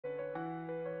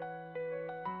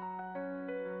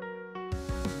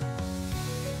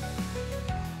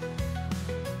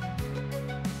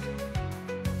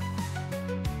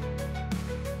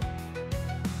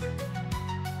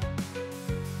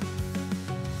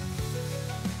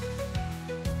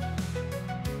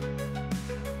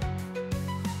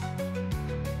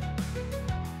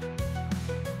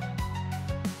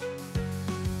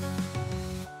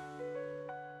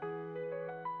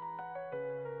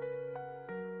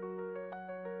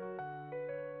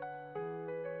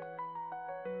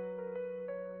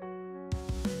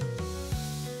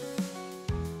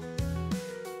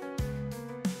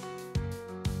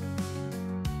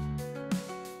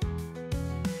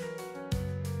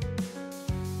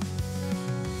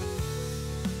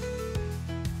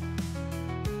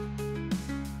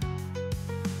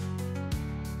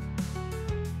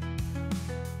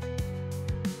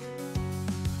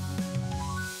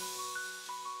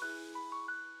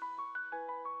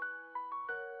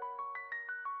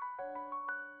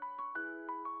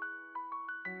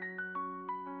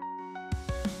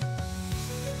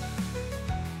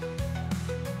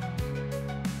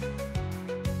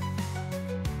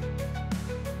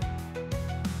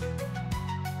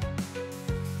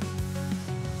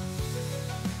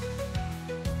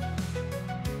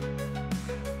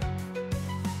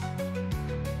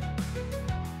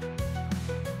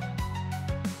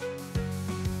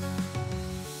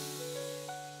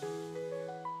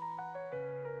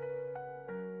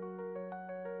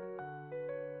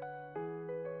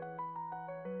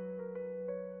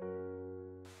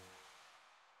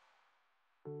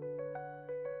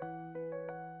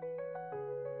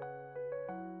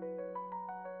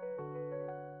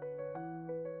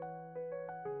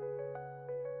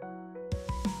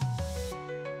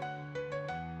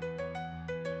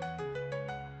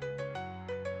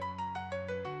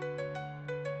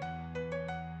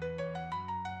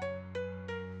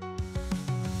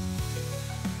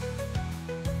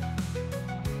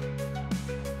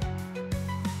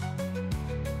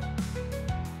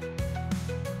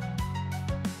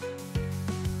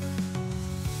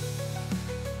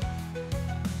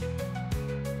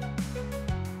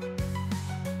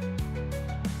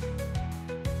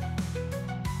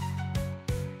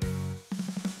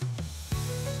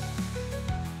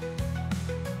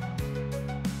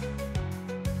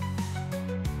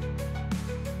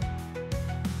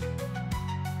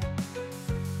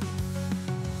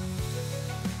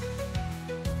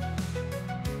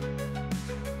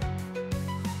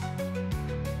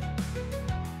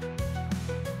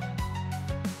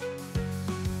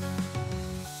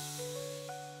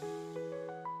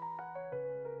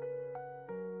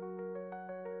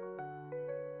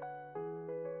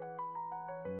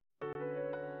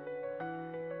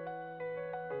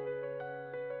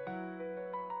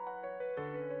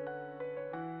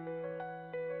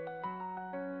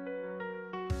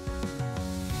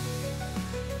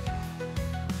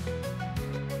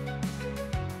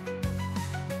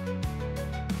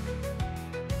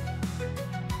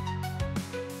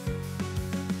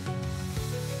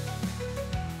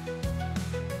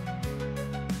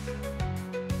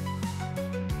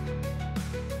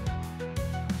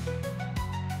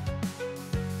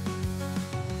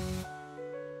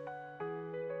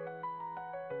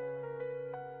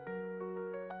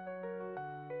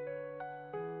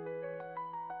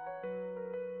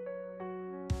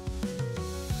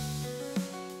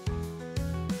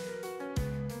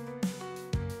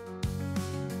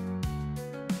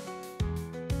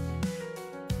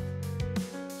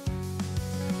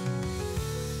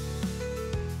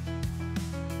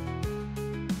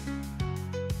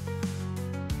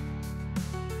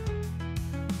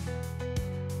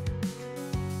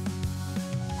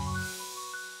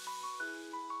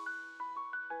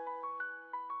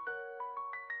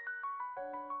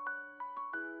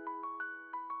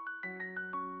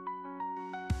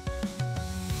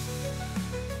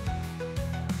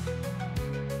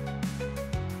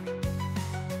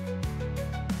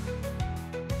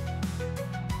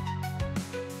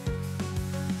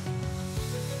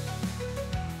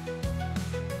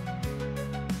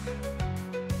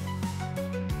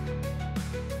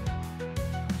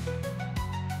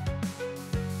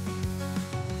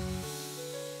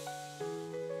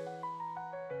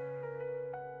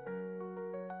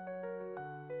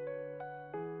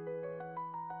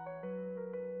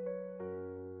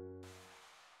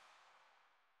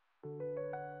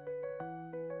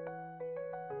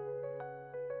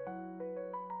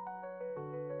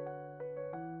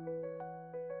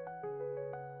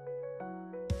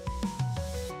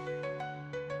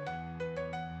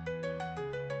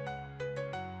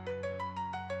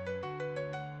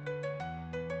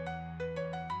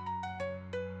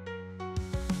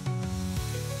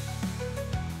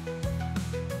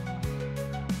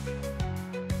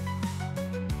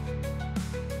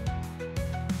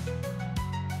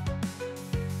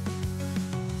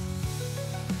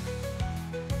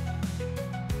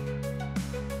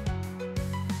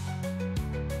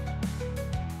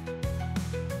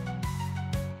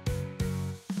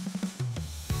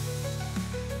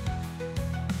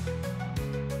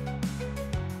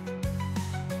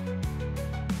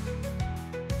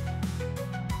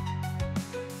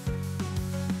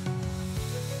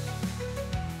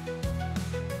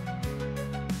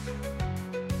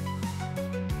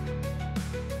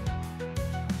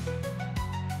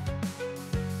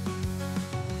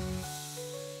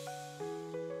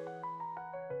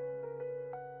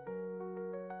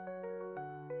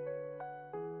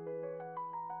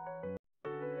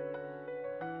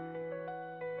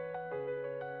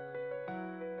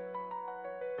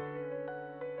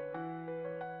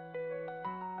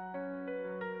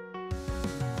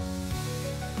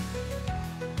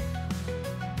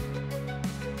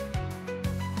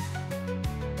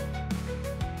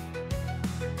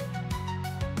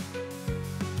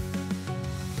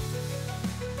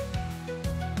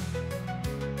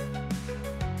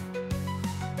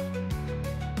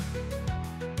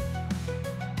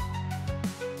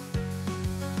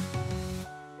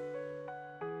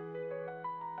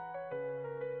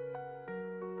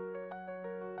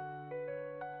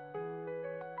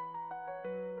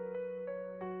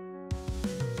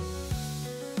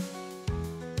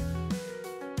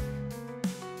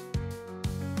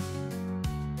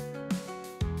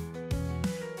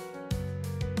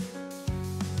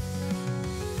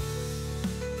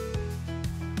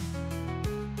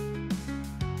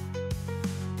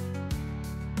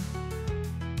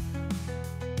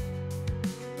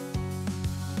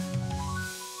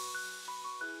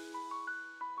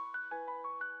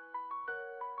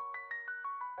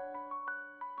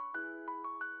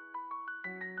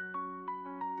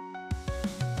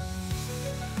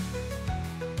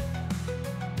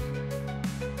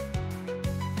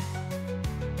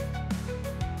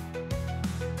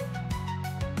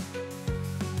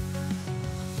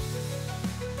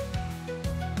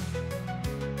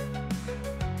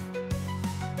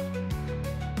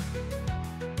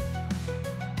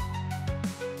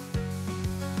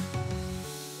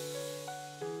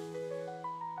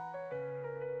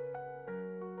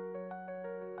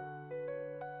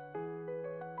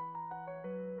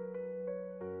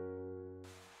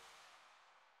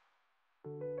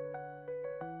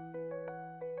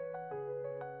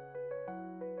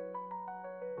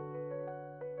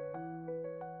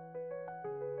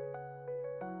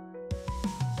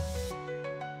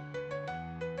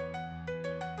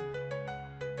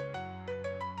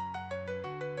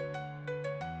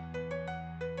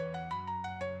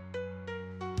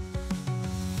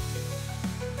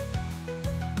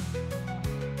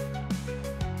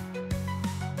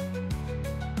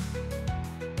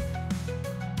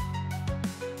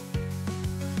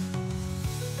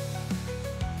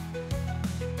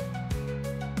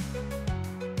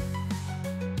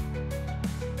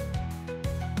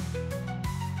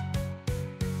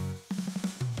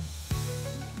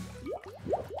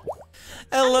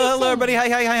Hello, everybody.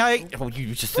 Hi. What were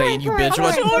you just saying, you bitch?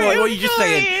 What were you just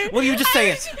saying? What are you just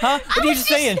saying? Huh? What are you just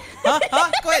saying? Huh?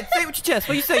 Go ahead, say it with your chest.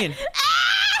 What are you saying?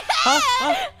 Huh?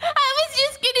 I was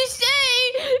just gonna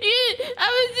say, I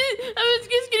was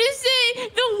just gonna say,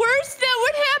 the worst that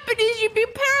would happen is you'd be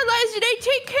paralyzed and I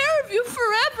take care of you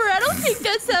forever. I don't think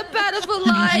that's that bad of a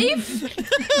life.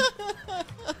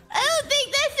 I don't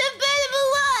think that's that bad of a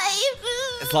life.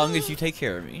 As long as you take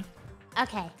care of me.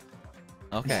 Okay.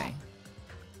 Okay.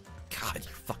 God,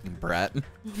 you fucking brat.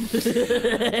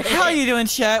 How you doing,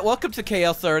 chat? Welcome to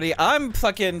KL30. I'm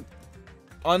fucking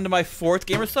on to my 4th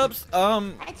gamer subs.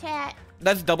 Hi, chat.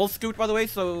 That's double scoot, by the way,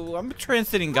 so I'm a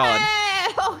transcending god.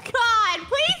 Oh God,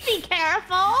 please be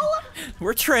careful.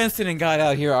 We're transcending god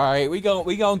out here, alright? We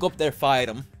gonna go up there fight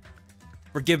him.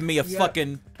 For giving me a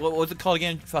fucking, what was it called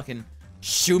again? Fucking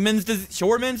Shoreman's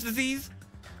disease?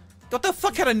 What the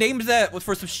fuck kind of name is that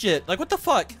for some shit? Like, what the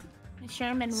fuck?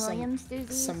 Sherman-Williams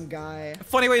disease? Some guy.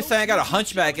 Funny way of saying I got a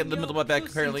hunchback in the middle of my back,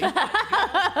 apparently.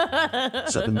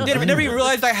 Never even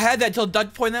realized I had that until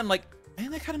Doug pointed out. I'm like,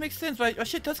 man, that kind of makes sense. My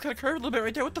shit does kind of curve a little bit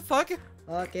right there. What the fuck?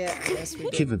 Okay, yes we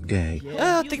Kivvy.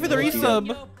 Ah, thank you for the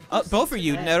resub. Both of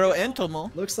you, Nerow and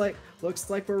Tomo. Looks like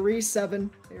we're re-7.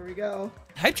 Here we go.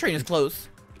 Hype train is close.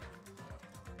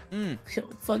 So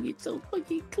fucking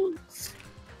close.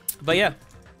 But yeah,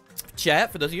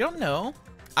 chat, for those of you who don't know,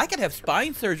 I could have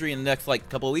spine surgery in the next, like,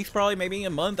 couple of weeks, probably, maybe a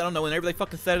month. I don't know, whenever they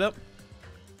fucking set it up.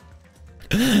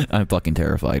 I'm fucking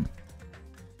terrified.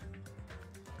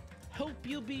 Hope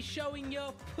you'll be showing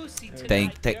your pussy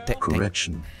tonight,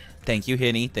 Correction. Thank you,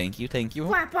 Henny. Thank you.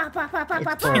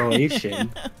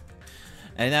 Correlation.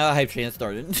 And now Hype Train has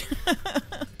started.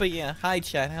 But yeah, hi,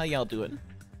 chat. How y'all doing?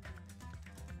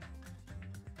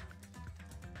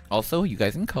 Also, you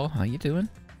guys can call. How you doing?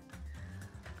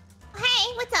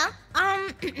 Hey, what's up?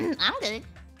 I'm good.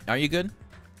 Are you good?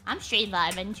 I'm straight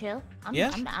vibing, chill.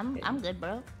 I'm good,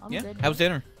 bro. I'm good. How's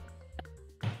dinner?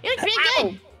 It was pretty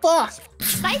good. Fuck.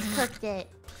 Spice cooked it.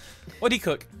 What'd he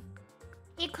cook?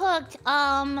 He cooked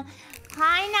pineapple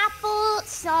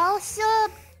salsa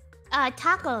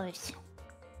tacos.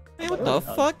 Hey, what the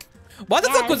fuck? Why the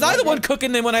fuck was I the one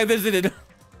cooking then when I visited?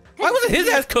 Why wasn't his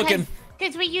ass cooking?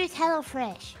 Because we use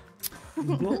HelloFresh.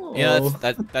 Yeah,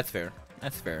 that's fair.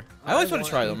 That's fair. I always want to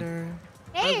try them.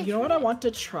 Hey, you know what I want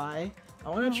to try? I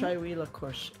want to try Wheel of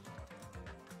Kush.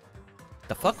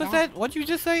 The fuck was that? What'd you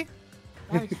just say?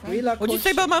 What'd you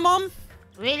say about my mom?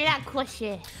 Really that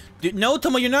cushy. Dude, no,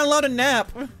 Tomo, you're not allowed to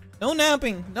nap. No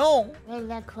napping. No. Really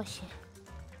that cushy.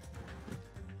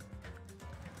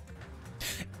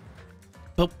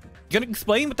 But you gonna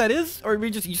explain what that is, or are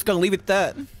you just gonna leave it at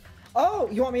that? Oh,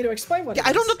 you want me to explain what? Yeah,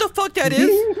 I don't know what the fuck that is.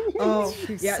 Oh,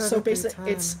 yeah. So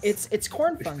basically, it's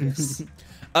corn fungus.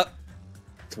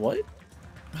 It's what?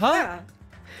 Huh? Yeah.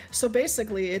 So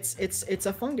basically, it's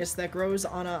a fungus that grows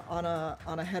on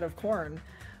a head of corn,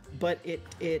 but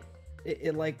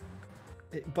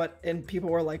and people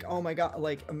were like, oh my god,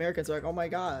 like Americans are like, oh my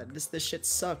god, this shit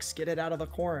sucks, get it out of the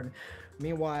corn.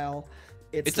 Meanwhile,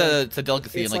 it's a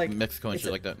delicacy in like Mexico and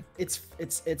shit like that.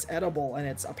 It's edible and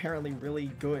it's apparently really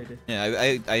good.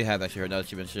 Yeah, I have actually heard that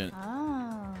you mentioned it.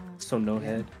 Oh. So no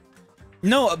head.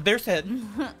 No, a bear's head.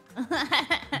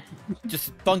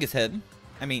 Just fungus head.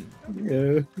 I mean,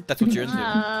 yeah. That's what you're into.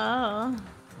 Oh.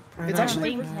 It's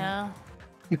actually.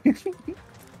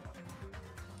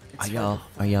 Are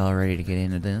y'all ready to get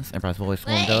into this? Everybody's always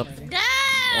warmed up. No!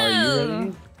 Are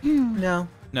you ready? No.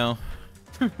 No.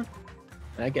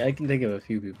 I can think of a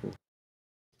few people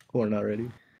who are not ready.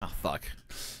 Oh fuck.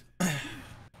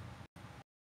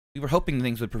 We were hoping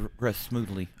things would progress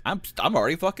smoothly. I'm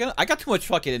already fucking. I got too much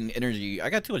fucking energy. I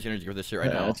got too much energy for this shit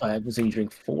right now. That's why I was going to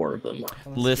drink 4 of them.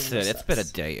 Listen, it's been a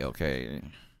day, okay?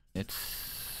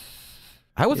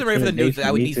 I wasn't ready for the news that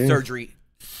I would need surgery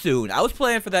soon. I was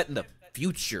planning for that in the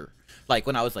future. Like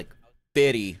when I was like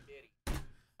 50.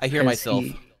 I hear myself.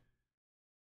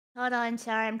 Hold on,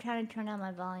 sorry, I'm trying to turn down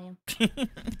my volume.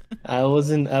 I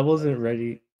wasn't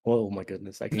ready. Oh my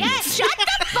goodness, I can. Yeah, shut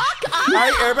the fuck up!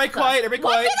 Alright, everybody quiet, everybody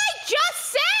quiet. What did I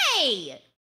just say?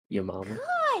 Your mama.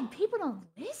 God, people don't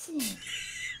listen.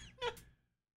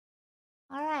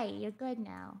 Alright, you're good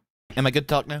now. Am I good to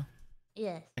talk now?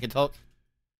 Yes. I can talk?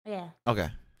 Yeah. Okay.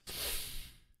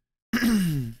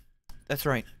 That's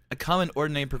right. A common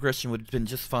ordinary progression would have been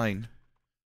just fine.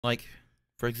 Like,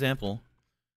 for example,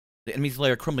 the enemy's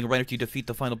lair crumbling right after you defeat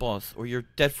the final boss, or your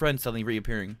dead friend suddenly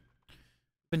reappearing.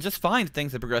 Been just fine if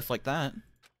things had progressed like that.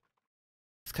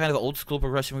 It's kind of the old school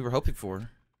progression we were hoping for,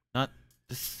 not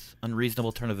this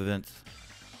unreasonable turn of events.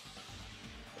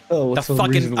 Oh, what's the so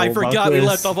fucking! I forgot we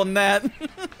left off on that.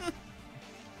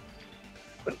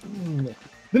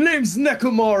 The name's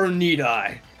Nekomaru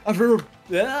Nidai.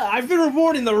 I've been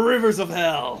reborn in the rivers of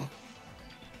hell.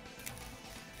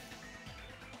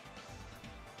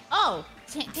 Oh,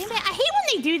 damn it! I hate when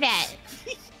they do that.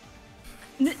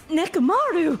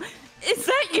 Nekomaru, is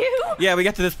that you? Yeah, we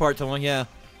got to this part, someone. Yeah.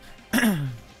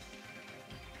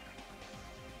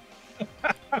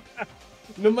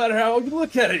 No matter how you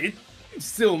look at it, it's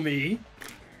still me.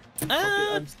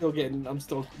 I'm still trying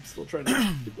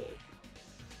to.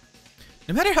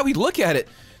 No matter how we look at it,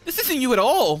 this isn't you at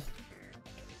all.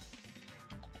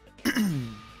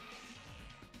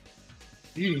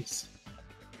 Jeez.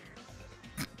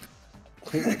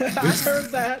 I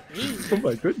heard that. Oh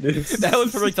my goodness. That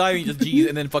was perfect timing, just G's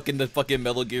and then fucking the fucking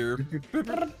Metal Gear.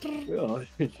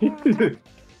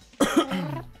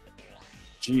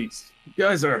 Jeez, you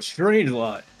guys are a strange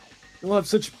lot. You all have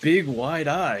such big, wide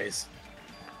eyes.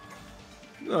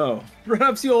 Oh,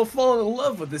 perhaps you all fall in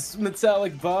love with this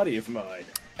metallic body of mine.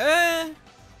 I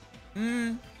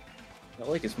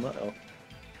like his smile.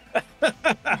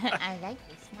 I like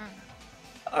this smile.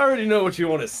 I already know what you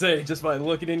want to say just by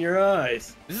looking in your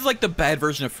eyes. This is like the bad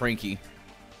version of Frankie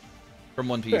from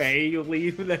One Piece. Hey, you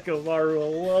leave Nekomaru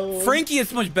alone. Frankie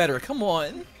is much better. Come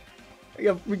on.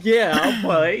 Yeah, I'll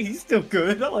play. He's still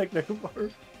good. I like Nekomaru.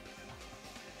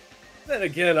 Then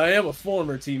again, I am a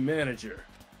former team manager.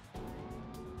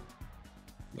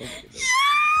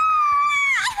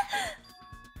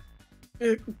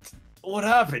 What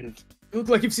happened? You look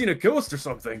like you've seen a ghost or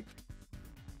something.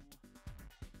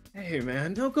 Hey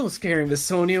man, don't go scaring Miss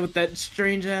Sonia with that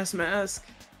strange ass mask.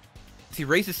 He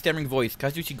raised his stammering voice.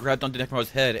 Kazuchi grabbed onto Nekomaru's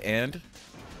head and...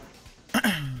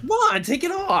 Come on, take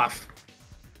it off!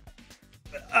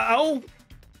 Ow!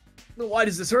 Why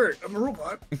does this hurt? I'm a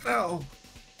robot. Ow.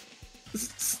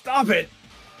 Stop it!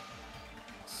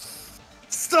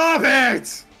 Stop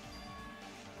it!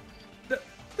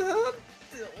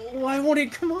 Why won't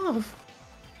it come off?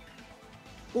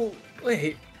 Oh,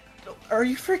 wait. Are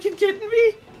you freaking kidding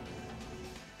me?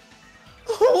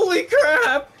 Holy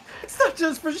crap! It's not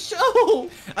just for show!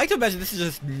 I can imagine this is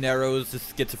just Nerow's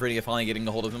schizophrenia finally getting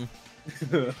a hold of him.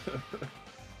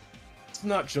 It's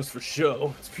not just for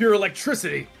show. It's pure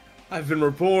electricity. I've been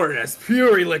reborn as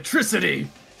pure electricity.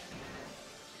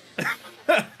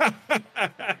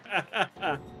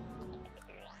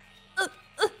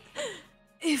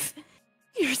 If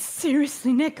you're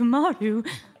seriously Nekomaru,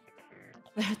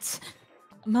 that's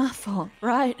my fault,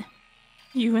 right?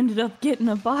 You ended up getting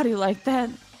a body like that,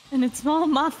 and it's all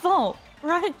my fault,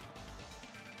 right?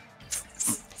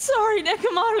 Sorry,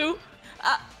 Nekomaru.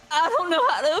 I don't know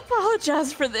how to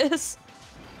apologize for this.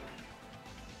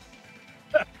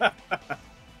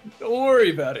 Don't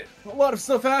worry about it. A lot of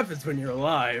stuff happens when you're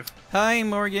alive. Hi,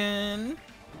 Morgan.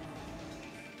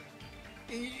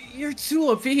 You're too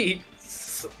upbeat.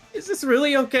 Is this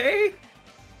really okay?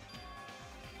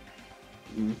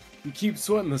 You keep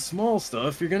sweating the small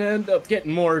stuff, you're gonna end up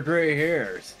getting more gray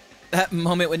hairs. That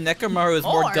moment when Nekomaru is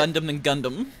more More? Gundam than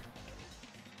Gundam.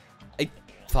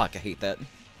 Fuck, I hate that.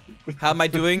 How am I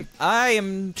doing? I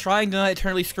am trying to not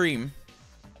eternally scream.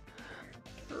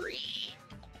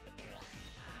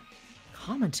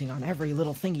 Commenting on every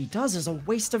little thing he does is a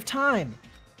waste of time.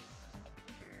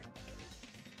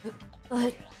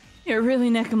 But you're really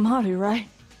Nekomaru, right?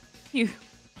 You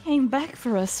came back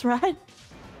for us, right?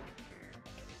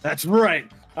 That's right.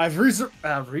 I've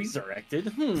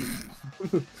resurrected.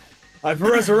 I've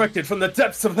resurrected from the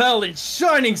depths of hell in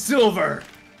shining silver.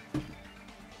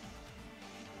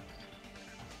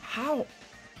 How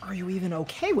are you even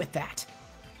okay with that?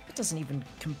 It doesn't even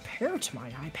compare to my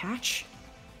eye patch.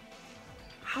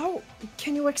 How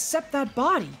can you accept that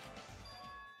body?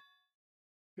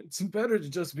 It's better to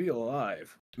just be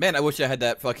alive. Man, I wish I had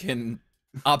that fucking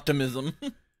optimism.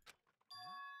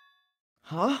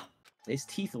 Huh? His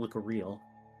teeth look real.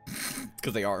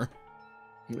 Because they are.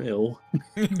 Ew.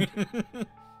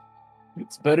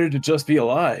 It's better to just be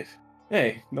alive.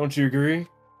 Hey, don't you agree?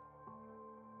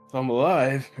 If I'm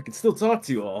alive, I can still talk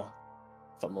to you all.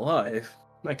 If I'm alive,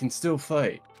 I can still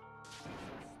fight.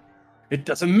 It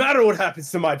doesn't matter what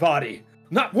happens to my body!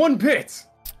 Not one bit!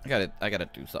 I gotta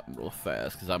do something real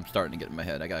fast because I'm starting to get in my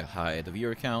head. I gotta hide the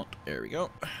viewer count. There we go.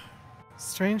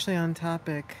 Strangely on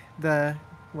topic,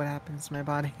 what happens to my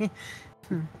body.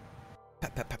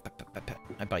 Pat, pat, pat, pat, pat, pat, pat.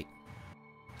 I bite.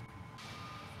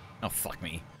 Oh, fuck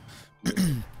me.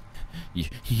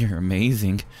 You're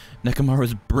amazing.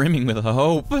 Nekomaru's brimming with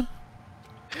hope.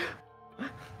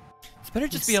 It's better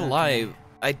just be alive.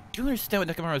 I do understand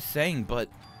what Nekomaru's saying, but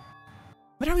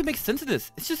how do we make sense of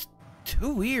this? It's just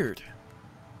too weird.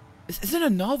 This isn't a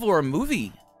novel or a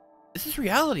movie. This is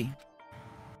reality.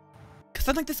 Could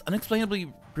something like this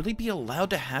unexplainably really be allowed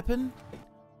to happen?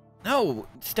 No,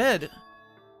 instead,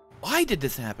 why did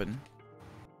this happen?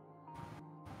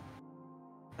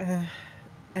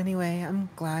 Anyway, I'm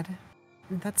glad.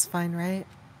 That's fine, right?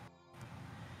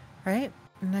 Right?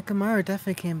 Nekomaru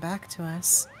definitely came back to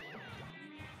us.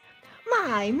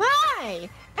 My! Am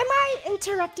I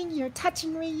interrupting your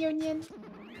touching reunion?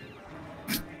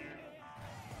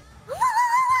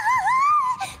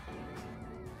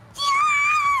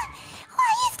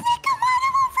 Why is Nekomaru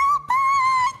a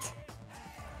robot?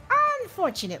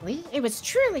 Unfortunately, it was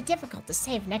truly difficult to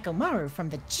save Nekomaru from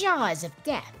the jaws of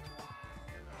death.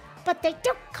 But they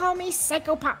don't call me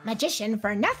Psychopop Magician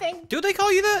for nothing. Do they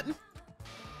call you that?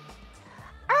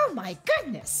 Oh my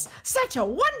goodness! Such a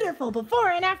wonderful before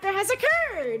and after has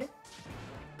occurred!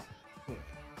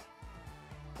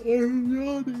 I'm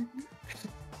yawning.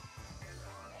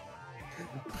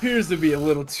 Appears to be a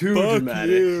little too dramatic.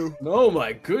 You. Oh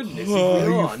my goodness, Oh, you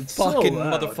you yawned so fucking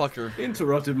loud. motherfucker.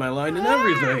 Interrupted my line and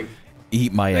everything.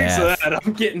 Eat my Thanks ass. to that,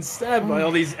 I'm getting stabbed by all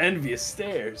these envious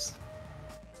stares.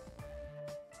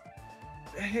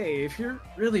 Hey, if you're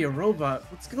really a robot,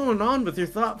 what's going on with your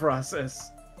thought process?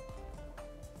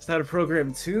 Is that a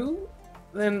program too?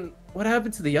 Then what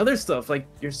happened to the other stuff, like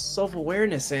your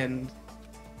self-awareness and...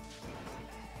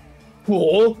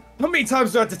 Fool! How many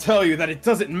times do I have to tell you that it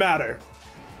doesn't matter?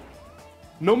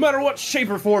 No matter what shape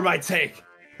or form I take,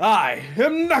 I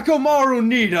am Nekomaru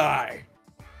Need I!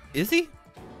 Is he?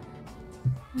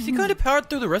 Is he going to power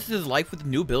through the rest of his life with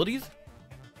new abilities?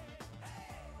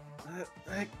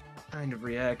 That kind of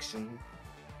reaction.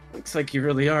 Looks like you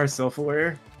really are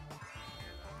self-aware.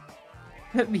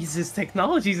 That means his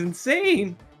technology's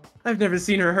insane! I've never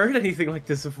seen her hurt anything like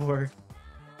this before.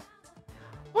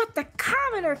 What the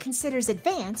commoner considers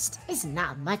advanced is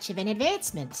not much of an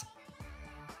advancement.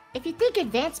 If you think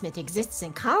advancement exists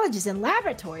in colleges and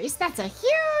laboratories, that's a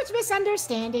huge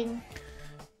misunderstanding.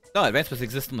 No, advancements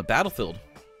exist on the battlefield.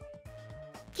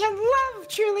 Can love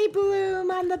truly bloom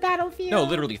on the battlefield? No,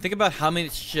 literally, think about how many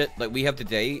shit like we have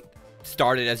today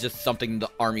started as just something the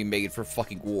army made for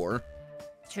fucking war.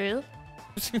 True.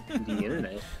 The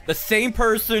internet. The same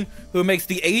person who makes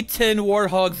the A-10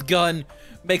 Warthog's gun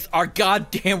makes our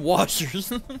goddamn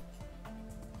washers.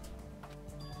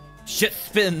 Shit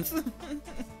spins.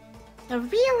 The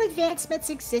real advancements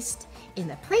exist in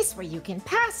the place where you can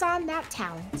pass on that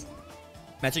talent.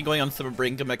 Imagine going on Summer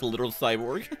Break to make a literal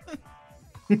cyborg.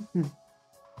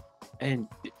 And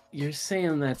you're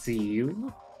saying that's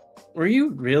you? Were you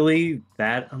really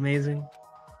that amazing?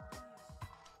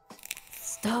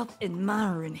 Stop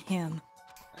admiring him.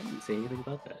 I didn't say anything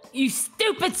about that. You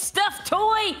stupid stuffed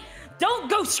toy!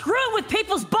 Don't go screwing with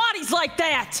people's bodies like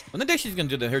that! One day she's gonna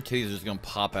do that, her titties are just gonna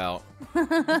pop out. Them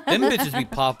bitches be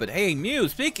popping. Hey, Mew,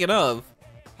 speaking of.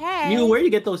 Hey. Mew, where you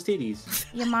get those titties?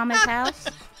 Your mama's house?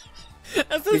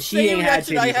 That's the But she same ain't had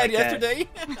reaction I titties had like that.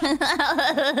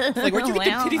 yesterday. Like, where'd you get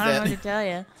them Well, titties I don't know at? what to tell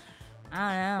you.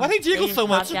 I don't know. Why they jiggle just so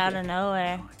much? popped out of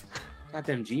nowhere. Got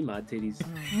them Gmod titties.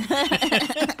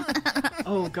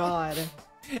 Oh god.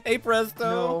 Hey, Presto.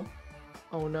 No.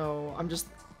 Oh no, I'm just...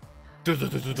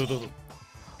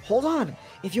 Hold on!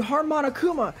 If you harm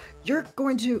Monokuma, you're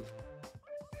going to...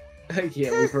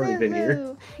 Yeah, we've already been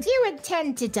here. You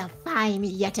intend to defy me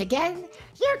yet again?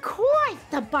 You're quite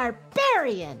the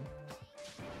barbarian!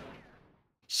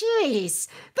 Jeez,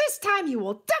 this time you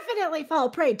will definitely fall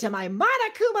prey to my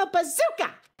Monokuma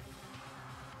bazooka!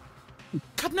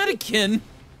 God, not again.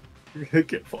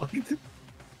 Get fucked.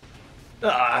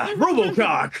 Ah,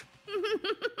 Robocock!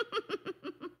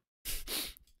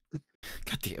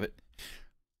 God damn it.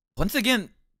 Once again,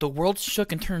 the world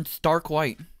shook and turned stark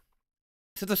white.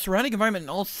 So the surrounding environment and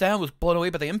all sound was blown away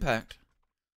by the impact,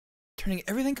 turning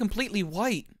everything completely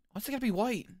white. Why's it gotta be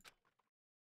white?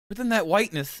 Within that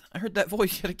whiteness, I heard that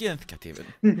voice yet again. God damn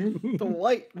it. The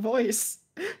white voice.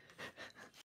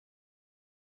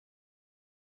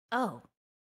 Oh.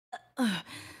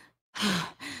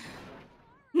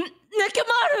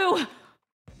 Nekomaru!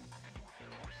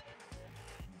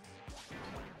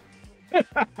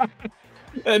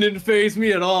 That didn't faze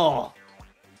me at all.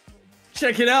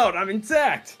 Check it out, I'm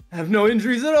intact. I have no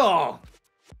injuries at all.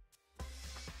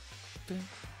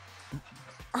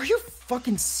 Are you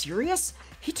fucking serious?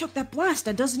 He took that blast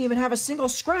and doesn't even have a single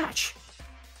scratch.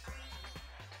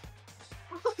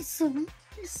 Awesome.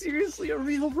 He's seriously a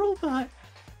real robot.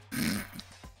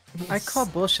 I call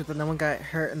bullshit that no one got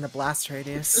hurt in the blast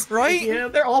radius. Right? Yeah,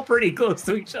 they're all pretty close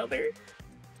to each other.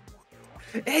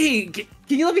 Hey, can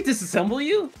you let me disassemble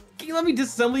you? Can you let me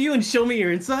disassemble you and show me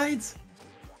your insides?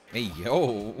 Hey,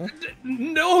 yo.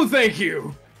 No, thank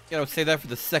you. You gotta say that for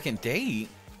the second date.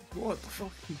 What the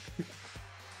fuck?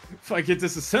 If I get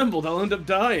disassembled, I'll end up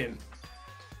dying.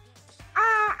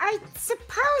 I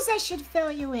suppose I should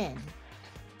fill you in.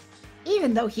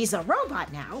 Even though he's a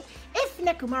robot now, if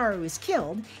Nekomaru is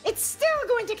killed, it's still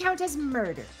going to count as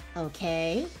murder,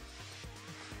 okay?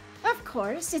 Of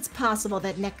course, it's possible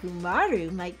that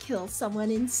Nekomaru might kill someone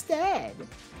instead.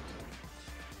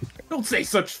 Don't say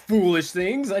such foolish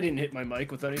things. I didn't hit my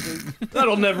mic with anything.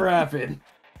 That'll never happen.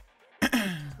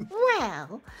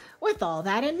 Well, with all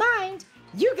that in mind,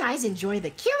 you guys enjoy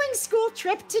the killing school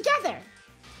trip together.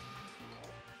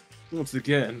 Once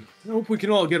again, I hope we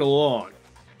can all get along.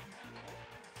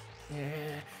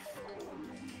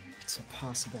 It's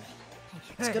impossible.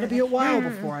 It's gonna be a while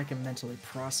before I can mentally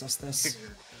process this.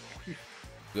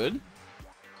 Good?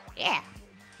 Yeah.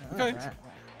 Okay. Alright.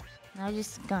 I'm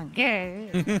just gonna go.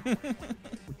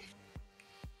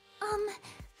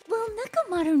 Will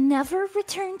Nekomaru never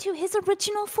return to his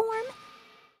original form?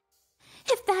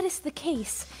 If that is the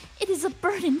case, it is a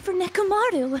burden for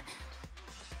Nekomaru.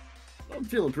 I'm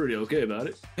feeling pretty okay about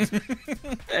it.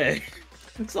 Hey,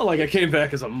 it's not like I came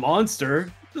back as a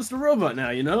monster. Just a robot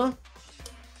now, you know?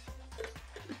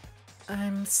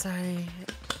 I'm sorry.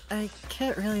 I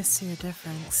can't really see a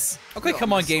difference. Okay,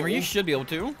 come on, gamer. You should be able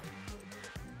to.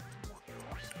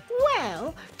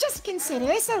 Well, just consider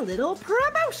this a little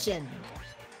promotion.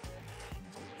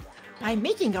 By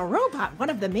making a robot one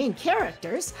of the main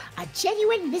characters, a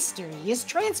genuine mystery is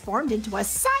transformed into a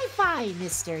sci-fi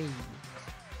mystery.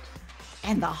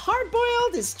 And the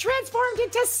hard-boiled is transformed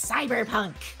into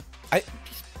cyberpunk.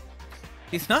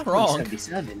 He's not wrong.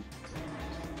 77.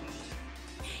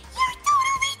 You're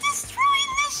totally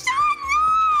destroying the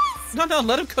genres! No,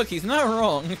 let him cook. He's not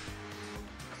wrong.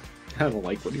 I don't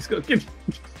like what he's cooking.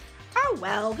 Oh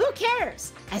well, who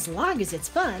cares? As long as it's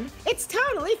fun, it's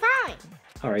totally fine.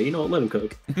 Alright, you know what? Let him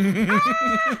cook.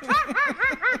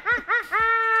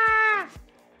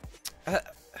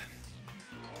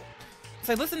 As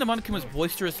I listened to Monokuma's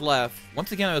boisterous laugh,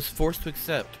 once again I was forced to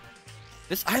accept.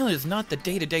 This island is not the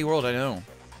day-to-day world I know.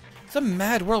 It's a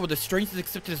mad world where the strange is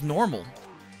accepted as normal.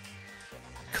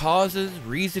 Causes,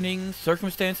 reasonings,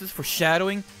 circumstances,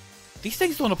 foreshadowing. These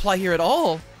things don't apply here at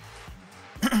all.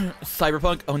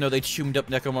 Cyberpunk? Oh no, they choomed up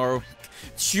Nekomaru.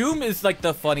 Choom is like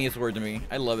the funniest word to me.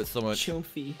 I love it so much.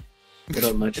 Choomfy. Get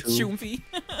up, my It's choomfy.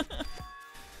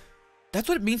 That's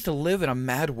what it means to live in a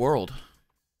mad world.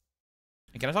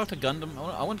 Hey, can I talk to Gundham?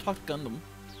 I want to talk to Gundham.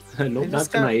 Nope, not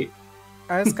just got- tonight.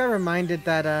 I just got reminded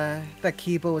that that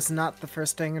Kiba was not the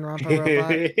first Danganronpa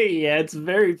robot. Yeah, it's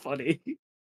very funny.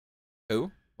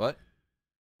 Who? What?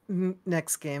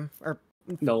 Next game or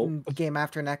No. game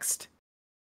after next.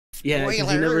 Yeah, 'cause you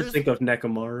never Spoilers. think of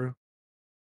Nekomaru.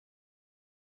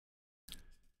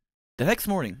 The next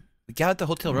morning, we got at the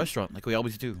hotel restaurant like we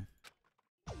always do.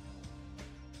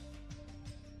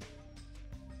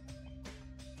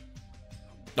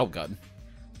 Oh god.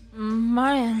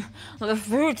 Man, the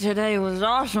food today was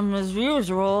awesome as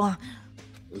usual.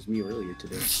 It was me earlier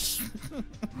today.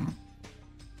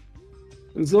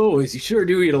 As always, you sure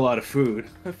do eat a lot of food.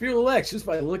 I feel relaxed just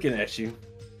by looking at you.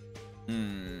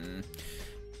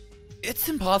 It's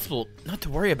impossible not to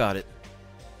worry about it.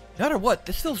 No matter what,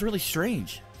 this feels really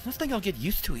strange. It's nothing I'll get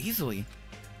used to easily.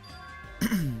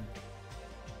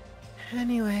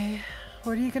 Anyway,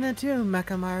 what are you gonna do,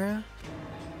 Mekamaru?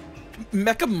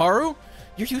 Mekamaru?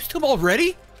 You're used to him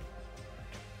already?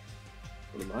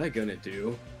 What am I gonna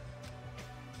do?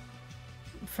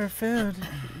 For food,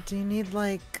 do you need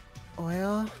like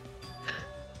oil?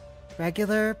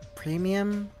 Regular,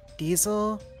 premium,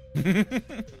 diesel? He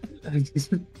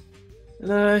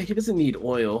doesn't need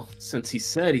oil, since he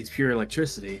said he's pure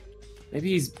electricity. Maybe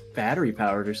he's battery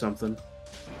powered or something.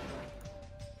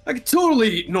 I could totally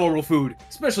eat normal food,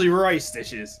 especially rice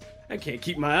dishes. I can't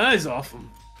keep my eyes off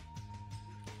them.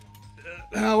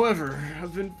 However,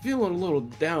 I've been feeling a little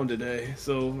down today,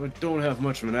 so I don't have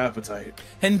much of an appetite.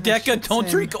 Hendekka, don't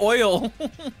same. drink oil!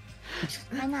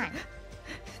 Why not?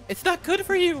 It's not good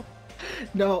for you!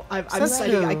 No, I'm Says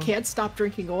saying I who? can't stop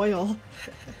drinking oil.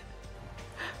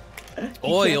 You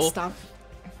Oil? Can't stop.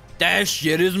 That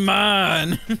shit is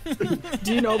mine!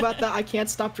 Do you know about that? I can't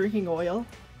stop drinking oil.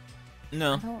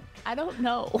 No. I don't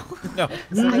know. No.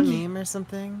 Is that a meme or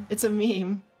something? It's a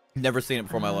meme. Never seen it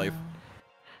before in my life.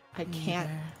 I can't.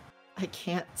 Neither. I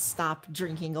can't stop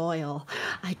drinking oil.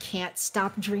 I can't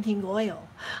stop drinking oil.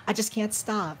 I just can't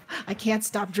stop. I can't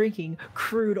stop drinking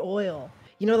crude oil.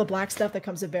 You know the black stuff that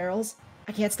comes in barrels?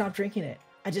 I can't stop drinking it.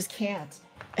 I just can't.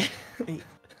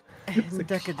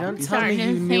 Hendekka, don't tell Starting me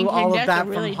to you knew think all of Hendekka that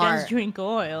really from does heart. drink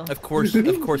oil. Of course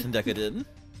Hendekka did.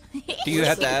 Do you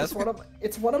have to ask?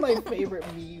 It's one of my favorite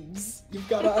memes. You've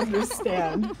got to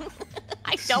understand.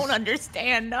 I don't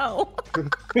understand, no.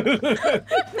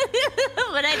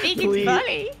 But I think it's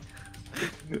funny.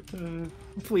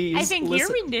 Please. I think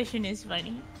listen. your rendition is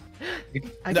funny.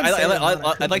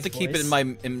 I'd like to keep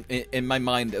it in my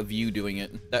mind of you doing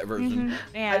it, that version.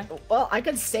 Yeah. Well, I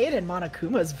could say it in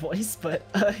Monokuma's voice, but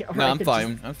No, I'm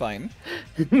fine. I'm fine.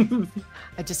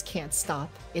 I just can't stop.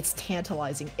 It's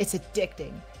tantalizing. It's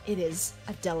addicting. It is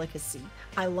a delicacy.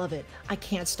 I love it. I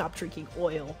can't stop drinking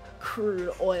oil,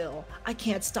 crude oil. I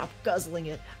can't stop guzzling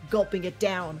it, gulping it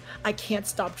down. I can't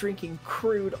stop drinking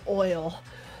crude oil.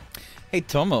 Hey,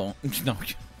 Tomo. No.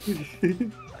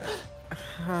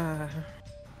 I'm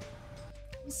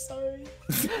sorry.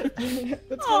 That's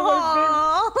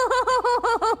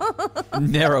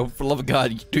Nerow, for love of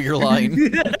God, do your line.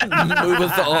 Move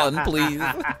us on, please.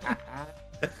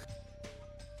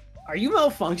 Are you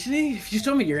malfunctioning? If you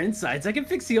show me your insides, I can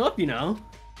fix you up, you know.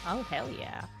 Oh, hell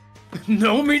yeah.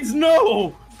 No means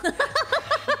no!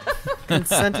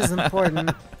 Consent is important.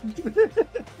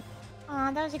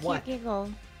 Aw, that was a cute giggle.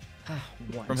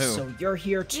 From who? So you're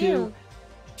here too. You.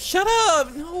 Shut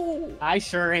up! No! I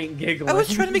sure ain't giggling. I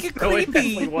was trying to make it No, it creepy.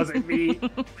 definitely wasn't me.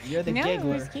 You're the No, it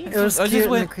was giggler. cute. It was I just cute in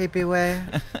a went- creepy way.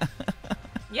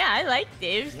 Yeah, I liked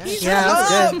it. Yeah,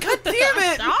 that was good. God damn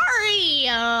it! Sorry. You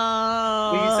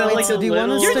sound Wait, like so a do you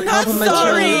want us little- to Not compliment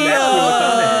sorry! you?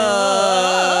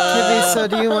 Exactly Kivvy, so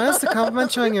do you want us to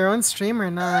compliment you on your own stream or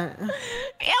not? Yeah,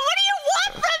 what do you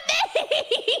want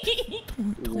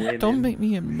from me? Don't make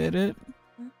me admit it.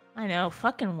 I know,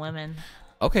 fucking women.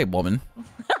 Okay, woman.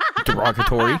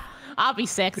 Derogatory. I'll be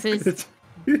sexist.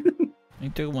 I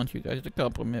do want you guys to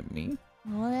compliment me,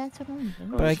 Well, that's what I'm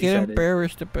doing. but I she get said it.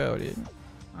 embarrassed about it.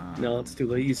 No, it's too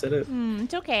late. You said it.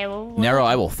 It's okay. We'll Nerow,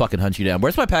 I will fucking hunt you down.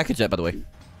 Where's my package at, by the way?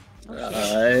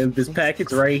 This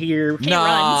packet's right here. Okay, Nah,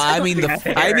 runs. I mean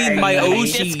my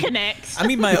Oshi. Disconnects. I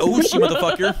mean my Oshi,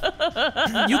 motherfucker.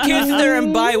 You can't sit there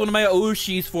and buy one of my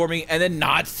Oshis for me and then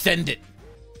not send it.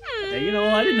 Hey, you know,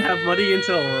 I didn't have money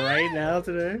until right now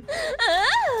today.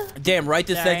 Damn, right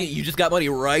this Sorry. second? You just got money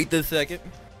right this second?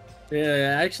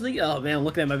 Yeah, actually, oh man, I'm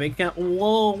looking at my bank account.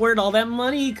 Whoa, where'd all that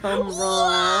money come from?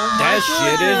 That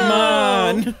shit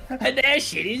is mine. That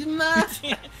shit is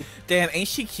mine. Damn, ain't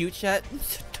she cute, chat?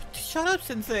 Shut up,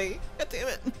 Sensei. God damn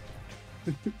it.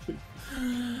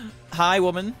 Hi,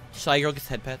 woman. Shy girl gets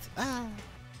head pets. Oh,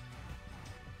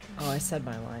 I said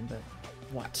my line, but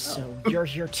what? So you're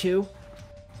here too?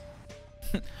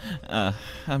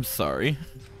 I'm sorry.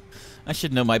 I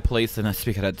should know my place and not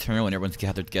speak out of turn when everyone's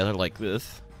gathered together like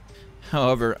this.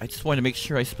 However, I just wanted to make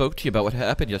sure I spoke to you about what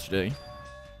happened yesterday.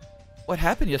 What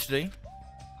happened yesterday?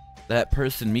 That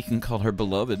person me can call her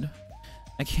beloved.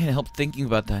 I can't help thinking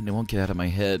about that and it won't get out of my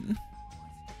head.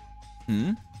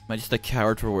 Am I just a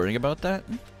coward for worrying about that?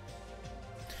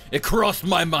 It crossed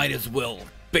my mind as well,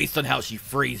 based on how she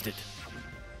phrased it.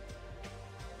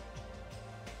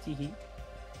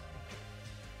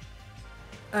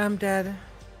 I'm dead.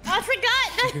 I forgot.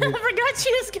 I forgot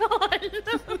she was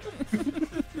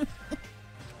gone.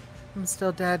 I'm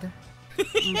still dead.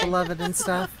 I'm beloved and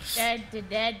stuff. Dead.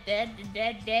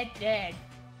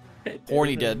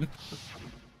 Horny dead.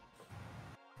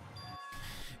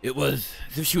 It was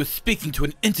as if she was speaking to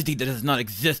an entity that does not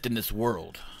exist in this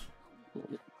world.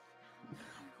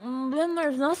 Then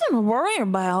there's nothing to worry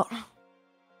about.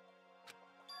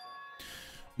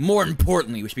 More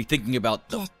importantly, we should be thinking about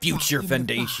the future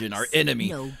Foundation, our enemy.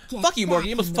 No, get Fuck you, Morgan,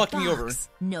 you back almost in the fucked me over. box.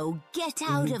 No, get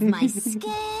out of my scale.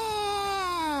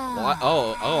 Why?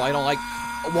 Oh, I don't like...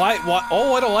 Why?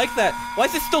 Oh, I don't like that. Why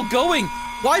is it still going?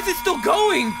 Why is it still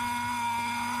going?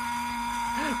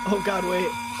 Oh god, wait.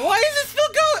 Why is it still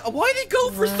going? Why did it go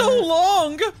for so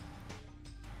long?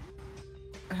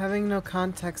 Having no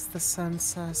context, this sounds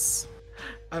sus.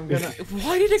 I'm gonna.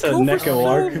 Why did it It's a go for Neko so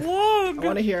arc. long? I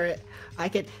want to hear it. I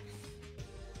could.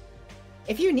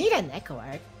 If you need a Neko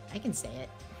arc, I can say it.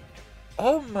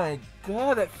 Oh my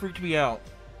god, that freaked me out.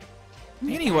 Get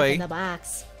back Anyway. in the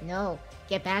box. No.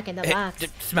 Get back in the Hey, box.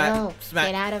 smack, no. smack.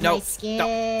 Get out of No, my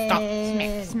skin. stop.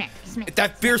 If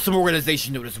that fearsome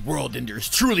organization known as World Ender is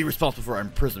truly responsible for our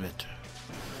imprisonment,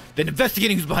 then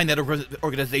investigating who's behind that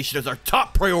organization is our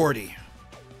top priority.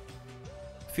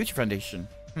 Future Foundation.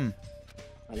 I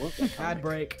love that Ad comic.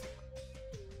 break.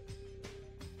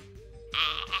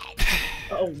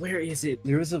 Oh, where is it?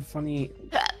 There was a funny.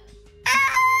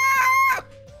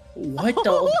 What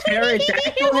the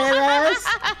pterodactyl head ass?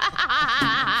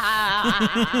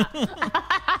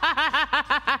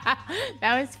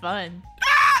 That was fun.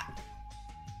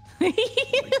 I'm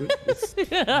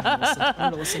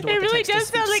gonna listen to what It the really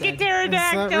text does sound like a It's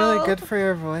pterodactyl. not really good for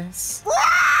your voice.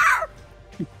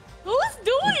 Who's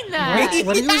doing that?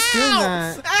 What are you doing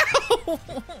that? Ow!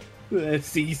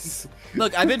 Cease.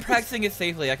 Look, I've been practicing it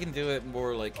safely. I can do it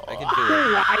more like I can do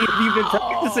it. Why have you been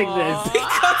practicing this?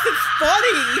 Because it's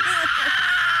funny.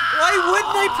 Why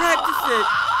wouldn't I practice it?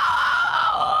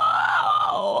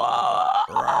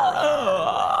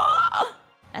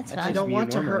 That's I fine. don't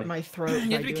want to hurt normally. my throat. You have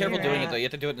to by be careful doing doing it that. though. You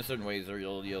have to do it in certain ways, or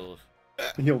you'll.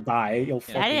 You'll die. You'll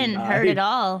fucking That didn't die. hurt at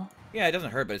all. Yeah, it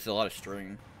doesn't hurt, but it's a lot of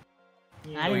strain.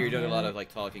 I When you're didn't doing a lot feel of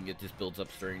like talking, it just builds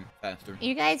up strain faster.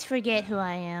 You guys forget who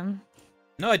I am.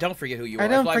 No, I don't forget who you are. I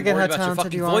don't That's why forget I'm worried how about your talented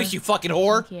fucking you are. voice, you fucking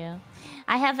whore. Thank you.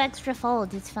 I have extra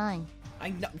folds. It's fine.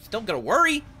 I'm still gonna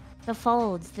worry. The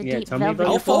folds, the Yeah, deep tell me velvet about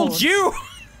I'll your fold folds. you.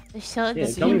 They're so Yeah,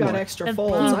 the tell me You got more. extra the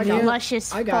folds. I got.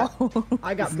 luscious I got. folds.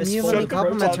 I got You misfolded really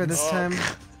compliment her protons. this time.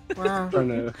 Wow.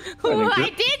 I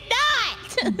did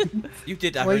not. You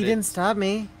did. I Well, heard you it. didn't stop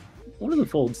me. What do the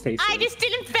folds taste I like? just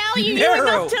didn't value you Nerow,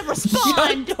 enough to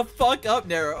respond. Shut the fuck up,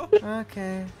 Nerow.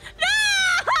 Okay. No!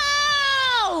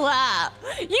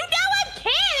 You know I'm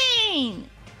kidding.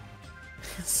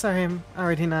 Sorry, I'm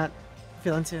already not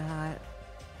feeling too hot.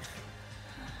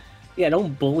 Yeah,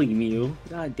 don't bully Mew.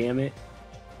 God damn it.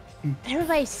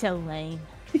 Everybody's so lame.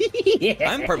 Yeah.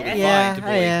 I'm perfectly Yeah, fine to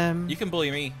I bully. am. You can bully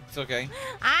me. It's okay.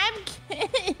 I'm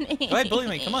kidding. Go ahead, bully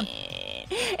me. Come on.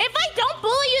 If I don't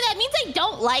bully you, that means I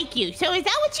don't like you. So is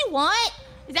that what you want?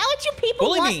 Is that what you people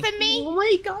Bully want me. from me? Oh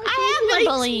my god. I have been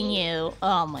bullying you.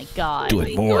 Oh my god. Do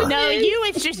it more. No, you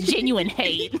it's just genuine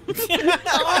hate.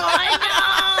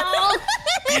 Oh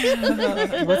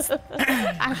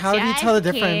I'm How do you tell the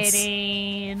just difference?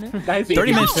 kidding. 30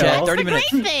 minutes, No, chat. that's 30 the minutes.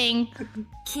 great thing.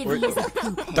 Kivvy is a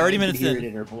poop head. 30 You minutes can hear it in.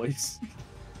 in her voice.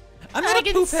 I'm I not a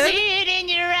can poop see head. it in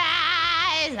your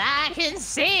eyes. I can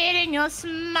see it in your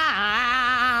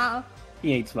smile.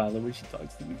 He ain't smiling when she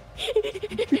talks to me.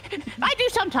 I do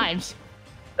sometimes.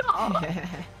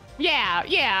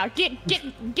 Yeah.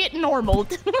 Get normal.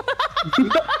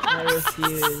 I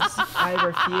refuse. I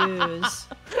refuse.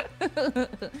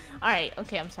 All right.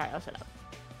 Okay. I'm sorry. I'll shut up.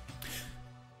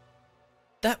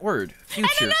 That word, And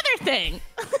future. another thing.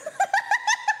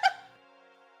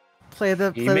 Play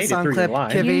the You made it song through your clip,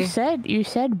 line. Kivvy. You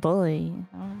said bully.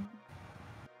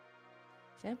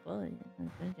 Said bully.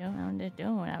 I'm just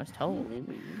doing what I was told.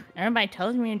 Everybody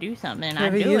tells me to do something, and I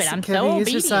Kivvy, do use- it. I'm Kivvy, so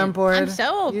use your obedient. soundboard. I'm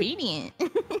so You- obedient.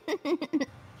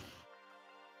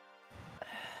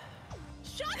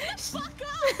 Shut the fuck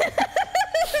up!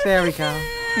 There we go.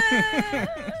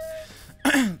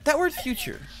 That word,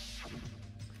 future.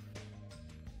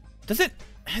 Does it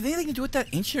have anything to do with that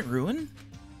ancient ruin?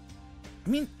 I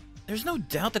mean, there's no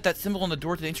doubt that that symbol on the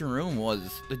door to the ancient ruin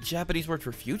was the Japanese word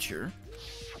for future.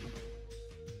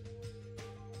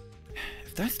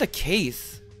 If that's the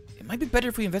case, it might be better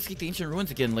if we investigate the ancient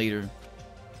ruins again later.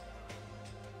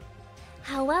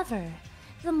 However,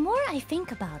 the more I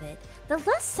think about it, the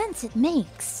less sense it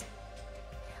makes.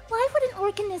 Why would an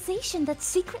organization that's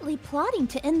secretly plotting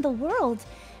to end the world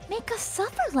make us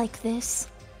suffer like this?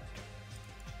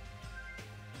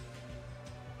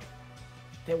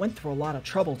 They went through a lot of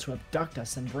trouble to abduct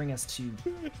us and bring us to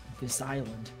this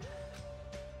island.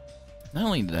 Not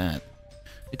only that,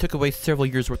 they took away several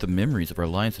years' worth of memories of our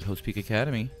lives at Host Peak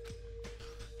Academy.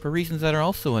 For reasons that are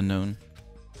also unknown.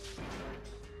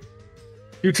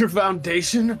 Future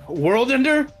Foundation? World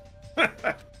Ender?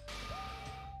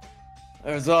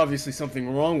 There's obviously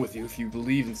something wrong with you if you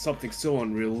believe in something so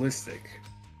unrealistic.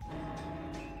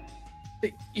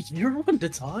 You're one to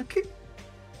talk?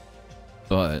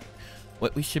 But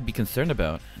what we should be concerned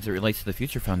about, as it relates to the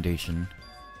Future Foundation,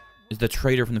 is the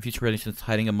traitor from the Future Foundation that's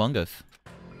hiding among us.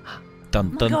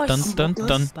 Dun dun dun dun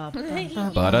dun.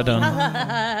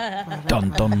 Ba-da-dun. Dun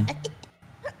dun.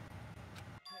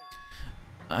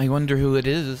 I wonder who it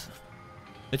is.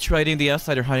 The traitor, the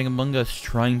outsider hiding among us,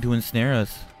 trying to ensnare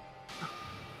us.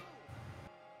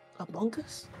 Among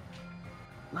Us?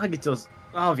 Nagito's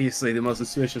obviously the most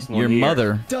suspicious one Your here.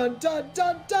 mother. Dun dun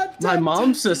dun dun. My dun,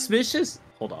 mom's suspicious?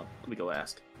 Hold on, let me go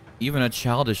ask. Even a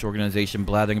childish organization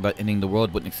blathering about ending the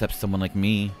world wouldn't accept someone like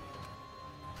me.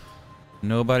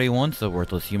 Nobody wants a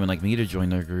worthless human like me to join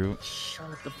their group. Shut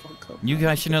the fuck up. You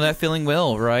guys should know that feeling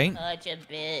well, right? Such a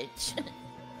bitch.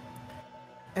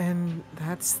 And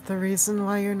that's the reason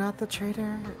why you're not the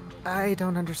traitor? I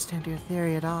don't understand your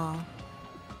theory at all.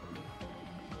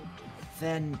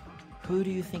 Then, who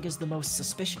do you think is the most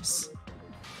suspicious?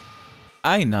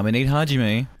 I nominate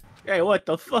Hajime. Hey, what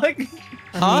the fuck?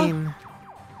 I Huh? mean,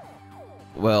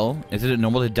 Well, isn't it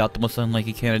normal to doubt the most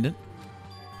unlikely candidate?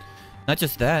 Not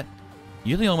just that,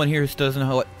 you're the only one here who doesn't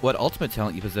know what ultimate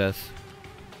talent you possess.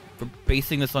 For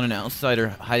basing this on an outsider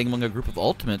hiding among a group of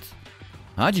ultimates,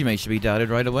 Hajime should be doubted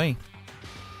right away.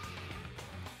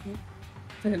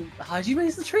 Then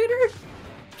Hajime's the traitor?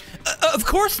 Of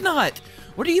course not!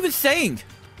 What are you even saying?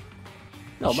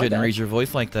 No, You shouldn't raise your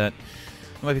voice like that.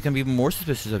 I might become even more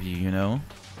suspicious of you, you know?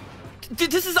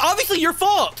 This is obviously your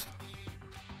fault!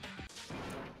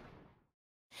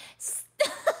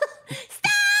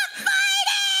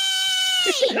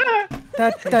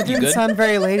 That didn't good? sound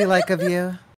very ladylike of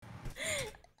you.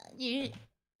 You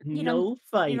No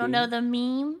fighting. you don't know the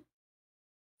meme?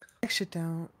 I actually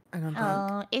don't. I don't think.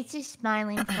 Oh, it's a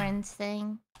smiling friends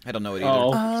thing. I don't know it either.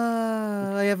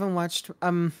 Oh, I haven't watched.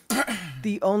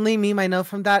 The only meme I know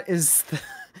from that is the.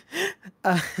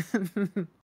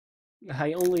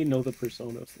 I only know the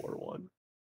Persona 4 one.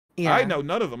 Yeah. I know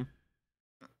none of them.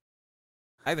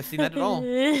 I haven't seen that at all.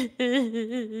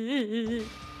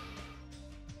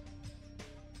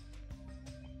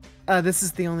 This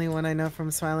is the only one I know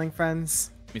from Smiling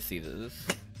Friends. Let me see this.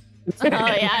 Oh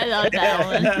yeah, I love that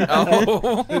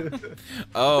one.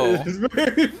 Oh. It's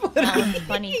very funny. That one's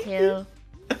funny too.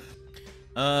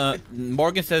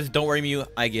 Morgan says, "Don't worry, Mew.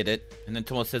 I get it." And then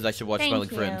Tomo says, "I should watch Thank Smiling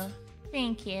you. Friends."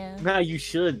 Thank you. Nah, you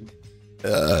should.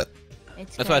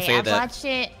 It's That's why I great. say I've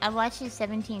that. I've watched it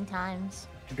 17 times.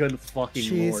 Good fucking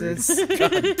Jesus. lord.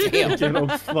 God damn. Get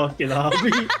a fucking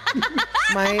hobby.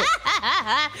 My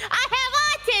I have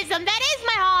autism. That is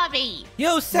my hobby.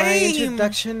 Yo, my same.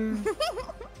 introduction.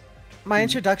 My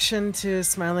introduction to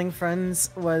Smiling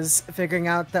Friends was figuring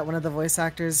out that one of the voice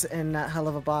actors in Hell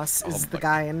of a Boss is the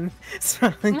guy in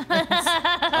Smiling Friends.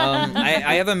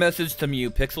 I have a message to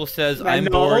Mew. Pixel says, I "I'm know.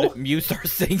 bored." Mew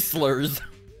starts saying slurs.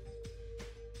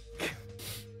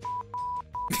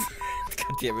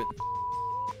 God damn it.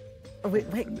 Oh, wait.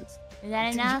 Is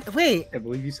that enough? Wait. I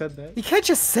believe you said that. You can't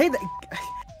just say that.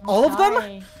 All of them?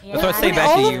 Sorry. Yeah, That's what I say had back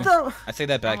all to of you. them? I say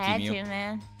that I back to had you. to,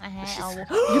 man. I had.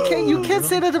 You can't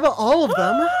say that about all of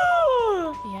them.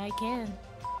 Yeah, I can.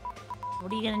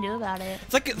 What are you gonna do about it?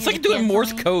 It's like You it's gonna like doing cancel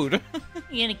Morse me? code.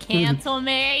 You gonna cancel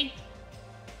me?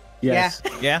 Yes.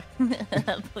 Yeah.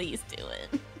 Please do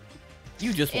it.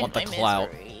 You just In want the my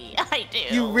clout. misery. I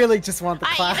do. You really just want the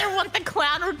I class. either want the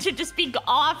clown or to just be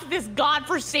off this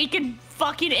godforsaken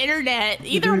fucking internet.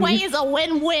 Either way is a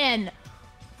win-win.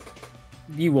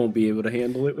 You won't be able to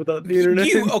handle it without the internet.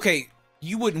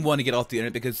 You wouldn't want to get off the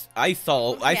internet because I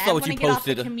saw what you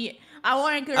posted. I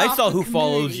want to get I off saw the who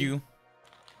follows community. you.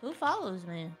 Who follows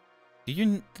me? Did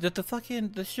you the fucking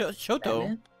Shoto?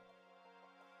 Batman?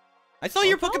 I saw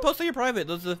your fucking post on your private.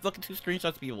 Those are the fucking 2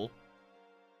 screenshots, people.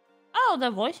 Oh,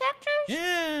 the voice actors?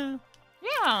 Yeah.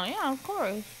 Yeah, of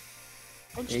course.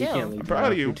 But Yeah, you can't still. leave proud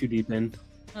that. of you. You're too deep in.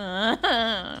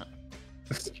 Uh,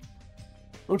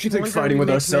 Don't you think Wonder fighting if with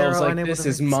we make ourselves Nerow like unable this to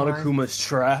is read his line. Monokuma's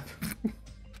trap?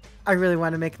 I really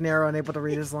want to make Nerow unable to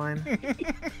read his line.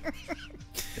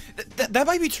 That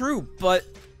might be true, but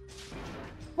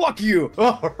Fuck you!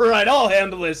 Alright, I'll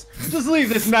handle this. Just leave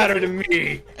this matter to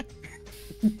me.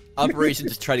 Operation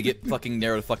just try to get fucking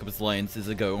Nerow to fuck up his lines is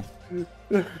a go.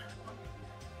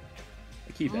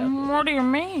 Keep at it. what do you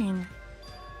mean?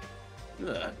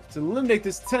 To eliminate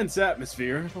this tense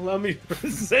atmosphere, allow me to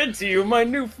present to you my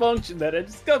new function that I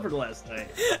discovered last night.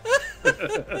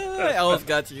 I almost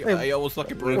got you. Wait, I almost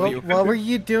fucking broke you. What were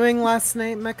you doing last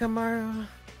night, Mekamaru?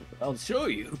 I'll show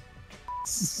you.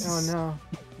 Oh no.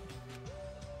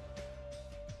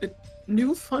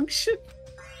 New function?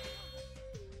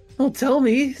 Don't tell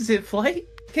me, is it flight?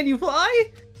 Can you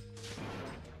fly?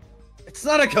 It's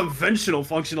not a conventional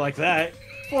function like that.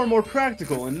 It's far more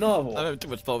practical and novel. I'm having too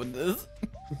much fun with this.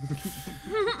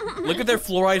 Look at their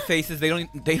fluoride faces. They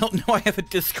don't know I have a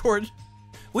Discord.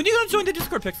 When are you gonna join the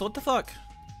Discord, Pixel? What the fuck?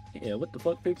 Yeah, what the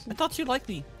fuck, I Pixel? thought you liked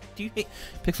me. Do you hate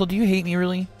Pixel? Do you hate me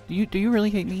really? Do you really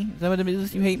hate me? Is that what it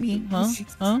is? You hate me? Huh?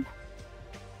 Huh?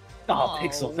 Oh,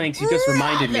 Pixel, thanks. You just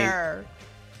reminded me. Brother.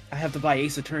 I have to buy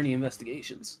Ace Attorney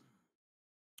Investigations.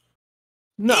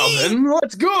 Now then,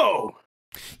 let's go!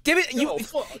 Damn it! Oh,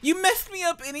 fuck. You messed me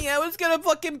up, Innie. I was gonna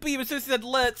fucking beat him, so I said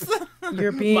let's.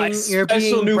 You're My being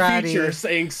special new bratty. feature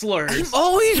saying slurs. I'm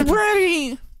always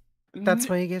ready. That's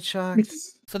why you get shocked.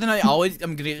 So then I'm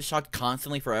gonna get shocked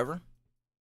constantly forever.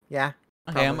 Yeah.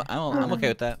 Okay, I'm probably. okay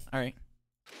with that. All right.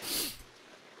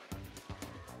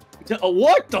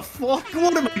 What the fuck?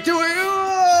 What am I doing?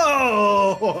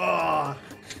 Oh,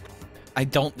 I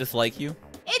don't dislike you.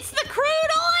 It's the crude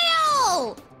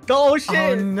oil! oh shit!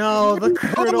 Oh no, the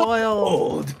crude oil.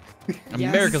 Old.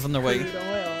 America's on their way. Crude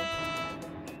oil.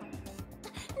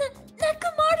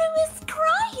 Nakamaru is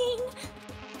crying!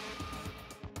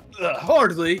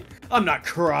 Hardly. I'm not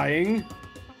crying.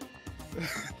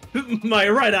 My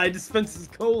right eye dispenses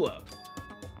cola.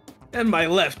 And my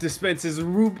left dispenses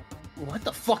What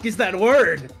the fuck is that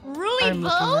word? Rui I'm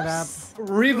looking it up.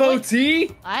 Revos? Revo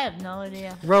T? I have no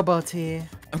idea. Robo T.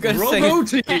 I'm gonna Robo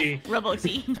say. T. Robo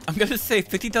T. I'm gonna say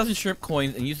 50,000 shrimp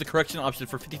coins and use the correction option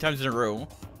for 50 times in a row.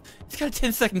 It's got a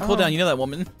 10-second cooldown. You know that,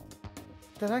 woman.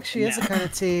 That actually is a kind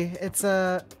of tea. It's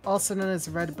also known as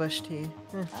red bush tea.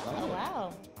 Oh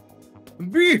wow.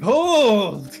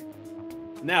 Behold!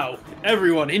 Now,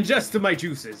 everyone, ingest my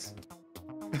juices.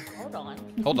 Hold on.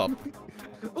 Hold up.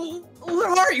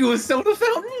 What are you, a soda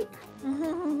fountain?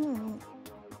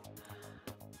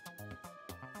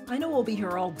 I know we'll be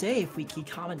here all day if we keep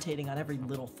commentating on every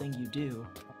little thing you do.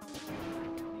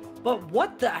 But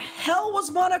what the hell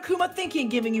was Monokuma thinking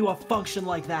giving you a function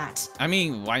like that? I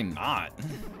mean, why not?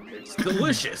 It's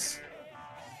delicious.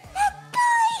 That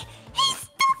guy! He's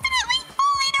definitely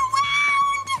fooling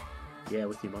around! Yeah,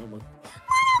 with your mama.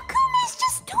 Monokuma's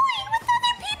just toying with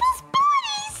other people's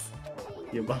bodies!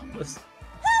 Your mama's.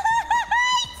 I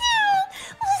do!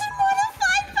 Was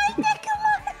mortified by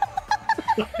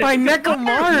Nekomaru! By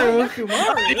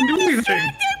Nekomaru! I didn't do anything.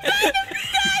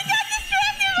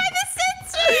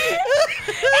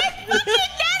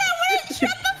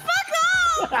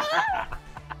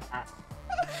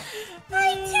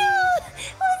 I too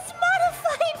was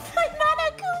modified by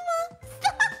Monokuma!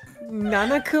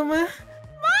 Nanakuma?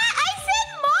 I said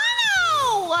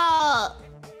mono!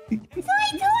 So I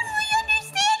totally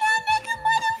understand how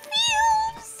Nekomaru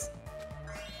feels!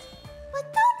 But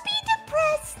don't be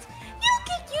depressed! You'll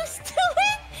get used to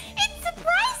it! It's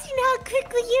surprising how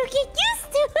quickly you get used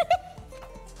to it!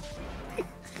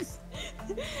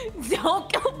 Don't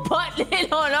go butting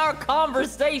in on our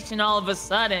conversation all of a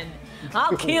sudden.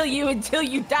 I'll kill you until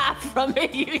you die from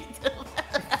it, you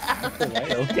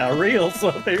Got real,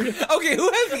 so there. Okay, who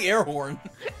has the air horn?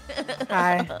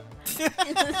 Hi.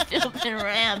 Stupid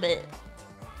rabbit.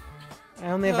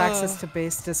 I only have access to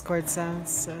base Discord sounds,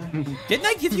 so... Didn't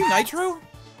I give you Nitro?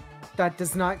 That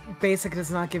does not... Basic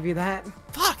does not give you that.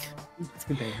 Fuck!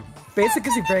 Basic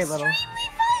gives you very little.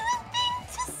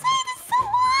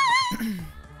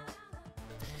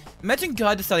 Imagine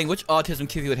God deciding which autism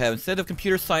Kivvy would have. Instead of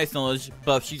computer science knowledge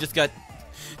buff, she just got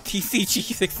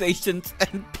TCG fixations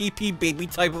and PP baby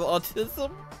type of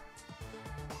autism.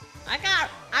 I got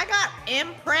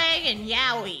Impreg and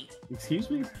Yowie.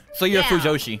 Excuse me? So you're Yeah.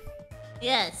 Fujoshi.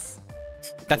 Yes.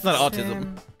 That's not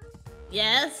autism.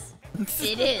 Yes.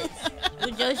 It is.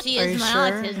 Fujoshi Are is you my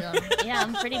sure? autism. Yeah,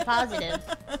 I'm pretty positive.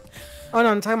 Oh no,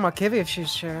 I'm talking about Kivvy if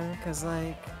she's sure, because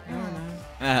like, I don't know.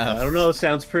 I don't know,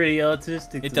 sounds pretty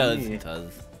autistic It to does, me. it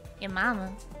does. Your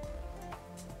mama.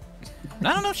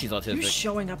 I don't know if she's You autistic.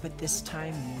 showing up at this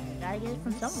time? Gotta get it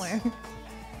from somewhere.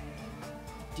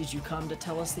 Did you come to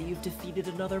tell us that you've defeated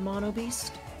another Mono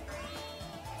Beast?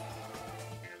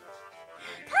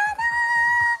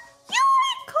 You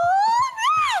are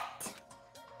correct!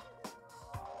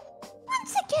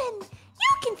 Once again,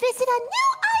 you can visit a new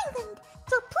island,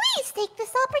 so please take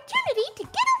this opportunity to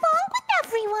get along with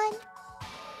everyone.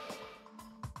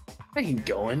 I ain't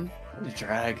going. What a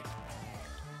drag.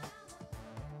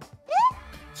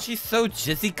 She's so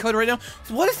jizzy code right now.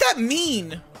 So what does that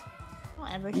mean?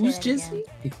 Don't ever Who's say that again.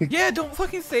 Jizzy? Yeah, don't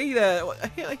fucking say that.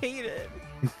 I hate it.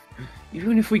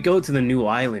 Even if we go to the new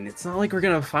island, it's not like we're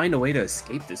gonna find a way to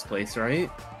escape this place, right?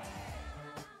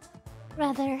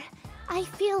 Rather, I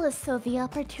feel as though the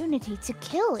opportunity to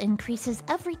kill increases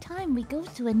every time we go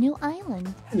to a new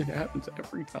island. It happens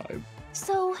every time.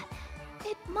 So,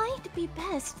 it might be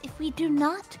best if we do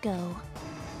not go.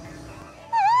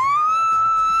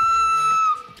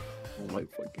 Oh my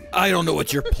fucking... I don't know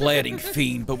what you're planning,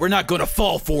 Fiend, but we're not gonna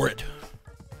fall for it.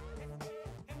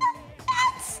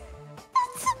 That's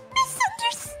a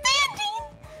misunderstanding.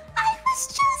 I was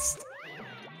just...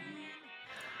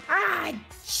 Ah,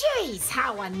 jeez,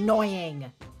 how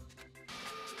annoying!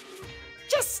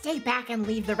 Just stay back and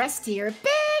leave the rest to your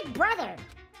big brother.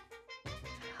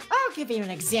 I'll give you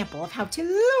an example of how to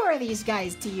lure these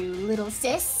guys to you, little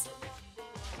sis.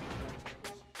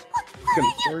 What are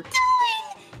you doing?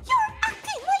 You're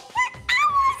acting like you're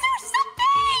ours or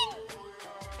something!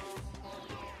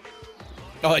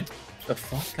 Oh, The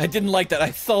fuck? I didn't like that.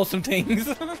 I saw some things.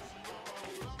 Didn't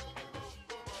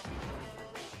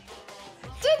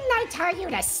I tell you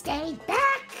to stay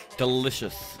back?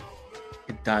 Delicious.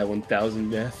 Could die 1,000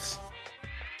 deaths.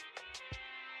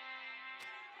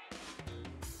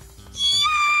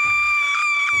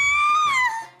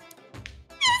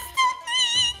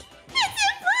 It's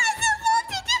impossible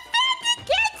to defend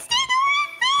against it or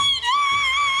evade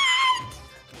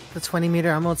it! The 20-meter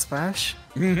emerald splash?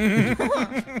 There!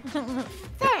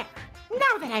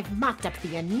 Now that I've mopped up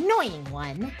the annoying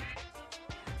one.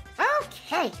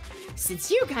 Okay,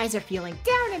 Since you guys are feeling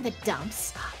down in the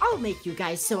dumps, I'll make you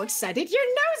guys so excited your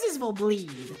noses will bleed.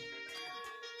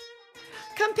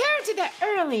 Compared to the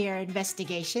earlier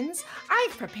investigations,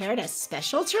 I've prepared a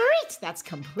special treat that's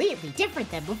completely different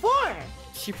than before.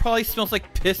 She probably smells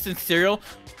like piss and cereal.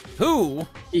 Who?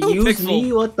 Use Pixel?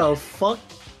 me? What the fuck?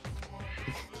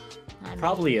 I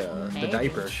Probably mean, the maybe.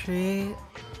 diaper. Treat.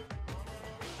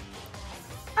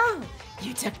 Oh,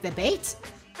 you took the bait?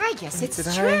 I guess it's Did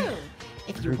I? true.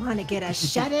 If you want to get a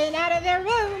shut-in out of their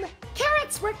room,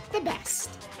 carrots work the best.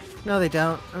 No, they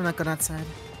don't. I'm not going outside.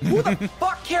 Who the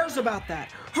fuck cares about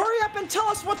that? Hurry up and tell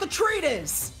us what the treat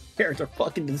is! Carrots are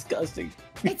fucking disgusting.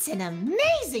 It's an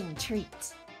amazing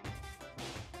treat.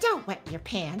 Don't wet your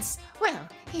pants. Well,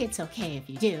 it's okay if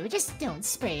you do, just don't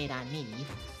spray it on me.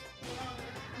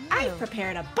 I've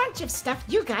prepared a bunch of stuff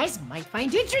you guys might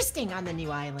find interesting on the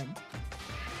new island.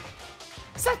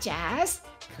 Such as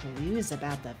clues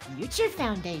about the Future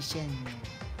Foundation.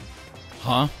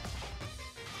 Huh?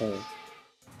 Oh.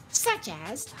 Such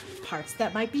as parts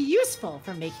that might be useful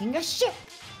for making a ship.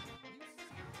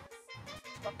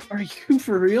 Are you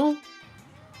for real?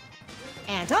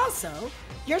 And also,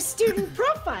 your student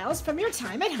profiles from your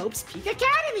time at Hope's Peak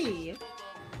Academy.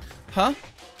 Huh?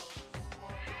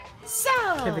 So,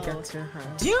 Can't forget to, huh?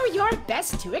 do your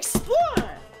best to explore.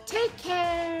 Take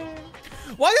care.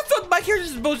 Why the fuck my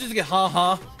character's supposed to just get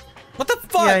huh? What the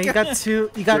fuck? Yeah, you got two.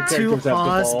 You got two characters have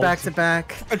pause devolved. back to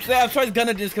back. I'm sorry,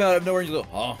 Gundham just come out of nowhere and just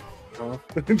go, huh? Oh.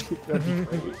 That'd be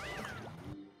great.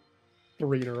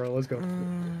 3 in a row, let's go.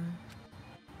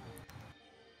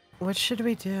 What should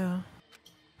we do?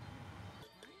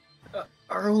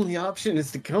 Our only option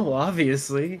is to go,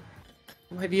 obviously.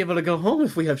 Might be able to go home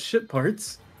if we have ship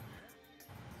parts.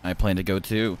 I plan to go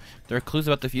too. There are clues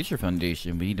about the Future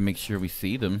Foundation. We need to make sure we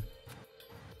see them.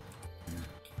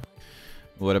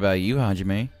 What about you,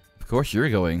 Hajime? Of course you're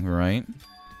going, right?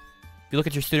 If you look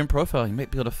at your student profile, you might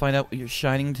be able to find out what your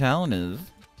shining talent is.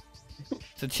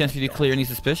 It's a chance for you to clear any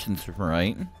suspicions,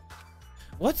 right?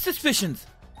 What suspicions?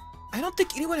 I don't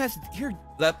think anyone has here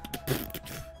that.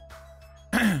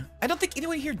 I don't think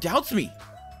anyone here doubts me.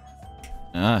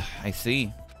 Ah, I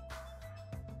see.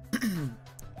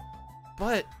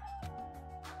 But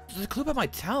there's a clue about my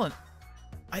talent.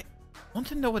 I want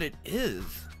to know what it is.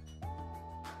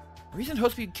 The reason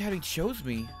Hope's Academy chose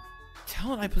me,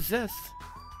 talent I possess.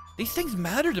 These things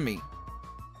matter to me.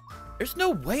 There's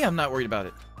no way I'm not worried about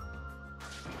it.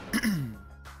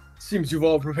 Seems you've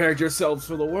all prepared yourselves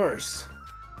for the worst.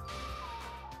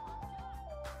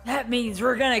 That means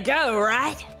we're gonna go,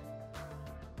 right?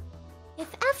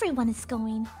 If everyone is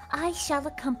going, I shall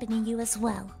accompany you as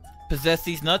well. Possess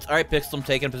these nuts? Alright, Pixel, I'm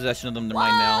taking possession of them. They're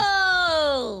mine now.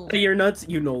 Whoa! Your nuts,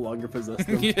 you no longer possess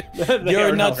them. They Your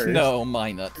are now nuts? hers. No,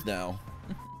 my nuts now.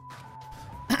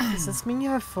 Does this mean you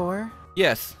have 4?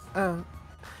 Yes. Oh,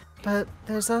 but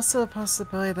there's also a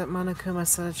possibility that Monokuma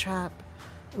set a trap.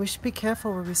 We should be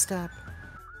careful where we step.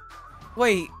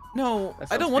 Wait, no,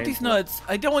 That I don't sounds want these painful. nuts.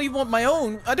 I don't even want my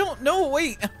own. I don't know.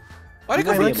 Wait. Why'd I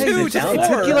go I from like how 2 you to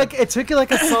just- 4? it took you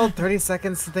like a solid 30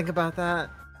 seconds to think about that.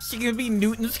 She can be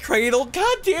Newton's cradle.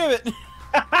 God damn it.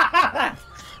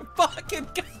 Fucking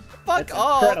fuck That's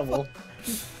off. incredible.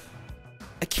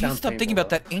 I can't Sounds stop thinking painful, about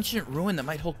that ancient ruin that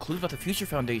might hold clues about the Future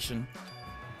Foundation.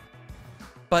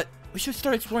 But we should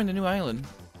start exploring the new island.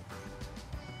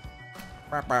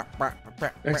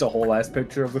 There's a whole ass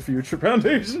picture of the Future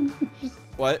Foundation.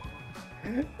 What?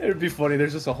 It'd be funny,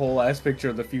 there's just a whole ass picture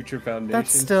of the Future Foundation.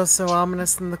 That's still so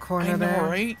ominous in the corner I know, there.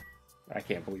 right? I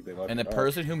can't believe they left And the it up.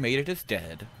 person who made it is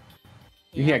dead.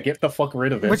 Yeah, get the fuck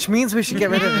rid of it. Which means we should get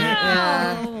rid of it.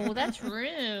 Yeah. No, that's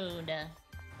rude.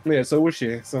 Yeah, so was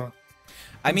she, so...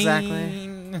 I mean...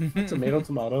 Exactly. Tomato,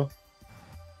 tomato.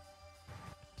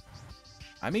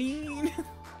 I mean...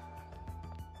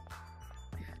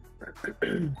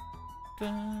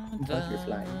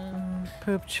 Butterfly.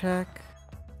 Poop check.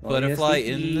 Butterfly yes,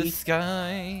 in the Vicky.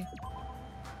 sky.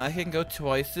 I can go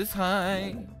twice as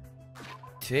high.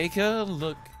 Take a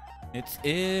look. It's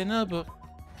in a book.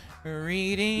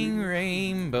 Reading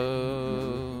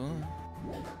Rainbow.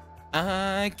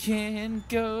 I can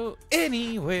go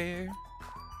anywhere.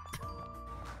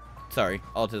 Sorry,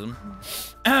 autism.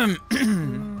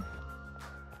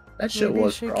 That shit Maybe you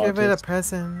was should for give it a autists.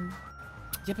 present.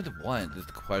 Yeah, but what is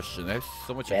the question? I have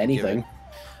so much I can Anything. give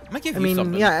it. I might give I you mean,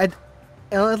 something. yeah,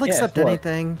 I'll accept what?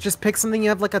 anything. Just pick something you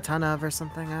have like a ton of or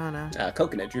something. I don't know.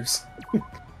 Coconut juice.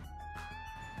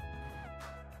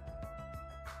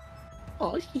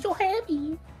 Oh, she's so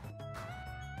happy.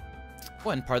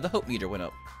 One part of the hope meter went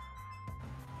up.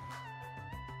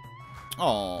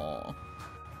 Aww.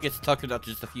 Gets tuckered out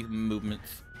to just a few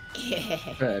movements.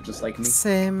 Just like me.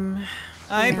 Same.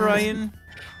 Hi, Yeah. Brian.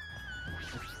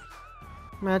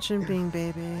 Imagine being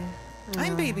baby.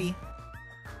 I'm baby.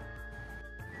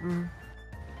 Mm.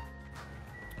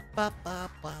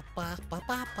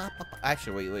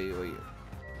 Actually, wait.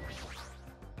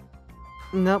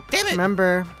 Nope. Damn it!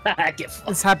 Remember, Get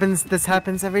fucked. this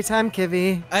happens every time,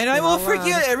 Kivvy. And I You're will not allowed.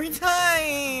 forget every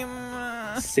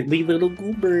time. Silly little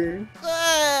goober.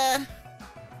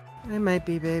 It might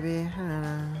be baby.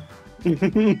 I don't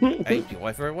know. Hey, your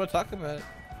wife ever want to talk about it?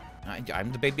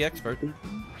 I'm the baby expert.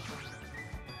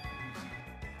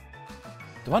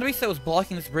 The one beast that was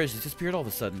blocking this bridge has disappeared all of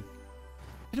a sudden.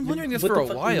 I've been wondering this What for the a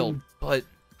fuck while, you mean? but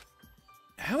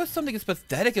how is something as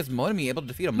pathetic as Monomi able to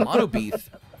defeat a mono beast?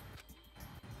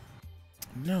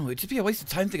 No, it'd just be a waste of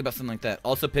time thinking about something like that.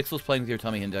 Also, Pixel's playing with your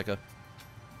tummy, Hendekka.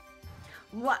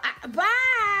 What? Bah!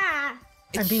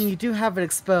 I mean, you do have it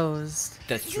exposed.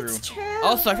 That's true. It's true.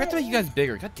 Also, I forgot to make you guys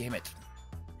bigger. God damn it.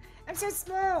 I'm so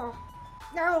small.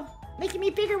 No, making me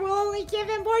bigger will only give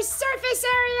him more surface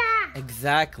area.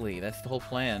 Exactly. That's the whole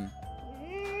plan.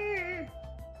 Mm,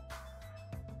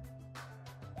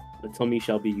 The tummy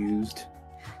shall be used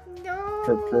no.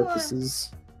 for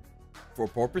purposes. For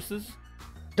porpoises?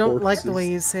 Don't like the Corpses. way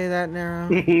you say that, Nerow.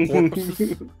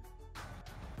 Porpoises?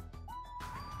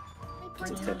 My poor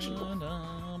tummy.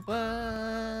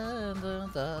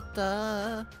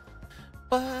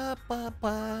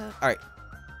 Alright.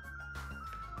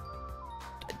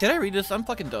 Did I read this? I'm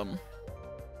fucking dumb.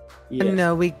 Yeah.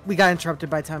 No, we got interrupted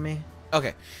by Tummy.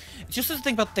 Okay. Just to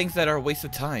think about things that are a waste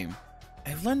of time.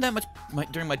 I've learned that much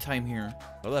during my time here.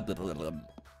 Blah, blah, blah, blah, blah.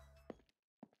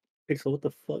 Pixel, what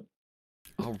the fuck?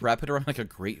 I'll wrap it around like a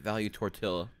great value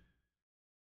tortilla.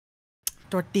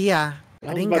 Tortilla.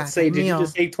 I was about to say, did you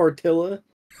just say tortilla?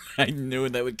 I knew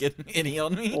that would get an itty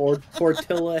on me. Or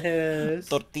tortilla has?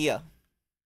 Tortilla.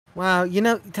 Wow, you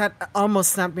know, that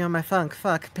almost snapped me on my funk.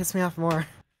 Fuck, pissed me off more.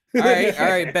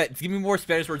 Alright, bet. Give me more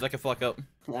Spanish words I can fuck up.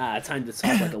 Time to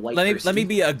talk like a white Let person. me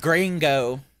be a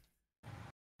gringo.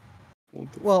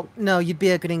 Well, no, you'd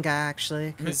be a gringa,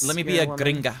 actually. 'cause Let me you're be a woman.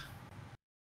 gringa.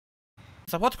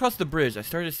 So I walked across the bridge. I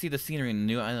started to see the scenery in a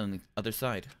new island on the other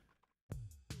side.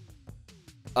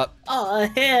 Oh,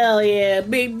 hell yeah,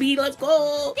 baby, let's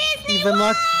go! You've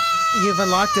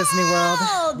unlocked Disney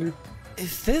World.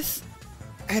 Is this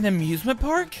an amusement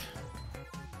park?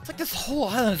 It's like this whole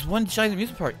island is one giant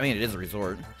amusement park. I mean, it is a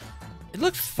resort. It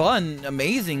looks fun,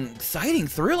 amazing, exciting,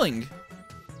 thrilling.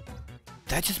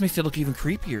 That just makes it look even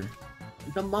creepier.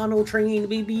 The mono train,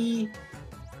 baby!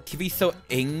 Kivvy's so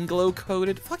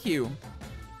Anglo-coded. Fuck you.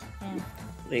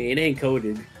 It ain't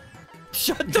coded.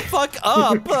 Shut the fuck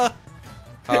up!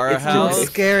 Our It's too house,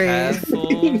 scary.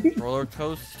 castle, roller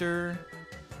coaster,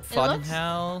 fun looks-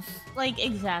 house. Like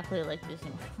exactly like Disney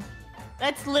World.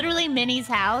 That's literally Minnie's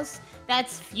house.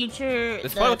 That's future.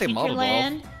 That's probably what they Future modeled off.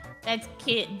 Land. That's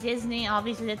Disney.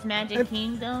 Obviously, that's Magic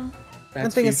Kingdom. I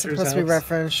think it's supposed to be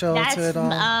referential That's to it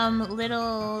all.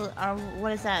 little.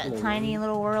 What is that? Tiny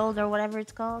little world or whatever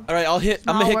it's called. All right, I'm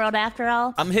Small gonna hit. world after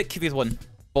all. I'm gonna hit Kivvy's one.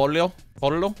 Polo.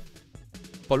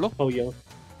 Oh, yo.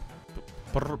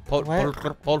 Polo.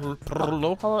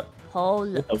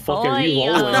 What the fuck are you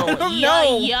rolling?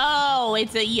 Yo,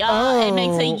 it's a yo. Oh. It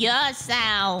makes a yo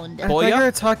sound. I thought you Polla?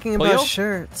 were talking about Pollo?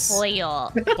 shirts.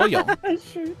 Pollo. Pollo.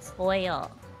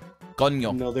 Pollo.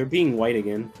 Coño. No, they're being white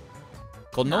again.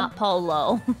 Coño. Not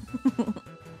polo.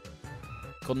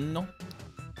 Coño.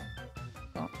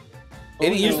 Oh,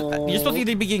 You're no. supposed to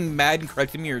either be getting mad and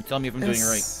correcting me or telling me if I'm doing it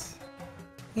right. It's-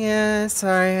 Yeah,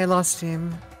 sorry, I lost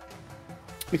team.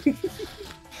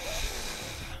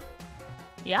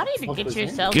 Y'all need to What get was that?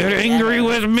 yourself. Get together. angry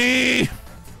with me!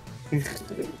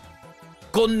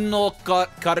 Coño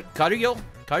Cario?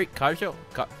 Cario?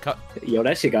 Yo,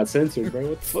 that shit got censored, bro.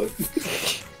 What the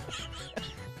fuck?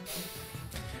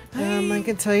 I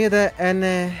can tell you that N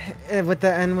with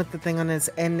the N with the thing on it is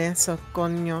N, so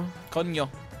coño. Coño.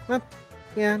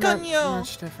 Yeah, not Coño.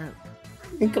 much different.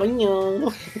 Coño.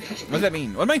 What does that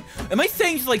mean? What am I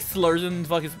saying just like slurs and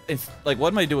fuck it's like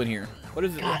what am I doing here? What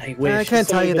is it? God, I wish. I can't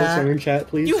tell you that. In chat,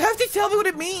 please. You have to tell me what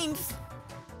it means!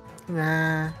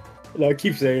 Nah. No,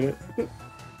 keep saying it.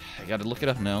 I gotta look it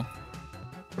up now.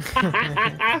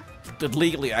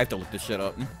 Legally, I have to look this shit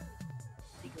up.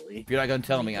 If you're not gonna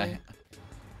tell me, I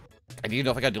need to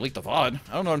know if I gotta delete the VOD.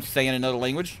 I don't know what I'm saying in another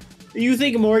language. You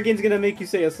think Morgan's gonna make you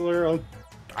say a slur on?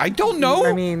 I don't know!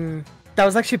 I mean, that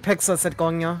was actually Pixel that said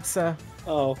coño, so.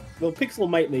 Oh, well, Pixel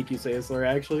might make you say a slur,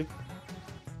 actually.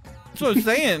 That's what I'm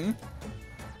saying.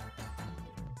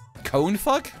 Cone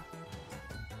fuck?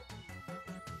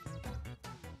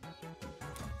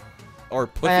 Or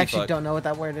pussy I actually fuck? don't know what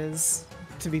that word is,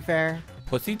 to be fair.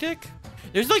 Pussy dick?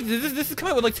 There's like this is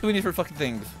coming with like too many different fucking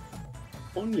things.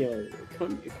 Konya.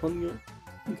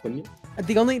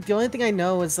 The only thing I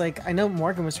know is like I know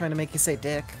Morgan was trying to make you say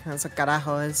dick. That's what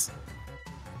carajo is.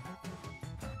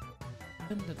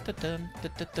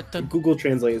 Google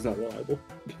Translate is not reliable.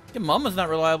 Your mama's not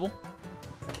reliable.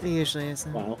 It usually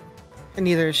isn't. Wow. And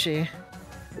neither is she.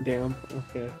 Damn.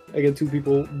 Okay. I get 2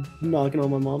 people knocking on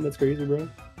my mom. That's crazy, bro.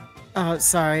 Oh,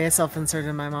 sorry. I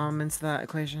self-inserted my mom into that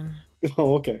equation.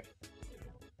 Oh, okay.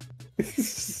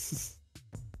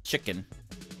 Chicken.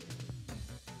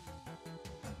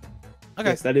 Okay.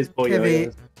 Yes, that is Boyo.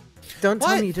 Kivvy, don't tell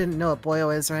What? me you didn't know what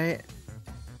Boyo is, right?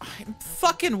 I'm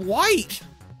fucking white.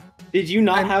 Did you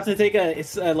not have to take a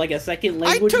like a second I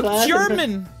language took class?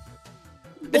 German.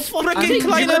 It's Fuck, freaking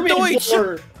kleine German Deutsch.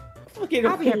 for fucking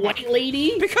white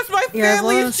lady. Because my Yeah,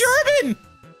 family well, is German.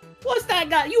 What's that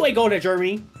guy? You ain't going to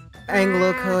Germany.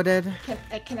 Anglo-coded.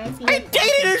 Can I see I it?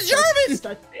 dated a German.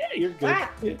 Start, Yeah, you're good. Ah!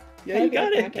 Yeah, you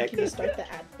got it. Can you start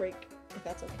the ad break, if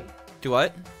that's okay? Do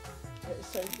what?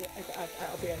 So,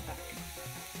 I'll be right back.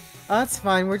 Oh, that's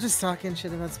fine. We're just talking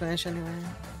shit about Spanish anyway.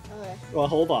 Okay. Well,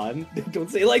 hold on. Don't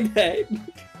say it like that.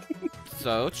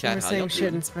 So, chat. We're how saying y'all shit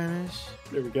doing? in Spanish.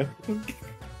 There we go.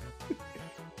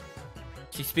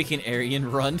 She's speaking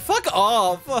Aryan. Run. Fuck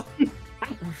off. God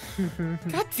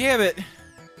damn it.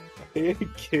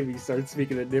 Kivvy starts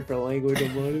speaking a different language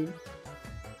of mine.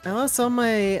 I lost all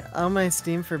my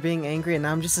steam for being angry, and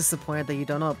now I'm just disappointed that you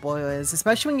don't know what Boyo is.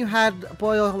 Especially when you had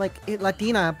Boyo, like,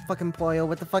 Latina fucking Boyo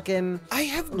with the fucking, I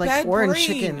have like, bad orange brain.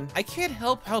 chicken. I can't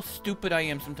help how stupid I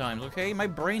am sometimes, okay? My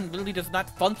brain literally does not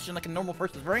function like a normal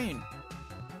person's brain.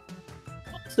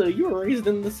 So you were raised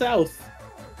in the South.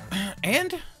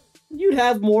 And? You'd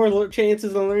have more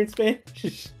chances to learn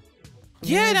Spanish.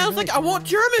 Yeah, and I was like, I want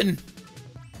German.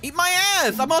 Eat my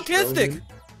ass. I'm autistic.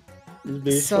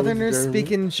 Southerners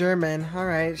speaking German.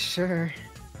 Alright, sure.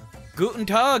 Guten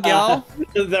Tag, y'all.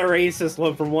 The racist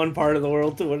went from one part of the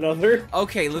world to another.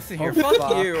 Okay, listen here. Oh, fuck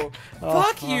fuck. you. Oh,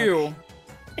 fuck you.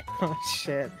 Oh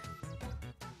shit.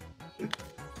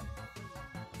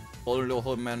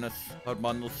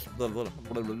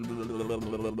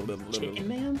 Chicken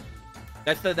man?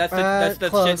 That's the shit in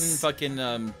close.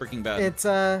 fucking Breaking Bad. It's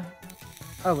oh,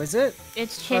 is it?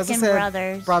 It's I was gonna Chicken say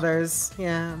Brothers. Brothers,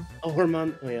 yeah. Oh,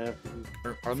 Herman. Oh, yeah.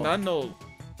 Armando.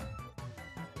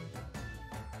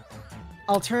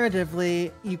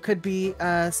 Alternatively, you could be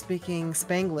speaking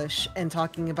Spanglish and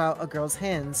talking about a girl's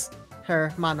hands,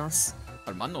 her manos.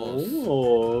 Hermanos.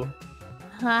 Oh.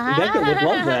 Rebecca would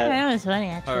love that. That was funny,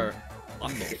 actually.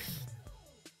 Hermanos.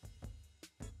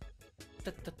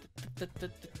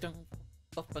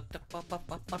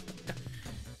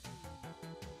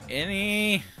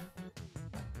 Any?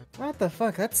 What the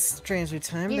fuck? That's strangely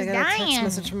timed. He's I got a text dying.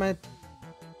 message from my.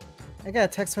 I got a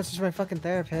text message from my fucking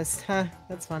therapist. Huh?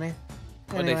 That's funny.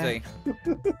 What'd Anyway.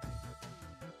 they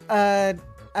say?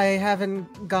 I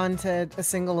haven't gone to a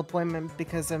single appointment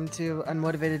because I'm too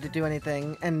unmotivated to do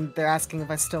anything, and they're asking if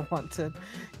I still want to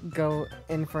go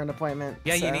in for an appointment.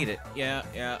 Yeah, so. you need it. Yeah.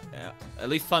 At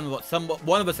least one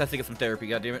of us has to get some therapy.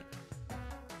 Goddammit.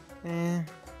 Eh.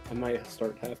 I might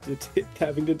start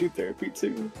having to do therapy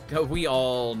too. We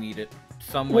all need it,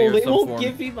 some way Well, or they some won't form.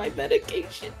 give me my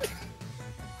medication.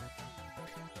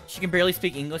 She can barely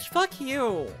speak English. Fuck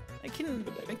you. I can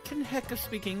hecka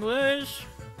speak English.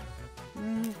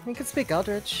 You can speak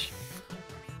Eldritch.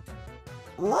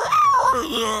 I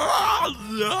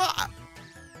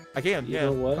can. You Yeah.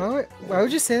 know what? Why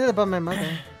would you say that about my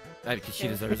mother? Because she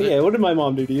deserves Yeah, it. what did my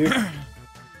mom do to you?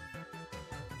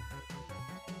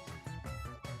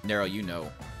 Nerow, you know.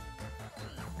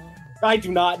 I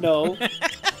do not know.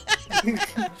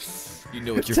 You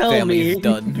know what your Tell family me. has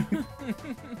done.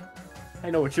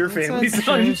 I know what your That's family's not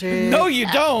done. strange. No, you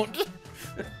don't.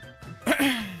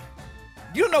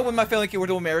 You don't know when my family came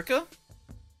to America.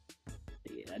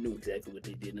 Yeah, I know exactly what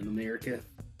they did in America.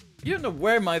 You don't know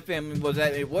where my family was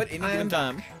at what any given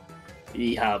time.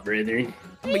 Yeehaw, brethren.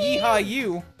 I'm gonna yeehaw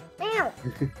you.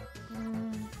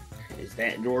 Is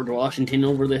that George Washington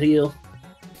over the hill?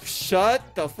 Shut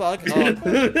the fuck up.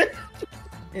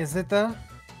 Is it though?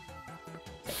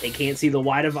 They can't see the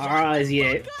white of our eyes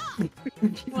yet.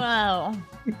 Whoa.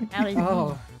 That was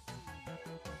Oh.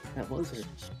 That was her.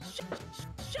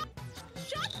 Shut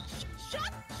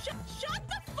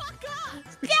the fuck up!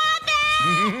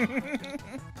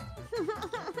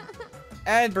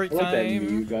 Ad break I like that time.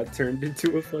 Mew got turned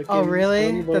into a fucking... Oh really?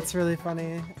 animal. That's really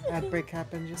funny. Ad break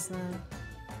happened just now.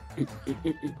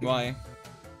 Why?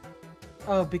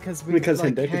 Oh, because Because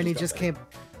like Hendekka Henny just just got came.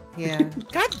 Yeah.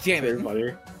 God damn Very it.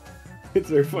 funny. It's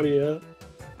very funny, yeah.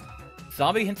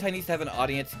 Zombie hentai needs to have an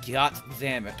audience. God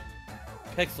damn it.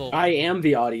 Pixel. I am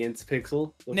the audience,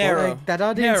 Pixel. The Nerow. Like, that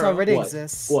audience Nerow. already What?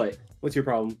 exists. What? What's your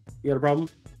problem? You got a problem?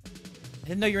 I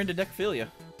didn't know you're into necrophilia.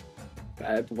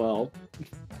 Well,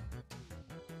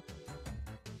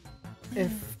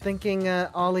 If thinking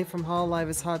Ollie from Hololive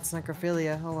is hot, it's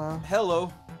necrophilia. Oh well.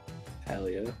 Hello. hell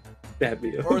yeah. That'd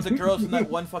be Or the girls in that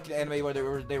one fucking anime where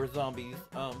they were zombies.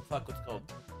 Fuck, what's it called?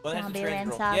 Well, that's the trans Zombieland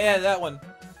girl. Saga? Yeah, that one.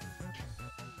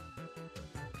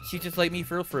 She's just like me,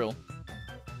 for real.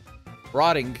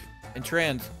 Rotting and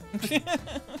trans.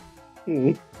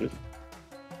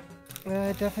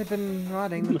 I've definitely been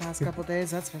rotting the past couple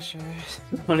days, that's for sure.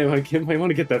 I might want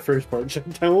to get that first part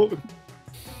checked out.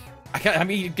 I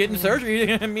mean, getting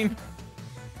surgery. I mean,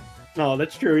 No,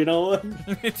 that's true. You know what?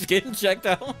 it's getting checked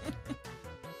out.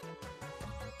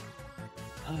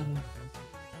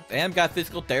 Damn, got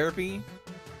physical therapy.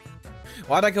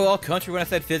 Why'd I go all country when I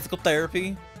said physical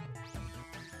therapy?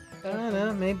 I don't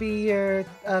know, maybe your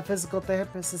physical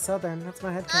therapist is Southern. That's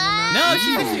my headcanon now. No,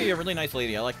 she's actually a really nice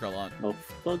lady. I like her a lot. Oh,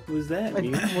 fuck was that? Like,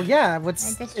 Mew? well, yeah,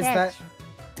 what's That's a is that?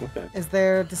 Okay. Is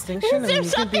there a distinction? I mean, you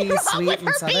can be sweet and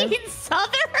Southern. being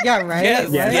Southern? Yeah, right. Yes,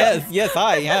 right? yes,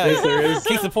 hi, yeah. Yes, there is.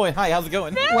 Case in point, hi, how's it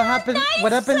going? What happened?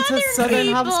 What happened to Southern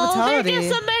people. hospitality? They're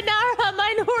just a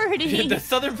minority. The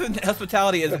Southern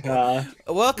hospitality is, Uh,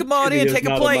 welcome on Kivvy in, is take a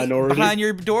not a plate minority. behind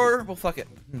your door. Well, fuck it.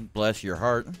 Bless your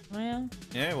heart. Well,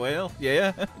 Yeah, well,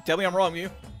 yeah. Tell me I'm wrong, you.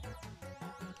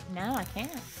 no, I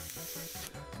can't.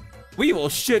 We will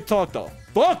shit talk the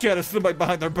fuck out of somebody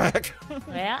behind their back.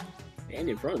 Yeah, and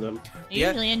in front of them. Yeah.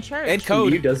 usually in church. And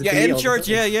code. Mew does it Yeah, to me in all the church,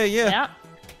 time. yeah. Yeah.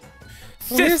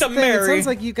 Well, here's the Sister thing, It Mary. sounds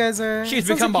like you guys are. She's it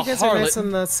sounds become like you a guys are nice harlot.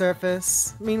 on the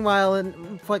surface. Meanwhile,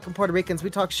 in fucking Puerto Ricans, we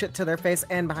talk shit to their face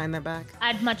and behind their back.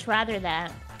 I'd much rather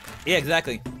that. Yeah,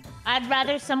 exactly. I'd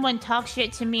rather someone talk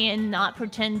shit to me and not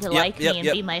pretend to Yep, like yep, me and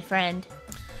yep. be my friend.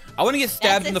 I want to get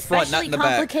stabbed That's in the front, not in the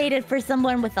back. complicated for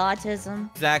someone with autism.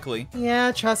 Exactly.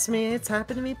 Yeah, trust me, it's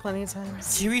happened to me plenty of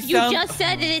times. You just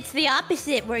said that it's the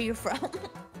opposite where you're from.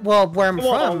 Well, where I'm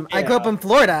Well, from, I grew up yeah. in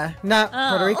Florida, not Oh.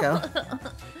 Puerto Rico.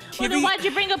 Well, then why'd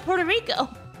you bring up Puerto Rico?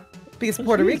 Because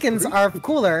Puerto Ricans are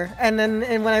cooler, and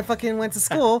when I fucking went to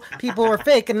school, people were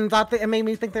fake and thought that it made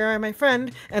me think they were my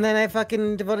friend, and then I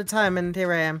fucking devoted time, and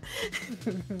here I am.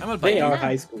 I'm gonna bite They you. are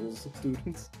high school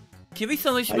students. Kivvy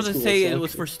sounded like she's High gonna school say it suck.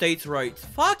 was for states' rights.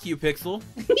 Fuck you, Pixel.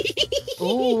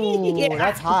 Ooh,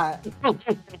 that's hot. Fuck.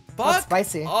 That's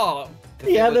spicy. Oh.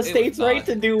 Yeah, it the was state's right not.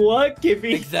 to do what,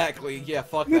 Kivvy? Exactly. Yeah,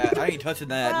 fuck that. I ain't touching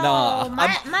that. Oh, Nah.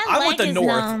 my I leg want the is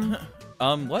north.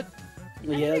 numb. What?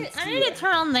 Yeah, I need to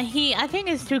turn on the heat. I think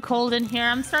it's too cold in here.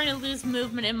 I'm starting to lose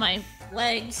movement in my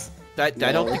legs. I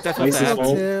don't think that's Ice what's is happening.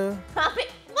 cold. Too. Pop it.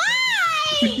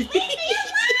 Why? Leave me alone!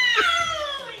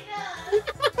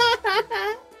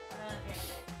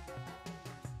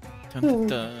 Dun,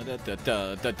 dun, dun,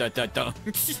 dun, dun, dun, dun, dun.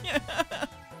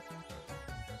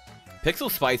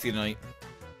 Pixel's spicy tonight.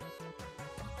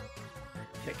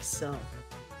 Pixel.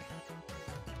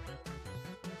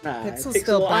 Pixel's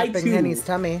still I bopping too. Henny's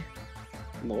tummy.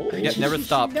 No. Yep, never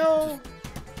stopped. No.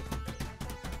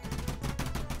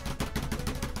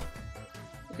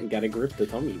 You gotta grip the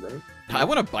tummy, bro. I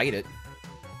want to bite it.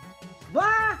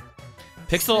 Wah!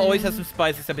 Pixel always has some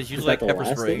spice, except it's Is usually like that the pepper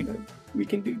last spray. thing that we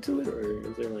can do to it, or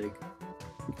is there like?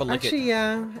 But lick Actually, it.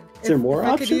 yeah. Is there more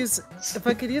I could options? if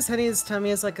I could use Henny's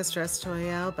tummy as like a stress toy,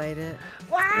 yeah, I'll bite it.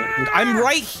 I'm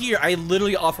right here. I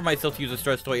literally offer myself to use a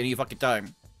stress toy any fucking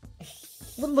time.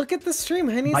 Well, look at the stream.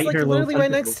 Henny's Bite like her little literally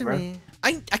right next tentacles, to bro. me.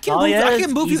 I can Oh, move. yeah, I it's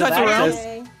can move you ease of guys around.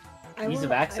 access. Okay. Ease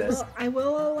of access. I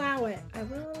will allow it. I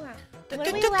will allow it. What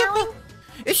are we allowing?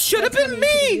 It should have been Tummy to be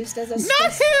me, used as a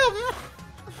not stress- him.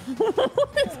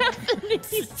 What's happening?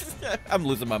 I'm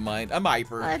losing my mind. I'm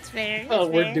hyper. Oh, that's fair. Oh,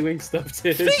 That's we're fair. doing stuff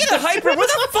too. Speaking of hyper, where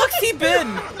the fuck's he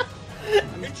been?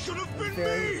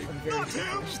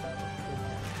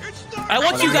 I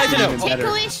want you guys to I'm know.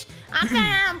 ticklish.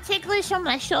 I'm ticklish on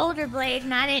my shoulder blade,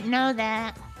 and I didn't know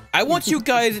that. I want you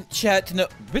guys in chat to know.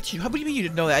 Bitch, how do you mean you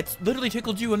didn't know that? It literally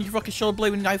tickled you on your fucking shoulder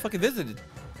blade when I fucking visited.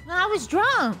 Well, I was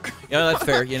drunk. Yeah, that's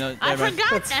fair. You know, I never mind.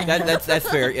 forgot that. That's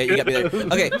fair. Yeah, you got me there.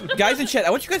 Okay, guys in chat, I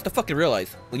want you guys to fucking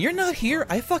realize when you're not here,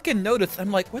 I fucking notice.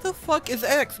 I'm like, where the fuck is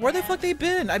X? Where the fuck they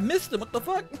been? I missed them. What the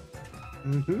fuck?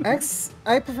 X,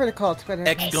 I prefer to call it Twitter.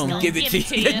 X X gonna gonna give it give to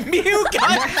it to you. Mew,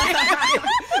 God.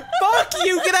 Fuck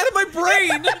you! Get out of my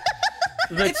brain.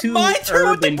 The It's two my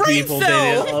turn with the urban brain people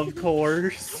cell. did it, of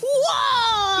course.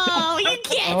 Whoa! You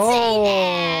can't Oh,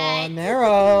 say that.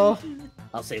 Nerow.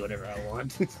 I'll say whatever I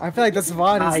want. I feel like this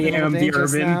VOD is I a little am the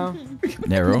dangerous urban.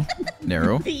 now.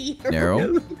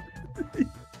 Nerow.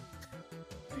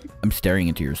 I'm staring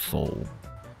into your soul.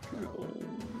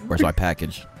 Where's my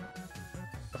package?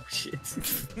 Oh shit.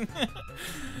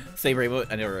 Same Rainbow.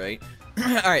 I know, right?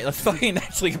 Alright, let's fucking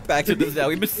actually get back to this now.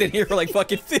 We've been sitting here for like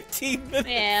fucking 15 minutes.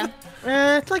 Yeah.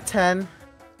 It's like 10.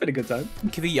 Been a good time.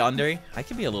 Kivvy yandere? I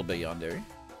can be a little bit yandere.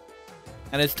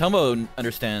 And as Tomo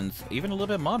understands, even a little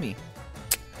bit mommy.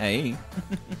 Hey.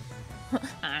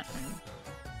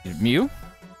 Mew?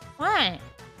 What?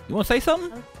 You want to say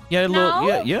something? Yeah, a No.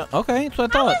 little. Yeah. Okay, that's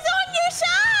what I I thought. was on your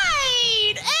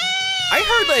side. I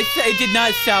heard that it did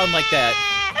not sound like that.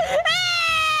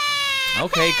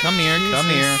 Okay, come here, come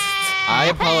here. I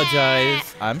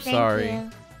apologize. I'm Thank sorry.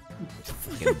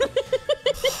 you.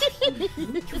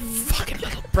 Fucking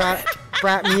little Brat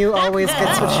Mew always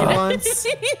gets what she wants.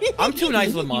 I'm too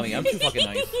nice with mommy. I'm too fucking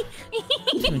nice.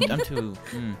 I'm too.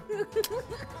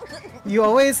 You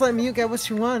always let Mew get what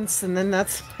she wants, and then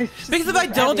that's Because if I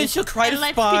don't, then she'll cry to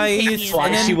Let's Spice. continue Why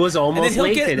And then, she was and then almost he'll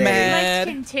late get today. mad.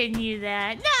 Let's continue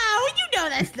that. No, you know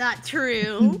that's not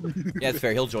true. Yeah, it's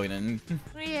fair. He'll join in.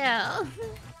 Yeah.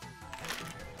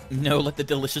 No, let the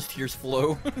delicious tears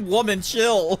flow. Woman,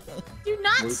 chill. Do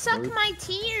not Word, suck word. my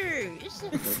tears.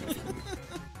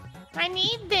 I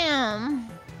need them.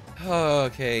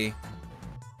 Okay.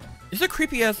 Is a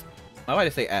creepy ass. Why would I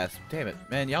say ass? Damn it,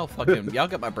 man. Y'all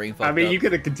got my brain fucked I mean, up. you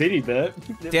could have continued that.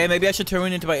 Damn, maybe I should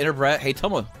turn into my inner brat. Hey,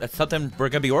 Tomo, that's something we're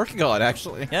gonna be working on,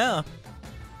 actually. Yeah.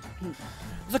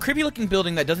 It's a creepy looking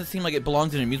building that doesn't seem like it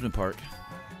belongs in an amusement park.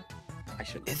 I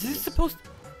shouldn't. Is do this supposed...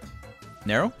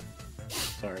 Nerow?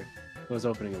 Sorry. I was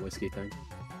opening a whiskey thing.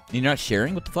 You're not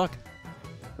sharing? What the fuck?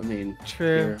 I mean, True.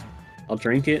 here, I'll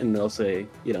drink it and they'll say,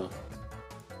 you know.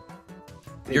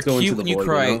 You're it's going cute to the when you void,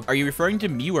 cry. know? Are you referring to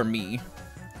me or me?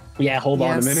 Yeah, hold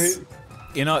on a Yes. minute.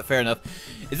 You know what? Fair enough.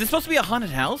 Is this supposed to be a haunted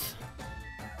house?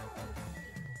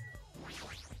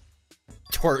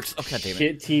 Twerks. Oh, god damn it.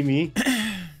 Shit,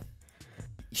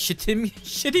 Teamy.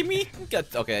 Shitty me?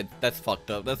 Okay, that's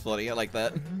fucked up. That's funny. I like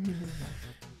that.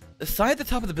 The sign at the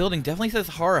top of the building definitely says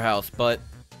horror house, but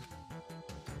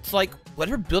it's like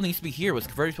whatever building used to be here was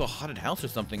converted to a haunted house or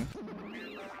something.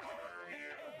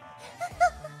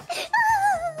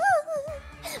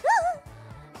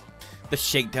 The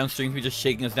shakedown streams be just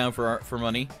shaking us down for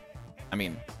money. I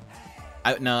mean,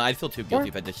 no, I'd feel too guilty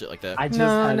if I did shit like that. I just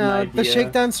had an No, idea. the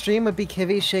shakedown stream would be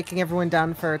Kivvy shaking everyone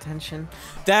down for attention.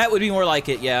 That would be more like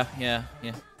it. Yeah.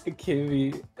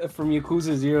 Kivvy, from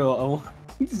Yakuza 0, I want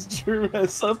to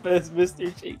dress up as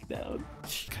Mr. Shakedown.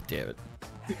 God damn it.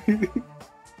 I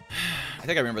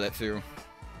think I remember that too.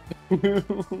 Ever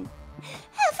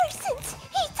since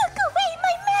he took away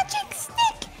my magic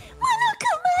stick,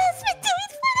 Monokuma has been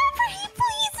doing whatever he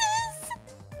pleases.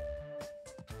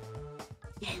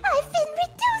 I've been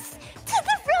reduced to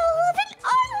the role of an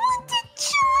unwanted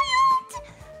child.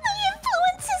 My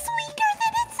influence is weaker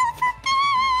than it's ever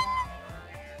been.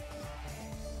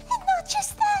 And not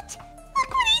just that, look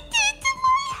what he did to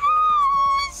my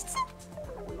house.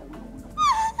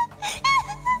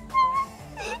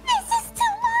 This is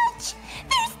too much.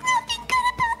 There's nothing good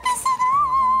about this at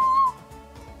all.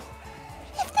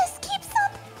 If this keeps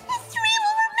up, history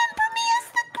will remember me as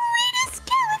the greatest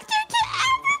character to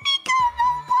ever become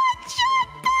a one-shot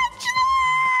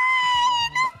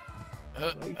punchline.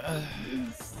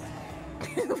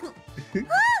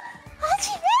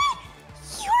 Hajime,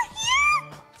 you're here?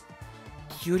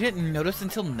 You didn't notice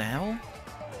until now?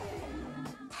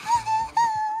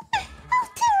 How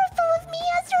terrible of me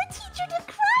as your teacher to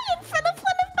cry in front of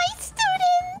one of my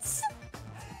students.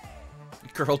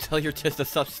 Girl, tell your tis to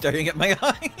stop staring at my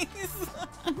eyes.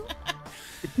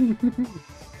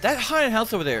 That haunted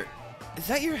house over there, is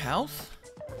that your house?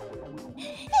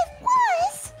 It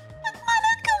was, but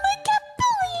Monokuma kept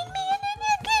bullying me and it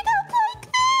ended up like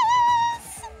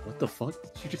this. What the fuck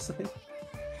did you just say? Oh,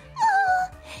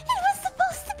 it was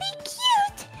supposed to be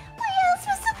cute. My house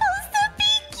was supposed to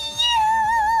be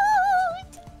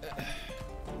cute.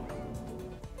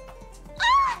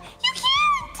 You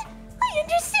can't. I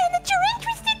understand that you're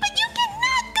interested, but you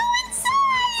cannot go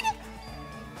inside.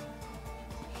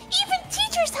 Even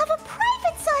teachers have a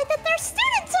private side that their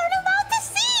students aren't allowed to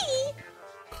see.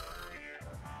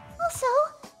 Also,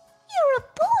 you're a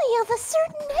boy of a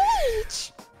certain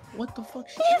age. What the fuck?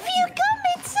 If you come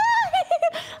inside,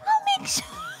 I'll make sure.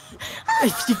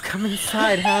 If you come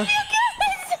inside, huh? If you come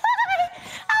inside,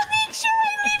 I'll make sure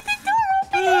I leave the door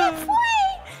open halfway.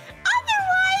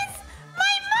 Otherwise,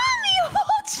 my mommy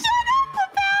won't shut up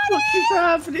about What it. is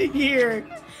happening here?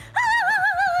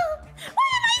 What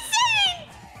am I saying?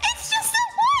 It's just a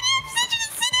what-if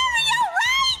scenario,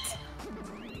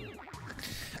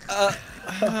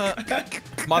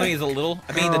 right? Mommy is a little.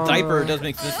 I mean, the diaper does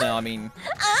make sense now. I mean,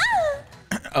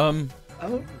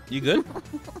 you good?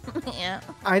 Yeah.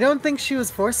 I don't think she was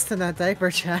forced in that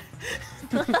diaper, chat.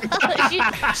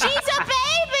 She's a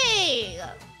baby!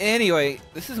 Anyway,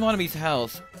 this is Monami's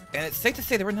house, and it's safe to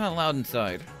say that we're not allowed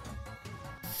inside.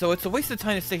 So it's a waste of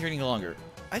time to stay here any longer.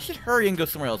 I should hurry and go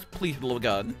somewhere else, please, for the love of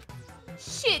God.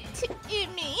 Shit,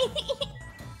 Emmy.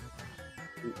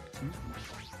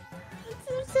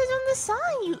 It says on the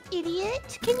sign, you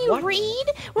idiot. Can you read?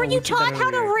 Were you taught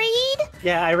how to read?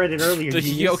 Yeah, I read it earlier. The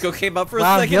Yoko came up for a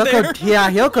Wow, second there. Yoko, yeah,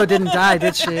 Yoko didn't die,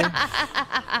 did she?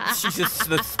 She's just,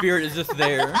 the spirit is just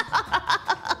there.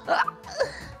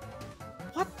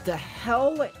 What the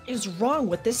hell is wrong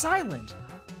with this island?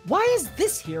 Why is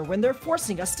this here when they're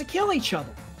forcing us to kill each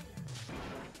other?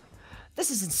 This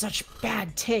is in such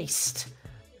bad taste.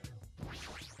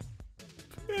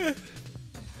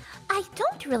 I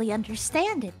don't really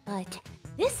understand it, but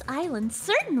this island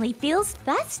certainly feels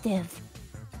festive.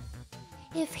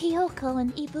 If Hiyoko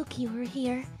and Ibuki were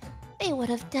here, they would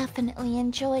have definitely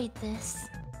enjoyed this.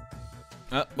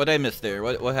 What did I miss there?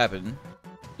 What happened?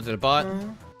 Was it a bot?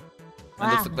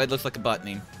 Wow. That looks like a bot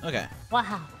name. Okay.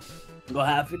 Wow. What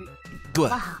happened? Good.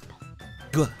 Wow.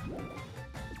 Good.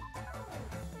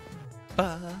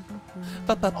 Oh,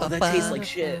 that tastes like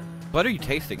shit. What are you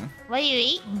tasting? What are you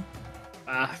eating?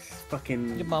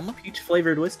 Fucking Your mama? peach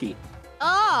flavored whiskey.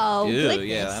 Oh, Ew, goodness.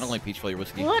 yeah, I don't like peach flavored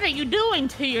whiskey. What are you doing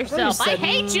to yourself? I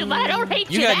hate you, but I don't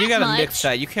hate you You that gotta much. mix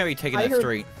that. You can't be taking I that heard-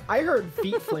 straight. I heard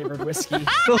feet flavored whiskey.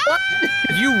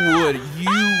 You would.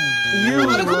 You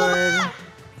would. Lord.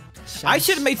 I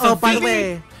should have made some Oh, by feet. the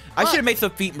way, I should have made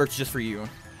some feet merch just for you.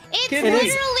 It's It is-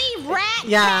 literally Rat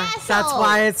yeah, Castle.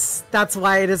 that's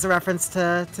why it is a reference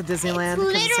to Disneyland.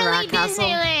 'cause It's it's a literally rat castle.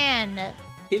 Disneyland.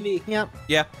 Kivvy, Yep.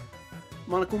 Yeah.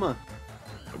 Monokuma,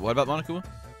 What about Monokuma?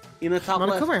 in the top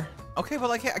left. Monokuma. Okay,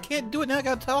 well I can't do it now. I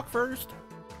gotta talk first.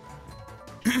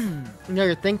 No,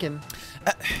 you're thinking.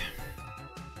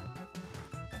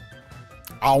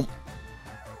 Oh.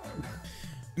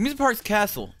 Amusement Park's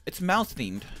castle. It's mouse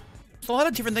themed. There's a lot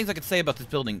of different things I could say about this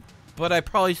building, but I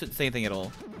probably shouldn't say anything at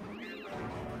all.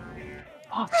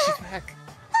 Oh, she's back.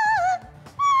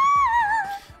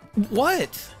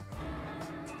 What?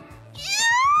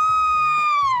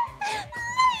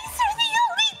 Mice are the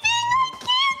only thing I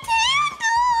can't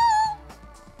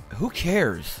handle. Who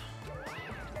cares?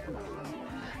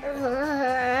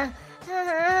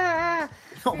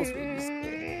 Almost made me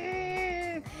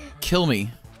scared. Kill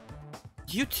me.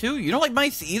 You too? You don't like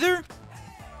mice either?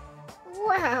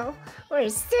 Wow, we're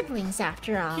siblings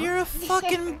after all. You're a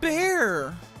fucking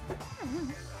bear.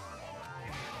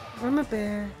 I'm a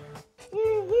bear.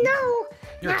 No,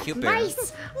 You're a not cute bear.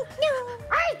 mice. No,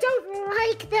 I don't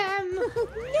like them.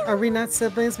 No, Are we not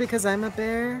siblings because I'm a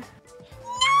bear?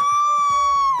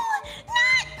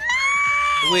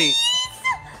 Wait.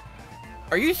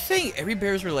 Are you saying every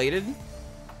bear is related?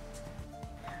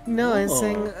 No, I'm Oh.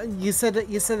 saying you said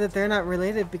that they're not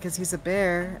related because he's a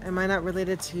bear. Am I not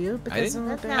related to you because didn't- I'm a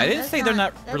That's bear? not- I didn't that's say they're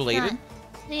not that's related. not-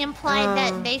 They implied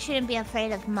that Oh. they shouldn't be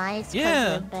afraid of mice because Yeah.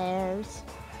 they're bears.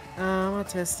 Oh, I'm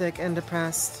autistic and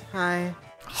depressed. Hi.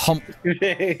 Hump.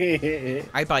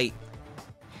 I bite.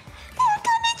 They're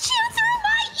gonna chew through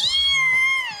my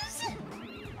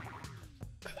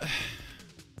ears!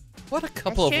 What a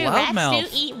couple That's of true, rats loudmouths.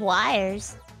 do eat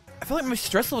wires. I feel like my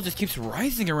stress level just keeps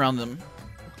rising around them.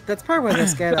 That's part where they're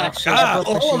scared actually. Ah,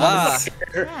 They're both machines.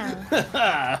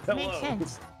 Yeah, makes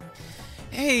sense.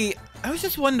 Hey, I was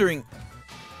just wondering.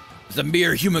 Is a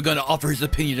mere human gonna offer his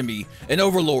opinion to me, an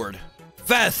overlord?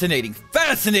 Fascinating,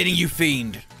 fascinating, you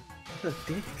fiend!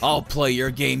 I'll play your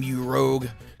game, you rogue.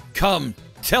 Come,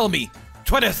 tell me.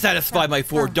 Try to satisfy my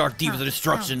four dark demons of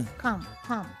destruction. Come.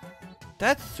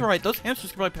 That's right, those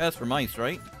hamsters can probably pass for mice,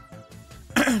 right?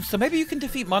 So maybe you can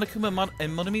defeat Monokuma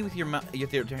and Monomi with your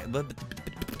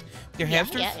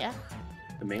hamsters? Yeah.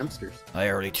 The mamsters. I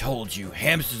already told you,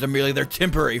 hamsters are merely their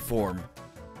temporary form.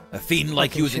 A fiend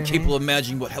like you is Fucking incapable of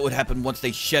imagining what would happen once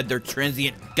they shed their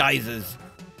transient guises.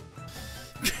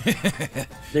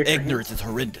 Ignorance is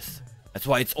horrendous. That's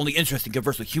why it's only interesting to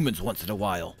converse with humans once in a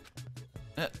while.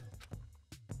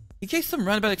 He gave some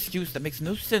roundabout excuse that makes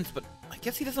no sense, but I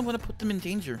guess he doesn't want to put them in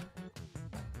danger.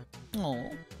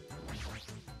 Oh.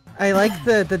 I like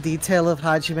the detail of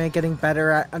Hajime getting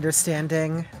better at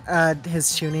understanding his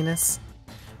chuniness.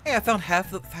 Hey, I found half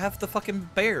the fucking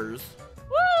bears.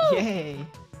 Yay.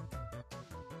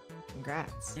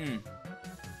 Congrats.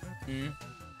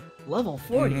 Level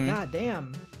 40,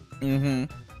 goddamn. Mm-hmm.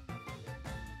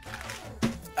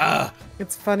 Ah!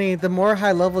 It's funny, the more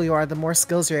high level you are, the more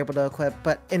skills you're able to equip,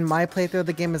 but in my playthrough of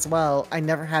the game as well, I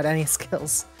never had any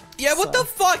skills. Yeah, what the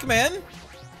fuck, man?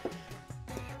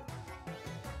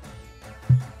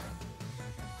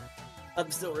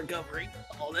 I'm still recovering.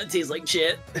 Oh, that tastes like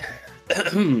shit.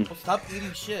 Well, stop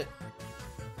eating shit.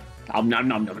 Nom nom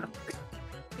nom nom nom.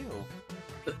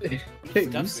 Ew.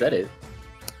 You said it.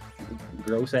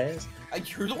 Gross ass.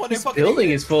 You're the one This who fucking building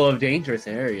ate is full of dangerous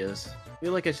areas. I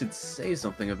feel like I should say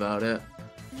something about it.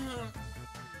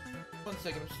 it. 1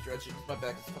 second, I'm stretching. My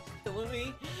back is fucking killing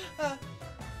me.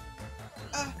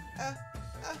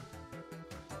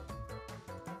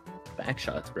 Back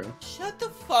shots, bro. Shut the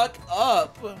fuck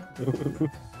up.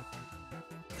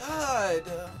 God.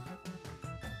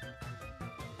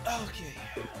 Okay.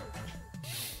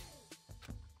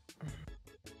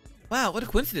 Wow, what a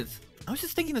coincidence. I was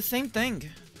just thinking the same thing.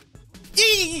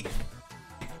 Yee!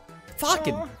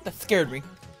 Fucking. That scared me.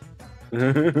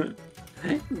 Got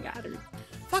her.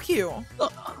 Fuck you.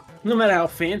 No matter how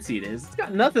fancy it is, it's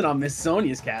got nothing on Miss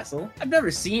Sonia's castle. I've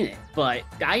never seen it, but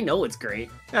I know it's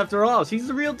great. After all, she's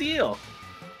the real deal.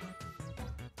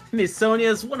 Miss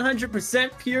Sonia's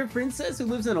 100% pure princess who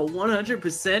lives in a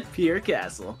 100% pure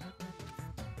castle.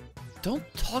 Don't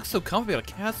talk so confidently about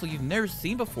a castle you've never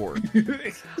seen before.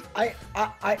 I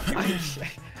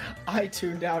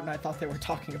tuned out and I thought they were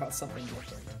talking about something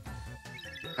different.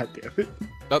 God damn it.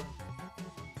 Oh.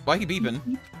 Why are you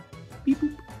beeping? Beep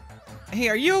boop. Hey,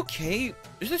 are you okay?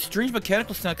 There's a strange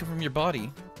mechanical sound coming from your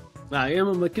body. I am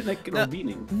a mechanical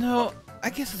being. No, I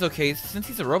guess it's okay. Since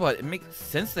he's a robot, it makes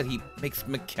sense that he makes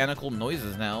mechanical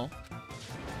noises now.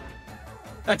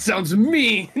 That sounds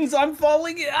mean. I'm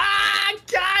falling in. Ah,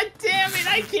 god damn it!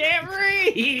 I can't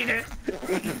read.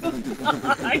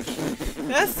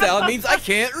 That sound means I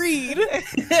can't read.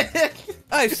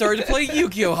 I started to play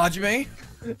Yu-Gi-Oh, Hajime.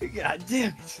 God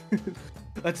damn it.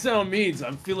 That sound means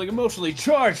I'm feeling emotionally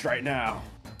charged right now.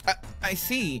 I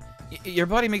see. Your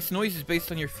body makes noises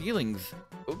based on your feelings.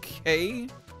 Okay.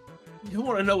 You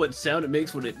want to know what sound it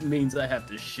makes when it means I have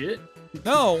to shit?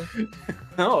 No.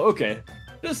 Oh, okay.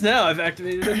 Just now I've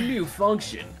activated a new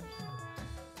function.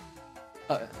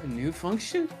 A new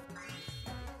function?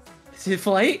 Is it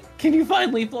flight? Can you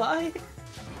finally fly?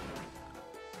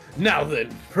 Now then,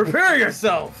 prepare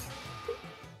yourself!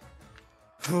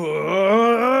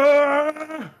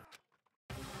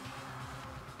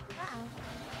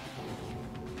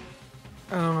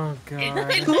 Oh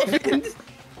god.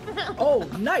 Oh,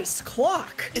 nice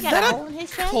clock! Is that a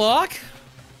clock?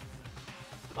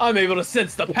 I'm able to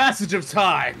sense the passage of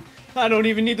time. I don't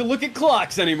even need to look at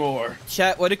clocks anymore.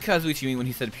 Chat, what did Kazuichi mean when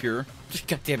he said pure?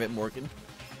 God damn it, Morgan.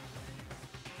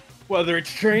 Whether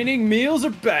it's training, meals, or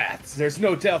baths, there's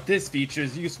no doubt this feature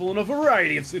is useful in a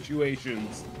variety of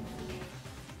situations.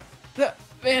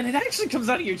 Man, it actually comes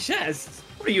out of your chest.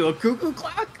 What are you, a cuckoo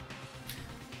clock?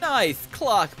 Nice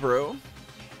clock, bro.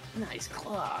 Nice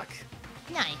clock.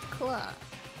 Nice clock.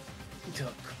 A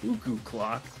cuckoo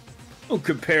clock? Don't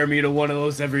compare me to one of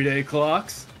those everyday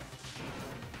clocks.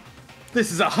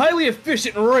 This is a highly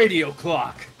efficient radio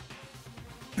clock.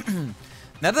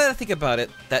 Now that I think about it,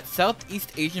 that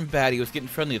Southeast Asian baddie was getting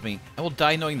friendly with me. I will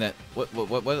die knowing that.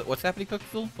 What's happening,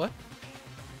 Cookville? What?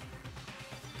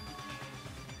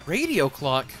 Radio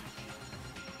clock?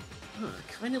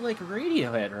 Kind of like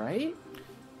Radiohead, right?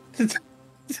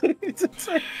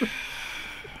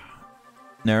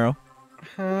 Nerow?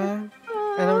 Huh?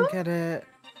 I don't get it.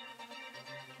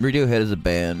 Radiohead is a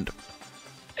band.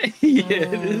 Yeah,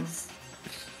 it is.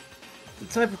 The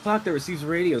type of clock that receives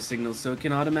radio signals so it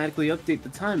can automatically update the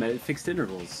time at fixed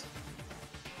intervals.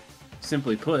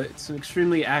 Simply put, it's an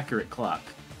extremely accurate clock.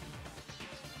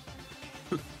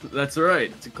 That's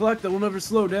right, it's a clock that will never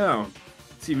slow down.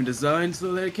 It's even designed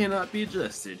so that it cannot be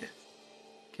adjusted.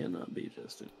 Cannot be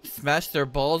adjusted. Smash their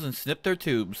balls and snip their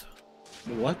tubes.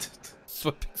 What? That's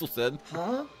what Pixel said.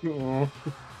 Huh? Oh.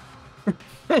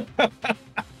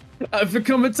 I've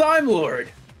become a Time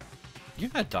Lord! You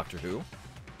had Doctor Who.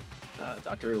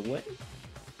 Doctor what?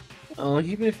 Oh,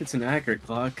 even if it's an accurate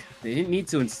clock, they didn't need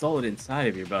to install it inside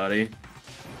of your body.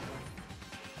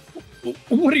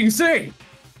 What are you saying?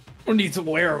 I don't need to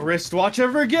wear a wristwatch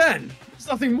ever again! There's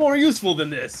nothing more useful than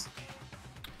this!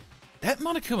 That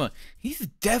Monokuma, he's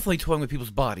definitely toying with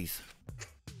people's bodies.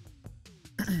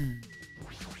 In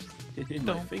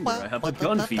my finger, I have a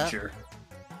gun feature.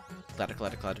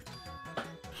 Clatter.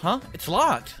 Huh? It's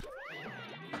locked.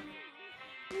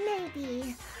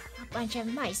 Maybe a bunch of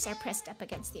mice are pressed up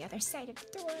against the other side of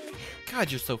the door.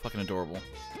 God, you're so fucking adorable.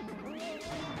 Yeah!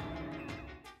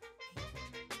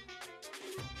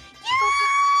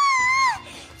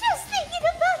 Just thinking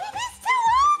about it is so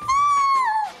awful!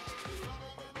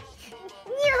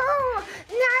 No,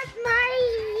 not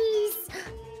mice!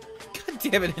 God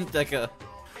damn it, Hendekka.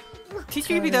 Teach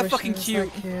you to be that fucking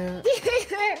cute.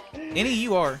 Annie,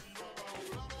 you are.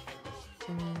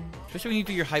 Especially when you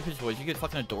do your high-pitched voice, you get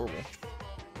fucking adorable.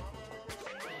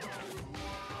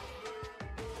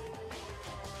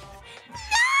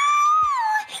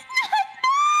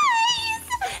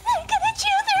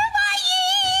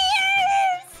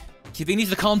 Kivvy needs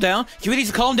to calm down. Kivvy needs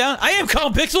to calm down. I am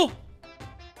calm, Pixel!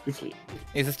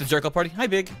 Is this the jerk-off party? Hi,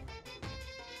 Big.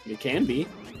 It can be.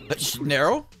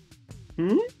 Nerow?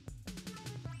 Hmm?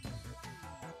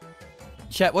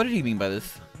 Chat, what did he mean by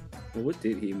this? Well, what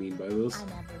did he mean by this? I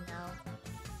never know.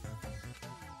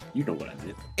 You know what I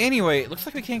meant. Anyway, it looks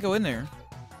like we can't go in there.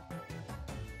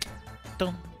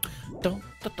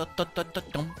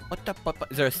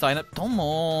 Is there a sign up? Come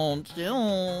on,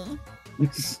 chill.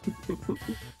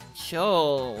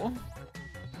 Chill.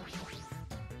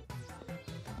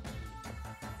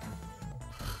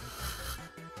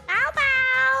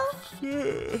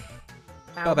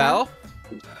 Bow bow.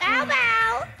 Bow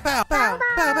bow. Bow bow.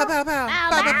 Bow, bow, bow, bow, bow,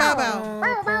 bow, bow, bow, bow.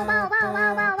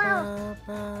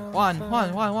 One.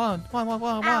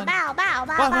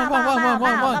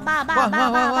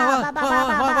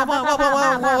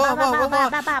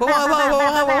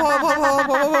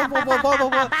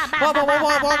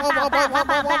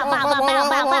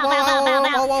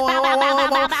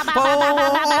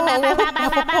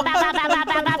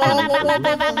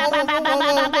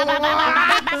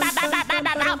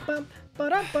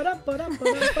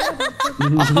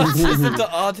 Autism to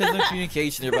autism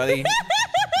communication here, buddy.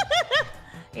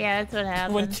 Yeah, that's what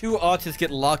happened. When two autists get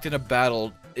locked in a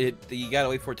battle, you gotta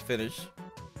wait for it to finish.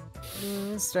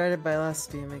 Started by last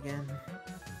Steam again.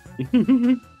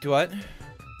 Do what?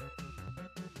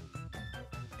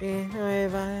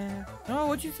 Oh,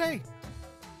 what'd you say?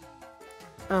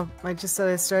 Oh, I just said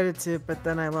I started to, but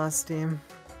then I lost Steam.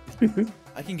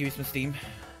 I can give you some Steam.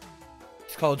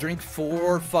 It's called drink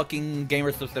 4 fucking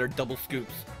gamer subs that are double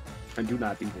scoops. I do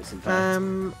not think this in fact.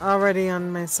 I'm already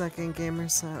on my second gamer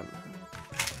sub.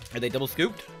 Are they double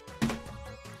scooped?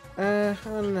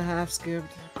 1.5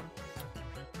 scooped.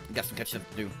 Got some catching up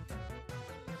to do.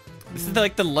 This is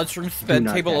like the lunchroom sped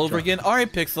table over again.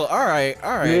 Alright, Pixel. Alright.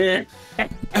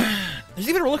 There's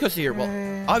even a roller coaster here.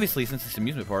 Well, obviously, since it's an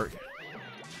amusement park.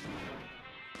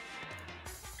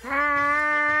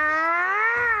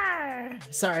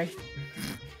 Sorry.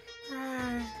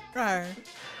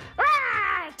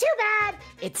 Too bad.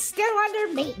 It's still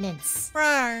under maintenance.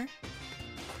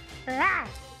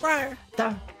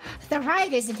 The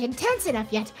ride isn't intense enough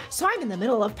yet, so I'm in the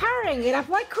middle of powering it up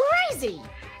like crazy.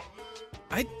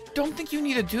 I don't think you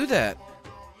need to do that.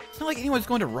 It's not like anyone's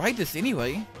going to ride this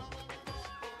anyway.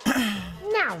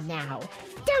 Now,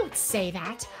 don't say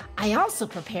that. I also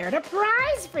prepared a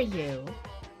prize for you.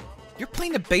 You're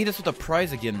playing to bait us with a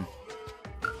prize again.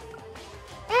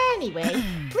 Anyway,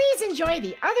 please enjoy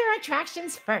the other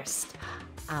attractions first.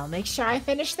 I'll make sure I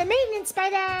finish the maintenance by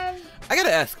then. I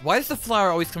gotta ask, why does the flower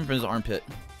always come from his armpit?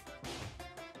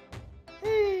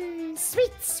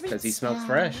 Sweet. Because he smells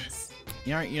fresh.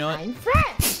 You know what? I'm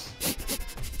fresh.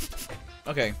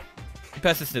 Okay.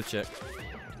 Pass the sniff check.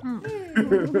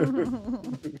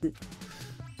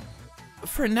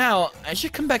 For now, I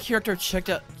should come back here after I've checked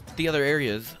out the other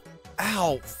areas.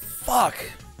 Ow, fuck.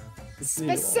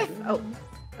 Sorry.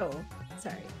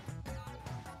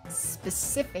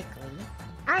 Specifically,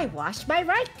 I washed my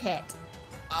right pit.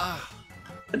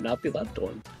 Not the left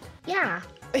one. Yeah,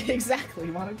 exactly.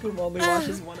 Monokuma only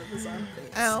washes one of his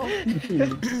armpits. Ow.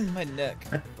 My neck.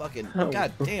 Fucking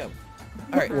god damn.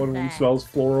 Alright. One of them smells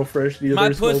floral fresh, the My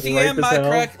other smells pussy ripe and as my hell.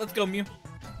 crack. Let's go, Mew.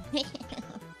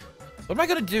 What am I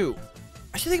gonna do?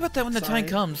 I should think about that when the time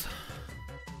comes.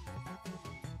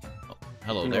 Oh,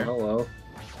 hello there. Hello.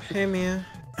 Hey, Mia.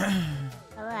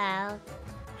 Hello.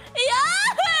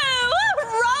 Yahoo!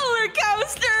 Roller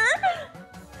coaster!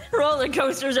 Roller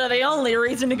coasters are the only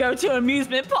reason to go to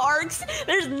amusement parks.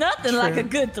 There's nothing like a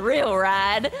good thrill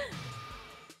ride.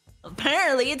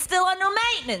 Apparently, it's still under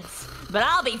maintenance, but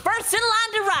I'll be first in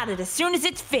line to ride it as soon as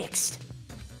it's fixed.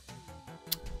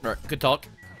 Alright, good talk.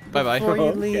 Bye-bye. Before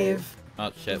you leave,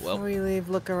 Oh shit, well. before you leave,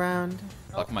 look around.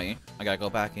 Fuck my, I gotta go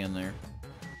back in there.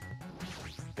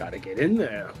 Gotta get in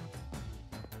there.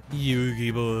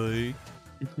 Yugi boy.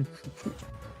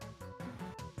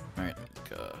 Alright,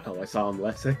 Oh, I saw him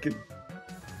last second.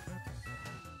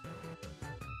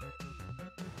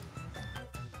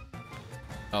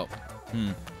 oh.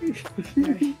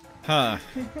 Huh.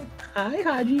 Hi,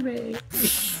 Hajime.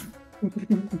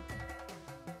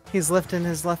 He's lifting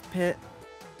his left pit.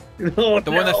 Oh,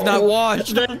 The one that's not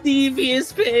washed! The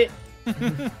devious pit!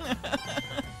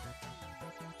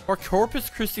 Or Corpus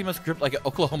Christi must grip like an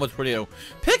Oklahoma tornado.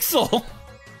 Pixel!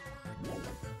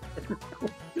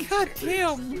 God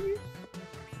damn!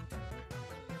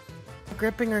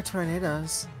 Gripping our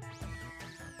tornadoes.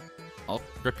 I'll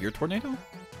grip your tornado.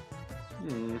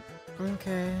 Hmm.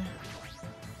 Okay.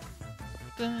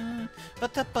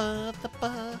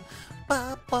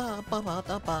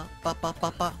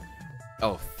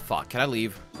 Oh fuck! Can I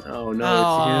leave? Oh no,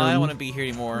 Oh, it's him. I don't want to be here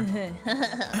anymore.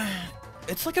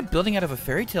 It's like a building out of a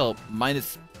fairy tale,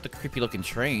 minus the creepy-looking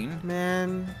train.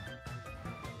 Man.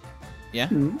 Yeah.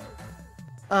 Hmm?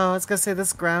 Oh, I was gonna say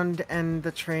this ground and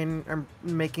the train are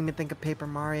making me think of Paper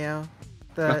Mario.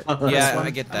 The Yeah, one. I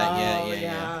get that. Yeah, Oh,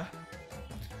 yeah.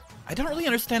 I don't really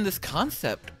understand this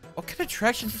concept. What kind of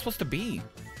attraction is this supposed to be?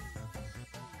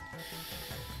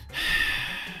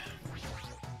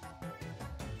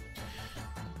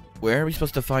 Where are we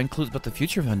supposed to find clues about the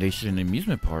Future Foundation in an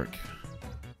amusement park?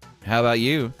 How about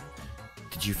you?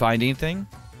 Did you find anything?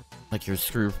 Like your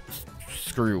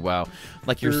wow.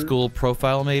 Like your school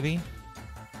profile, maybe?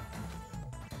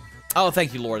 Oh,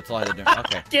 thank you, Lord. That's all I had to do.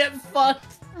 Okay. Get fucked.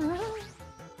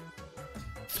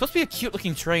 It's supposed to be a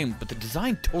cute-looking train, but the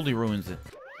design totally ruins it.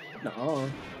 No.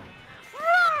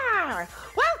 Roar!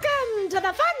 Welcome to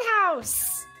the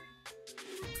Funhouse!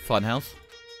 Funhouse?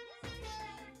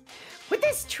 With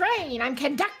this train I'm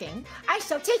conducting, I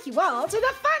shall take you all to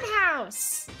the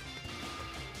Funhouse!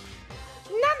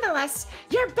 Nonetheless,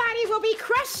 your body will be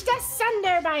crushed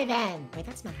asunder by then. Wait,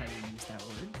 that's not how you use that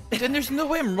word. Then there's no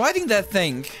way I'm riding that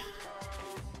thing.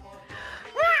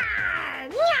 Roar!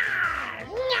 Nyah!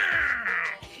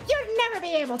 Nyah! You'd never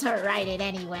be able to ride it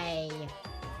anyway.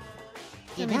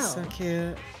 You That'd be know. so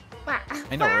cute.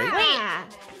 I know, right?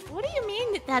 What do you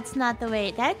mean that's not the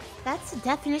way? That's the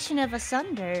definition of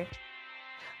asunder.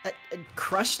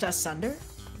 Crushed asunder?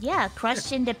 Yeah,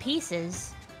 crushed into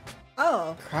pieces.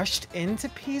 Oh, Crushed into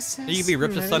pieces? You can be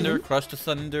ripped Hmm, I asunder, didn't- crushed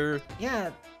asunder.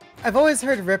 yeah. I've always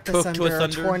heard ripped Cooked asunder, or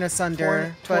asunder. torn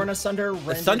asunder. Torn but asunder,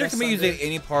 rendered Asunder can be used asunder. at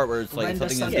any part where it's like Rend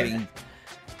something that's asunder.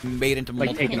 getting made into Like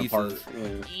multiple taken pieces.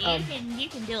 apart. Yeah. You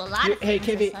can do a lot of Hey,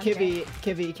 things Kivvy, asunder.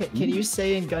 Kivvy, can you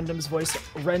say in Gundam's voice,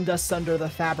 rend asunder the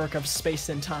fabric of space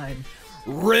and time?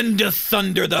 Rend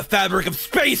asunder the fabric of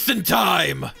space and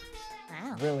time!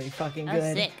 Wow, Really fucking that was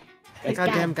good. sick.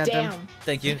 Goddamn, goddamn. Damn.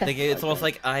 Thank you, thank you. It's almost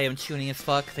like I am tuning as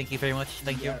fuck. Thank you very much.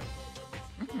 Thank you.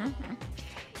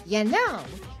 You know,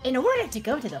 in order to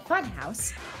go to the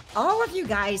Funhouse, all of you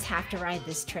guys have to ride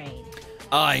this train.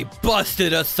 I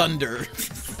busted asunder.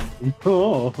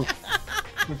 Oh.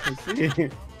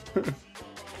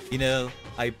 You know,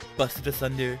 I busted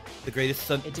asunder, the greatest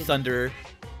It did- sunderer.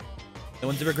 No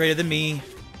one's ever greater than me.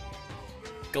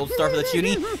 Gold star for the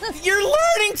tuning. You're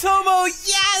learning, Tomo!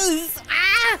 Yes!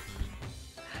 Ah!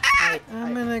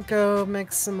 I'm gonna go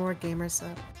mix some more gamers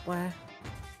up. What?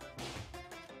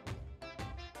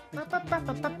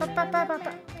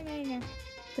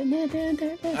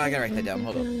 I gotta write that down.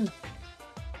 Hold up.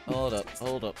 Hold up,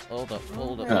 hold up, hold up,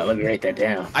 hold up. Let me write that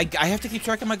down. I have to keep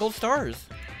track of my gold stars.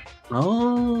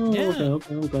 Oh, Yeah.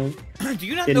 okay. Do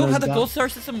you not Didn't know know how the that. gold star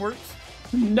system works?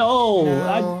 No, No,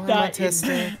 I'm I'm not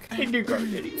autistic. in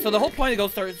kindergarten anymore. So the whole point of the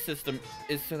gold star system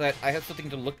is so that I have something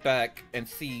to look back and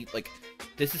see, like,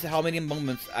 this is how many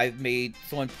moments I've made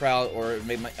someone proud, or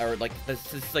made my, or like,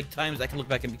 this is like times I can look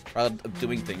back and be proud of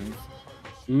doing things.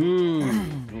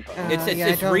 Okay. It's yeah, I don't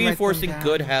write them reinforcing down.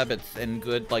 good habits and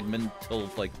good like mental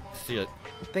like shit.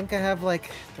 I think I have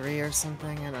like 3 or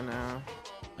something. I don't know.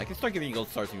 I can start giving you gold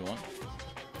stars if you want.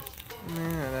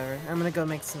 Whatever. I'm gonna go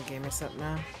make some gamers up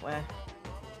now. What?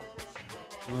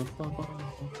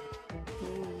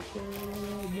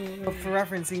 Oh, for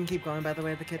reference, you can keep going. By the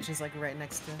way, the kitchen's like right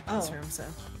next to this Oh. room, so.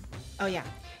 Oh yeah.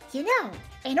 You know,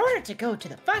 in order to go to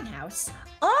the Funhouse,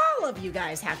 all of you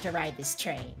guys have to ride this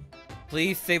train.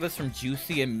 Please save us from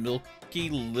juicy and milky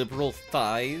liberal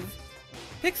thighs.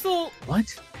 Pixel.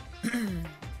 What?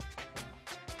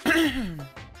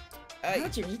 Why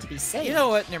don't you need to be safe? You know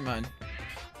what? Never mind.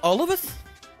 All of us?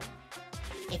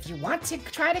 If you want to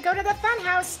try to go to the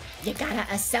Funhouse, you gotta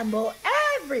assemble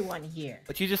everyone here.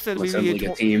 But you just said Let's we'd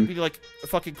assemble a team. be like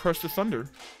fucking crushed asunder.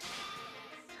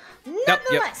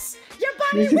 Nonetheless, your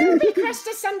body will be crushed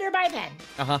asunder by then.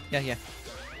 Yeah.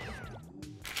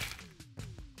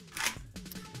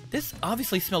 This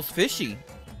obviously smells fishy.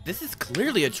 This is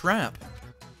clearly a trap.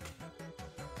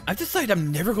 I've decided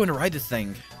I'm never going to ride this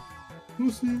thing.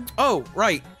 Oh,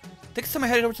 right. Next time I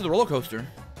headed over to the roller coaster.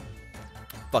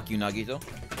 Fuck you, Nagito.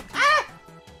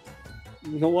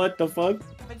 What the fuck?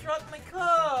 I dropped my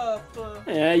cup.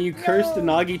 Yeah, you cursed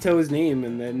Nagito's name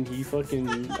and then he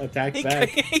fucking attacked back.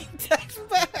 He attacks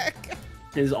back.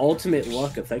 His ultimate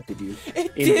luck affected you.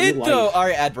 It In did real though. life. All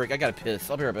right, ad break. I gotta piss.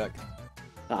 I'll be right back.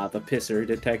 Ah, the pisser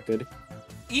detected.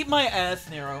 Eat my ass,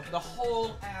 Nerow. The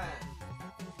whole ass.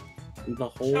 The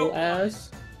whole Choke on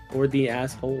ass? Or the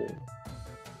asshole?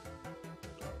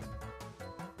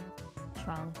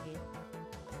 wrong with you?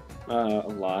 A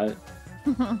lot.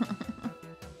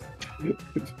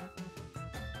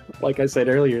 Like I said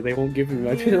earlier, they won't give me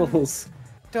my pills.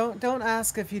 Don't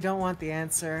ask if you don't want the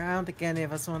answer. I don't think any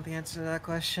of us want the answer to that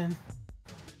question.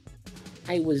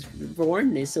 I was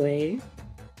born this way.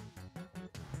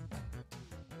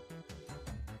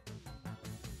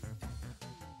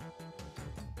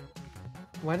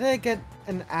 Why did I get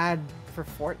an ad for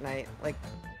Fortnite? Like,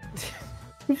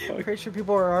 pretty sure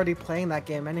people were already playing that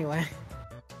game anyway.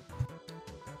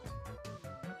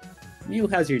 Mew,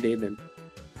 how's your day been?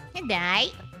 Good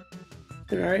night.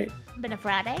 Alright. Been a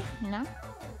Friday, you know?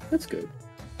 That's good.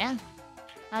 Yeah.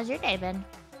 How's your day been?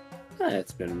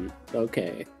 It's been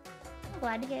okay. I'm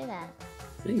glad to hear that.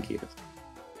 Thank you.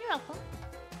 You're welcome.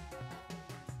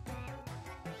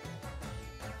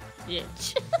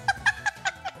 Bitch.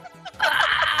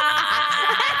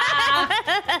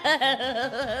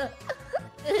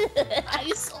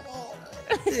 I saw.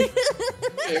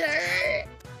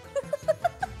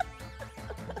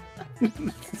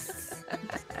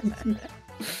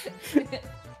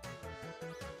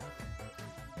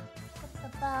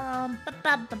 Bum,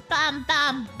 bum, bum, bum,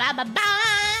 bum, bum, bum,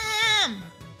 bum.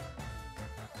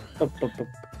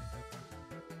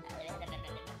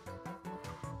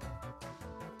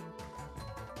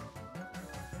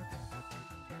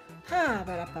 Ha,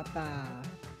 ba, da, ba, ba.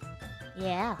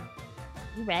 Yeah,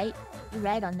 you're right. You're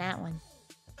right on that one.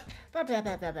 Ba, ba,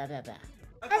 ba, ba, ba, ba, ba.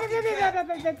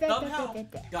 Somehow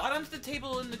got onto the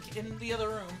table in the other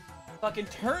room, fucking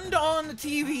turned on the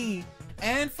TV,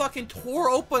 and fucking tore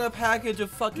open a package of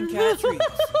fucking cat treats.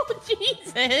 Oh,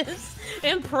 Jesus.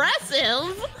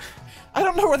 Impressive. I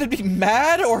don't know whether to be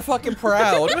mad or fucking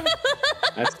proud.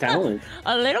 That's talent.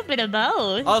 A little bit of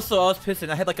both. Also, I was pissing.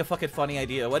 I had like a fucking funny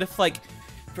idea. What if like,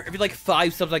 for every like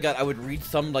 5 subs I got, I would read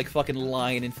some like fucking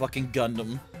line in fucking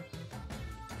Gundam.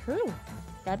 True.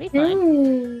 That'd be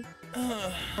fun.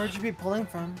 Where'd you be pulling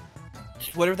from?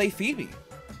 Just whatever they feed me.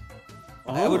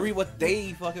 I would read what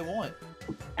they fucking want.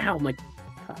 Ow, my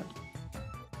god.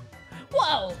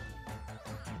 Whoa.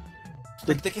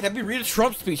 Like they could have me read a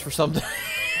Trump speech for something.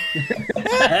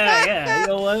 Yeah, you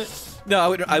know what?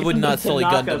 No, I would not sully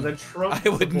Tanaka's Gundam. a Trump I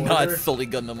would not supporter. sully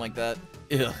Gundam like that.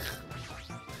 Ugh.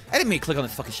 I didn't mean to click on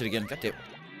this fucking shit again. God damn.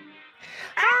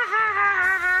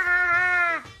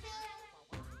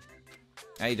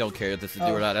 I don't care if this is new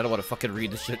or not. I don't want to fucking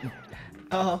read this shit.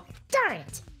 Oh, Darn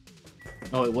it!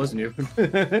 Oh, it was new.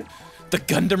 The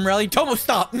Gundam rally? Tomo,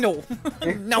 stop! No!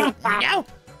 No! No!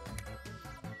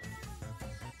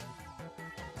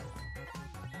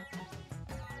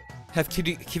 Have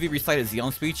Kivvy recite a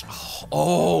Xeon speech?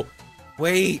 Oh,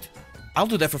 wait. I'll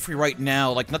do that for free right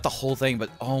now. Like, not the whole thing, but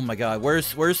oh my god.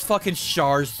 Where's fucking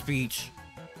Char's speech?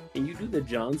 Can you do the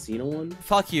John Cena one?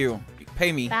 Fuck you.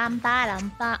 Pay me. Bam,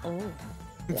 ba-dum, ba. Oh.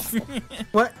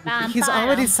 What? Bum, He's bum,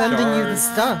 already bum, sending you the bum.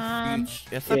 stuff. Speech.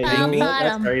 Yes, Yeah, pay you know me. what?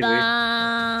 That's crazy.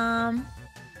 Bum.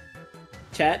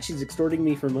 Chat, she's extorting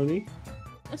me for money.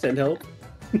 Send help.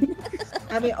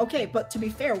 I mean, okay, but to be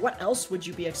fair, what else would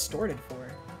you be extorted for?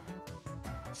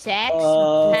 Sex,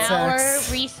 power,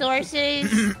 Sex.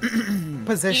 resources.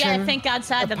 Position. You gotta think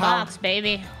outside the power. box,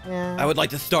 baby. Yeah. I would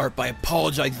like to start by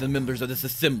apologizing to the members of this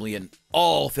assembly and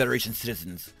all Federation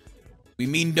citizens. We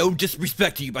mean no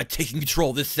disrespect to you by taking control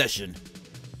of this session.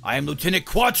 I am Lieutenant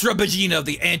Quattro Bagina of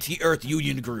the Anti-Earth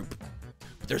Union Group.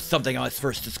 But there's something I must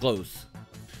first disclose.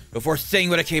 Before saying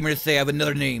what I came here to say, I have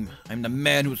another name. I'm the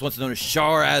man who was once known as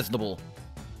Char Aznable.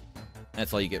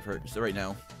 That's all you get for it, just right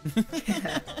now.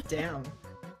 Damn.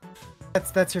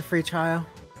 That's your free trial.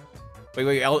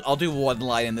 Wait, I'll do one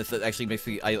line in this that actually makes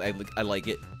me, I like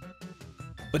it.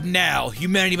 But now,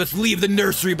 humanity must leave the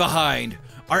nursery behind.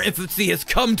 Our infancy has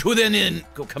come to an end.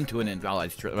 Come to an end. Oh,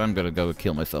 I'm gonna go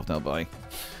kill myself now, bye.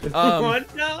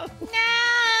 What? No.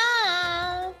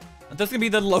 No. That's gonna be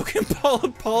the Logan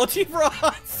apology for a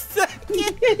hot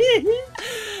second.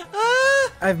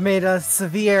 I've made a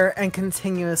severe and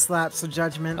continuous lapse of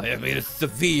judgment. I have made a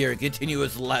severe,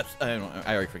 continuous lapse. I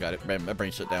already forgot it. My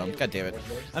brain shut down. God damn it.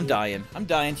 I'm dying. I'm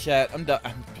dying, chat.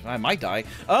 I might die.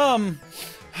 Oh.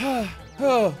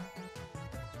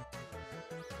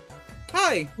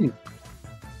 Hi.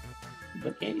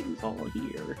 The game's all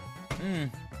here.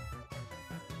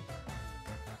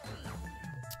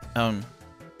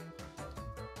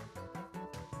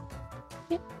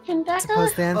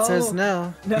 Suppose the answer is Oh.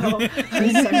 no. No.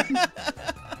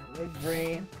 My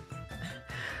brain.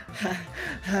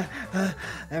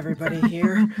 Everybody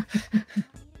here?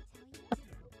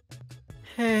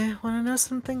 Hey, wanna know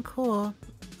something cool?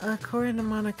 According to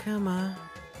Monokuma,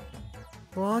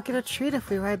 we'll all get a treat if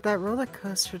we ride that roller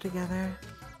coaster together.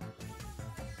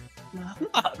 I'm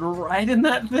not riding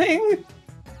that thing.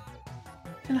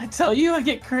 Can I tell you, I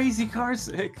get crazy car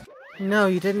sick. No,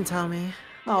 you didn't tell me.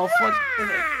 Oh, fuck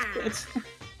it.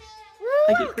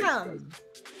 Welcome!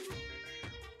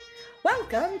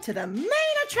 Welcome to the main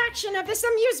attraction of this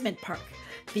amusement park,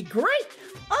 the Great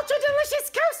Ultra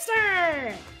Delicious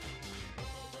Coaster!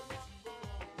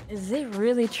 Is it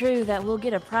really true that we'll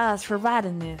get a prize for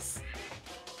riding this?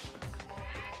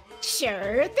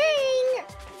 Sure thing!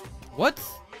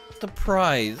 What's the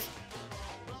prize?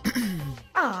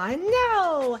 Aw,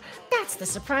 no! That's the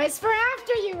surprise for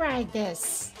after you ride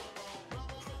this!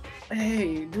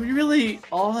 Hey, do we really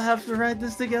all have to ride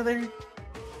this together?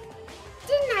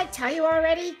 Didn't I tell you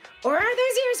already? Or are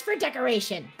those ears for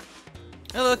decoration?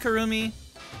 Hello, Karumi.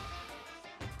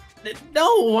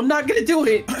 No, I'm not gonna do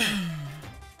it!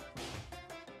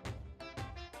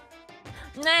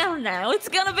 No, it's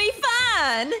gonna be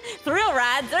fun! Thrill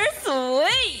rides are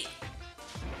sweet!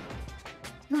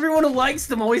 Everyone who likes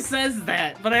them always says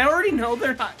that, but I already know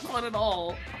they're not fun at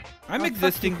all. I'm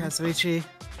existing. Kazuichi.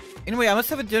 Anyway, I must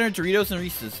have a dinner of Doritos and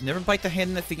Reese's. Never bite the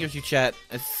hand that fingers you chat.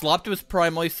 As Sloptimus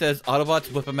Prime always says,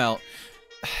 Autobots whip him out.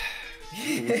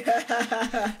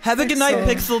 Have a good night,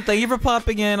 Pixel. Thank you for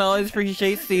popping in. Always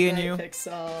appreciate seeing you.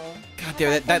 Pixel. God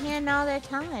damn it. In all the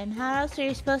time. How else are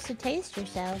you supposed to taste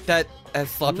yourself? That, as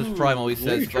Sloptimus Prime always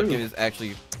says, true. fucking is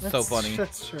actually so funny.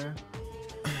 That's true.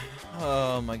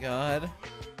 Oh my god.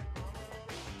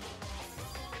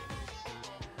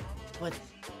 But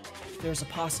there's a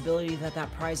possibility that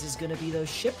that prize is gonna be those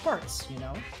ship parts, you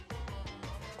know?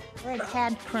 We're a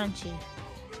tad crunchy.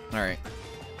 Alright.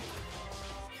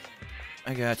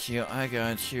 I got you, I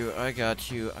got you, I got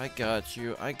you, I got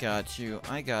you, I got you,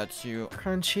 I got you.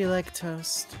 Crunchy like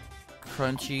toast.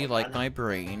 Crunchy like my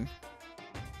brain.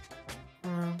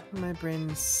 Well, my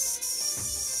brain's...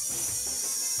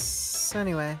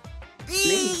 Anyway.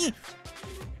 What's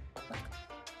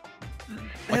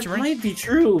That your brain? might be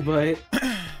true, but...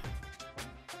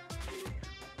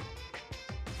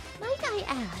 Might I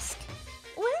ask,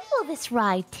 where will this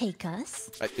ride take us?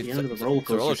 It's The end of the a roller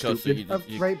coaster, stupid.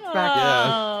 Right back.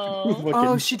 Oh.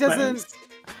 Oh, she doesn't...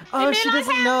 Oh, she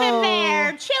doesn't know.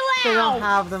 There, chill They out. don't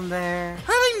have them there.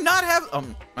 How do they not have?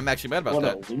 I'm actually mad about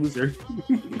What that. a loser.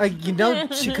 You know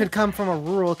she could come from a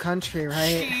rural country,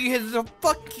 right? She is a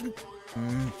fucking.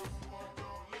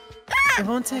 It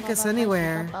won't take us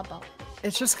anywhere.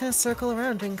 It's just gonna circle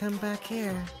around and come back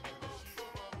here.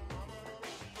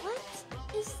 What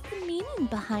is the meaning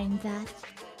behind that?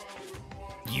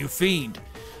 You fiend!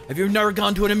 Have you never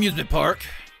gone to an amusement park?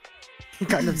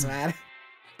 Gundham's mad.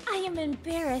 I am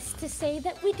embarrassed to say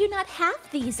that we do not have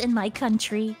these in my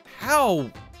country. How?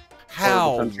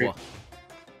 How? country.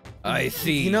 I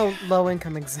see. You know low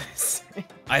income exists.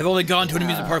 I've only gone to an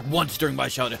amusement park once during my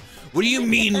childhood. What do you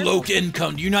mean low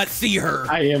income? Do you not see her?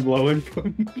 I am low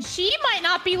income. She might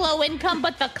not be low income,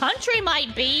 but the country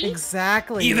might be.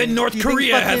 Exactly. Even North Do you think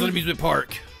Korea has fucking- an amusement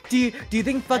park. Do you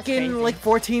think fucking like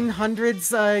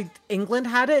 1400s England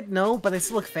had it? No, but they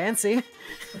still look fancy.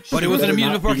 But it was an better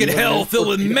amusement not park be in low hell income. filled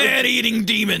with man-eating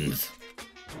demons.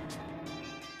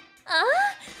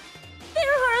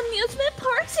 There are amusement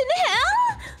parks in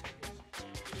hell?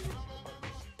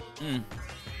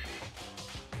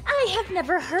 I have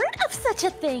never heard of such a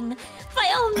thing.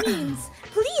 By all means,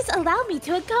 please allow me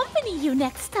to accompany you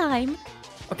next time.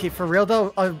 Okay, for real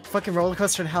though, a fucking roller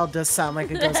coaster in hell does sound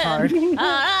like it goes hard. On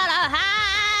a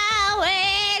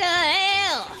highway to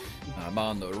hell. I'm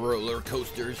on the roller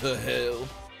coasters of hell.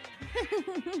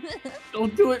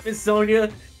 Don't do it, Miss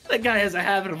Sonia. That guy has a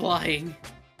habit of lying.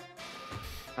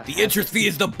 The entrance fee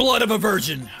is the blood of a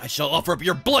virgin. I shall offer up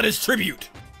your blood as tribute.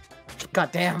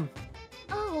 God damn.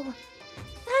 Oh,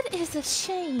 that is a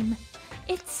shame.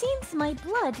 It seems my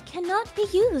blood cannot be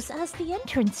used as the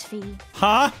entrance fee.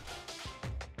 Huh?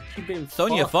 You've been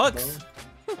Sonia fucked,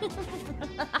 fucks.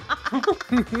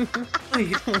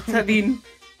 Wait, I mean,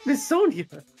 Miss Sonia.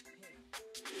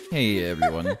 Hey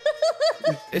everyone.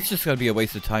 It's just gonna be a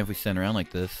waste of time if we stand around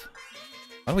like this.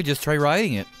 Why don't we just try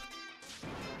riding it?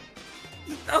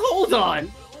 Hold on.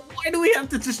 Why do we have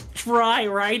to just try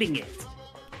riding it?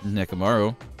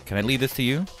 Nekomaru, can I leave this to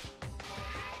you?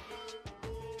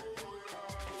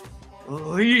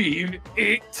 Leave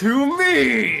it to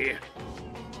me!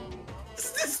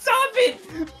 Stop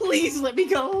it! Please let me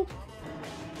go!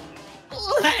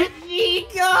 Let me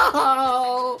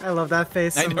go! I love that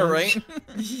face so I know, much. right?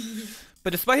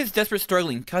 But despite his desperate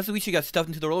struggling, Kazuichi got stuffed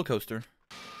into the roller coaster.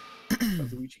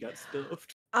 Kazuichi got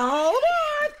stuffed. All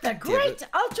aboard the it. Great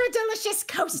Ultra Delicious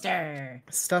Coaster!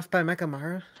 Stuffed by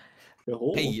Mechamaru.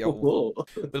 Oh, Hey, yo.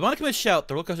 With one command shout,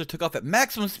 the roller coaster took off at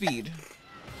maximum speed.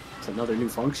 It's another new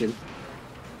function.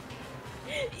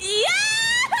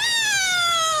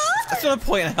 just want to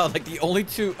point out, like, the only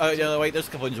two. Yeah, wait, there's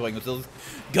a couple enjoying themselves.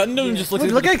 Gundam just looks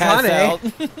Look like at pass Kane. out.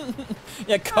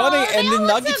 Yeah, Kane and then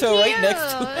Nagito right cute.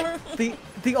 next to her.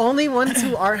 The only ones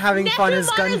who aren't having fun is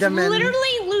Nekomata's Gundam and.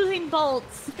 literally losing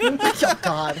bolts. Oh,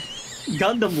 God.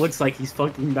 Gundam looks like he's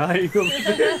fucking dying over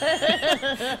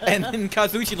there. And then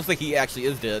Kazuchi looks like he actually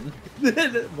is dead.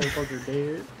 Motherfucker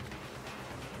dead.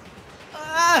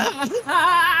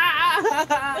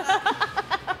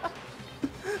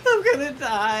 I'm gonna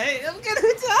die. I'm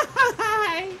gonna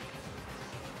die.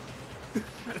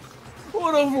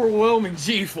 What overwhelming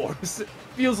G-force! It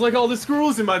feels like all the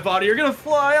screws in my body are gonna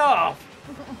fly off.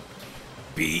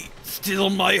 Be still,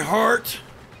 my heart.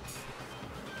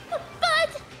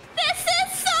 But this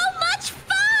is so much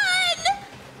fun!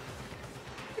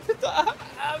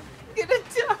 I'm gonna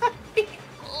die.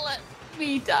 Let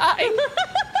me die.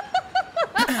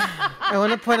 I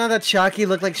want to point out that Chiaki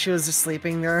looked like she was just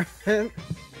sleeping there.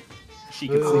 She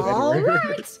can sleep All anywhere.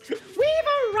 right,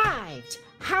 we've arrived.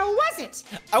 How was it?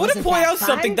 I want to Wasn't point that out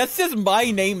something fun? that says my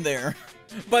name there,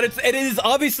 but it is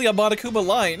obviously a Monokuma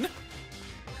line.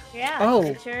 Yeah, Oh.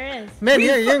 it sure is. Man,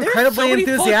 you're There's incredibly so many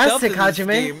fucked up enthusiastic, in this Hajime.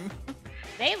 game.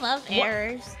 They love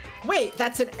errors. Wait,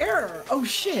 that's an error. Oh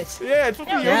shit. Yeah, it's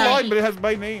supposed to be your Yeah. line, but it has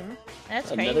my name. That's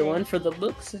crazy. Another one for the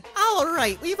books. All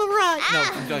right, we've arrived.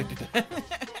 Ah! No, don't do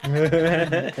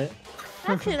that.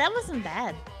 Actually, that wasn't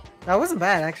bad. That wasn't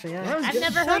bad, actually. Yeah. I've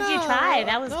never heard you try.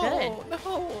 That was good. No, That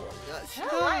was.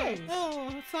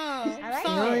 no, stop. I like You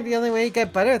know, it. the only way you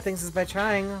get better at things is by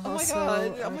trying. Oh my Also,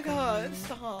 god, oh my god,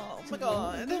 stop, oh my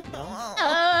god.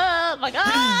 Oh my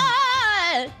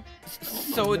god!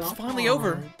 So it's finally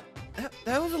over.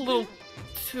 That was a little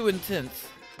too intense.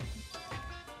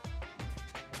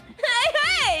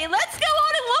 Hey, let's go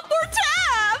on it one more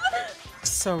time!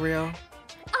 So real.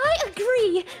 I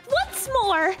agree. Once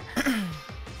more.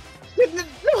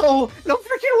 No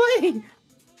freaking way!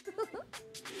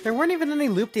 There weren't even any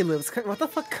loop-de-loops. What the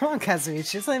fuck? Come on,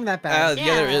 Kazuichi. It's not even that bad.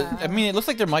 Yeah, there is. I mean, it looks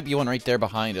like there might be one right there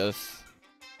behind us.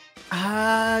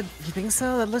 You think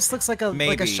so? That just looks like a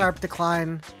Maybe. sharp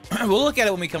decline. We'll look at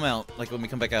it when we come out, like when we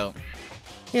come back out.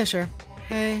 Yeah, sure.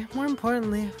 Hey, more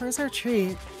importantly, where's our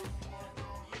treat?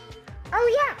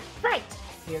 Oh yeah, right.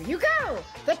 Here you go.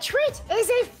 The treat is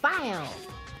a file.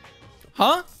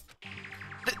 Huh?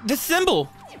 The symbol!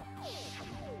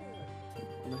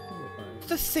 It's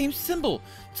the same symbol!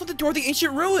 It's on the door of the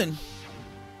ancient ruin!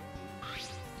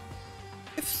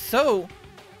 If so,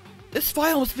 this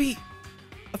file must be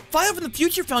a file from the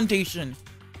Future Foundation!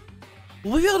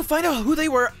 Will we be able to find out who they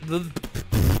were?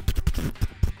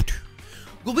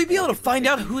 Will we be able to find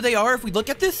out who they are if we look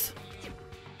at this?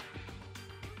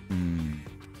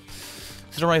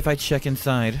 Is it alright if I check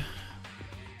inside?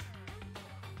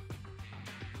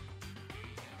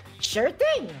 Sure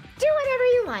thing. Do whatever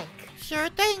you like. Sure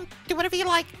thing. Do whatever you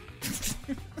like.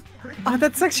 Oh,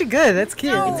 that's actually good. That's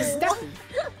cute. It's a stuffy.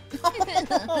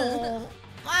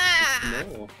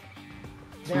 No.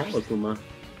 There, Small Akuma.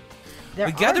 there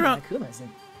We gather are around- Monokumas in.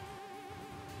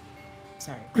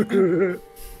 Sorry.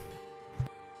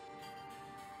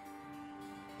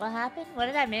 What happened? What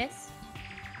did I miss?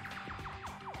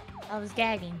 I was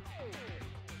gagging.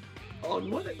 On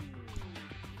what?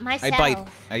 Myself.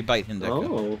 I bite Hendekka.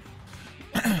 Oh.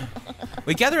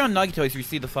 We gather around Nagito as we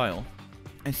see the file,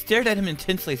 and stared at him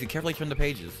intensely as he carefully turned the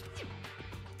pages.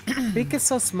 Beak is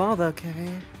so small, though,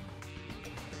 Kivvy.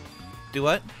 Do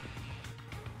what?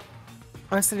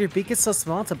 Oh, I said your beak is so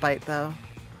small to bite, though.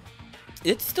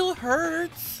 It still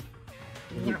hurts.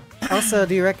 Also,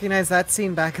 do you recognize that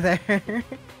scene back there?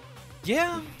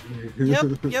 Yeah.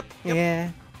 Yep.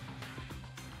 Yeah.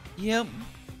 Yep.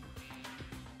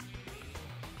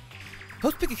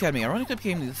 Post-Peak Academy, ironically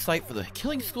became the site for the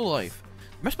killing school life.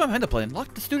 The mastermind behind the plan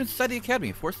locked the students inside the academy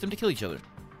and forced them to kill each other.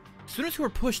 Students who were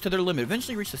pushed to their limit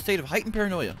eventually reached a state of heightened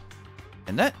paranoia.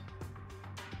 And that's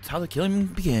how the killing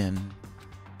began.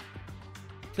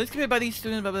 Killings committed by these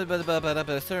students, at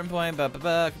a certain point,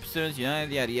 students,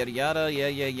 yada yada yada yada,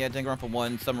 yeah, Danganronpa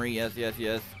 1, summary, yes.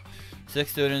 6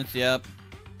 students, yep.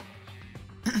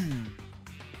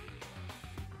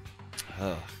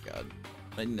 Oh, God.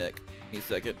 My neck. Give me a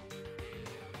second.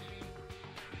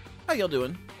 How y'all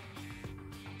doing?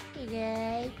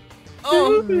 Yay.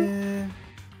 Oh! Eh.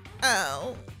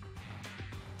 Ow.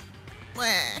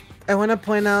 I want to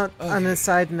point out on a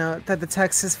side note that the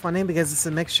text is funny because it's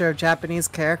a mixture of Japanese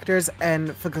characters and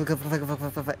it's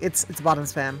bottom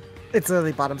spam. It's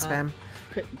literally bottom spam.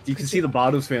 You can see the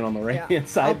bottom span on the right hand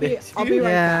side there. I'll be right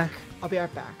Yeah. back. I'll be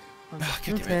right back. Oh,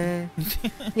 God damn it.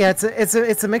 Okay. Yeah,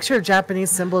 it's a mixture of Japanese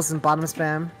symbols and bottom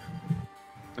spam.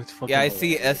 It's fucking Yeah, I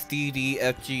see hilarious. S D D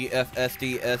F G F S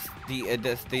D S D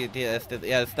S D D S D.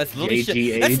 Yes, that's literally JGH.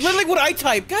 shit. That's literally what I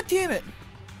type. God damn it!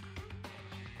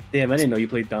 Damn, I didn't know you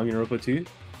played Danganronpa 2.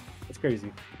 That's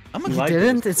crazy. I'm You a like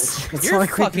Didn't? it. It's You're not like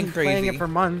we've fucking been playing crazy. it for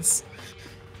months.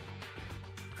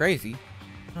 Crazy.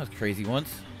 I was crazy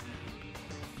once.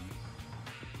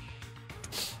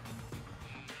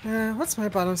 What's my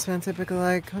bottom span typically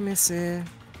like? Let me see.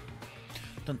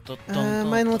 Dun, dun, dun,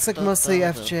 Mine dun, looks like dun, mostly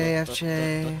dun, FJ, dun, dun,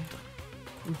 FJ,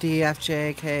 dun, D, F,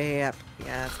 J, K, yep.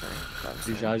 Yeah, that's my bottom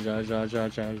span. Ja, ja, ja, ja,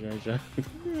 ja, ja, ja.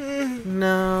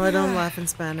 No, I don't laugh in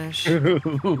Spanish. I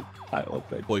love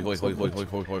that. Hoi, hoi, hoi, hoi, hoi,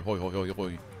 hoi, hoi, hoi, hoi, hoi,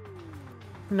 hoi.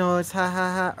 No, it's ha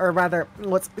ha ha, or rather,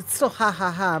 it's still ha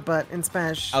ha ha, but in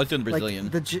Spanish. I was doing like,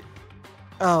 Brazilian.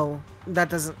 Oh,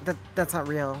 that's not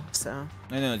real. So.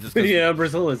 I know, just 'cause Yeah,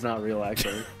 Brazil is not real,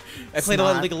 actually. I played a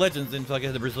lot of not. League of Legends, and so I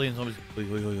had the Brazilians always. Hoi,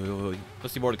 hoi, hoi, hoi, hoi.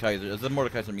 Let's see Mordekaiser. It's the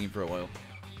Mordekaiser meme for a while.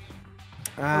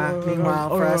 Meanwhile,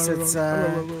 for us it's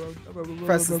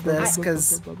this,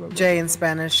 because J in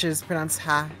Spanish is pronounced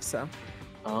ha. So.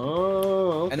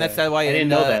 Oh, okay. And that's why I didn't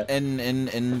know that.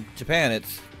 in Japan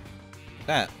it's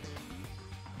that.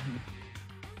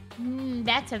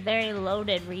 That's a very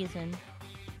loaded reason.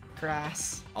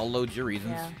 Grass. I'll load your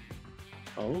reasons. Yeah.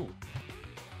 Oh.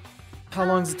 How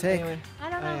long does it take? Anyway, I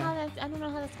don't know how that. I don't know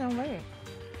how that's gonna work.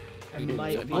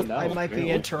 I might be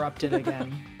interrupted again.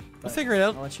 We'll but figure it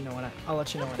out. I'll let you know when I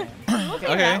am.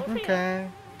 Okay. Okay.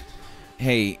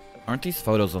 Hey, aren't these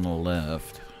photos on the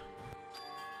left?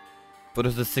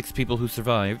 Photos of the 6 people who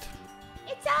survived.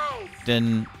 It's us.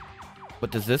 Then,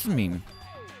 what does this mean?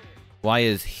 Why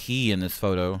is he in this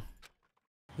photo?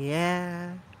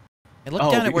 Yeah. I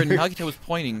looked down at where Nagito was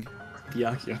pointing.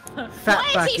 Yeah, yeah. Fat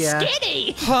Why fuck, is he yeah.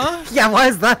 skinny? Huh? Yeah, why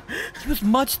is that? He was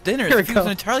much thinner. Here we He was go.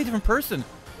 an entirely different person.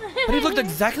 But he looked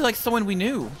exactly like someone we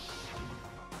knew.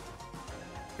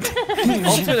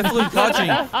 Alternate fluid progeny.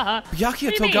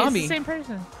 Byakuya Togami. Same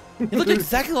person. He looked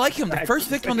exactly like him, the first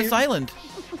victim on this island.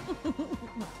 No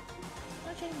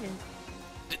changes.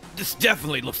 This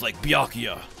definitely looks like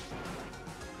Byakuya.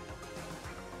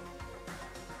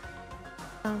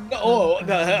 Oh,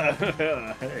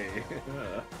 hey.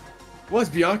 What's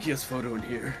Byakuya's photo in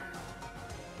here?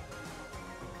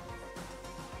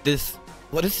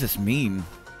 What does this mean?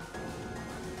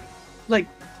 Like,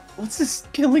 what's this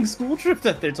killing school trip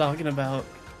that they're talking about?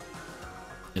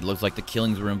 It looks like the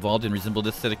killings were involved and resemble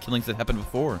this set of killings that happened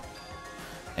before.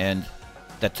 And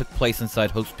that took place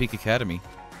inside Hope's Peak Academy.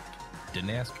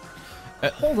 Didn't ask.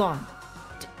 Hold on.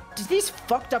 Did these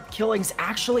fucked up killings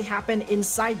actually happen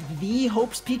inside the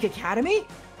Hope's Peak Academy?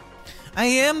 I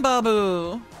am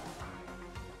Babu.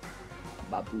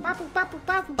 Babu. Babu, babu,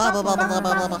 babu, babu,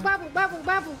 babu, babu,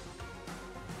 babu.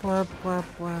 Blah, blah,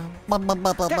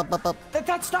 blah.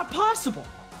 That's not possible.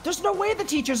 There's no way the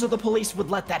teachers or the police would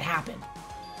let that happen.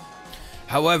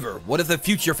 However, what if the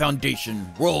Future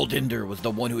Foundation, World Ender, was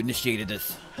the one who initiated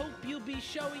this? Hope you'll be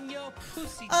showing your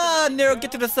pussy. Ah, Nerow,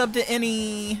 get to the sub to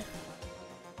any.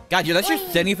 God, yeah, that's your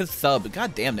 70th sub.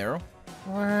 God damn, Nerow.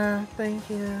 Wow, thank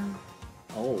you.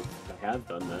 Oh, I have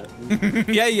done that.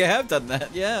 Yeah, you have done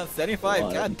that. Yeah, 75.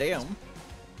 What? God damn.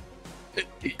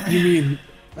 You mean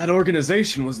that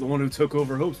organization was the one who took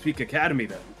over Hope's Peak Academy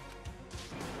then?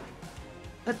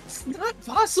 That's not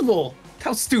possible!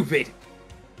 How stupid!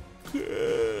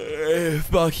 If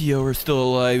Byakuya were still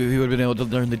alive, he would have been able to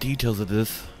learn the details of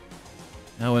this.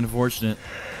 How unfortunate.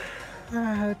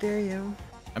 Ah, how dare you.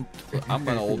 I'm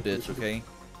an old bitch, okay?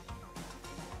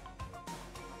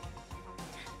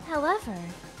 However,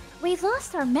 we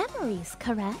lost our memories,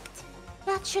 correct?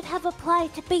 That should have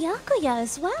applied to Byakuya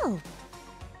as well.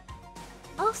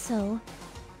 Also,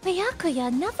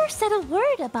 Byakuya never said a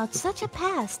word about such a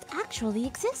past actually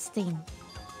existing.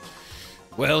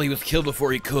 Well, he was killed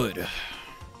before he could.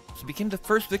 So he became the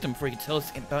first victim before he could tell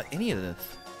us about any of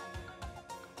this.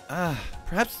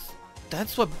 Perhaps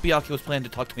that's what Byakuya was planning to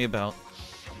talk to me about.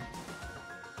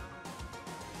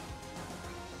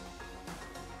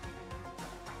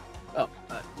 Oh,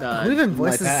 We've been my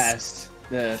voices- past.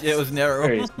 Yeah, it was Nerow.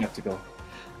 Very skeptical.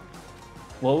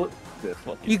 Well, the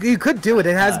fuck You could do it.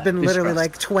 It has been literally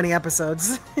distrust. like 20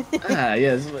 episodes.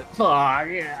 yes. Fuck,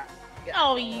 yeah.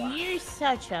 Oh, you're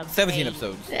such a 17 babe.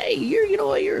 episodes. Hey, you know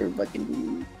what, you're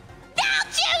fucking...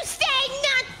 Don't you say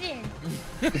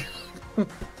nothing!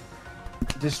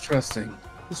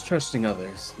 Distrusting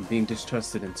others, and being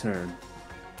distrusted in turn.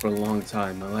 For a long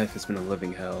time, my life has been a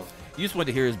living hell. You just wanted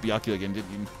to hear his Byakuya again,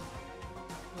 didn't you?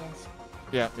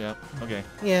 Yes. Yeah, okay.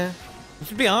 Yeah. You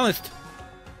should be honest.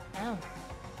 Oh.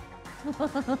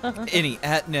 Any,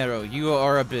 at Nerow, you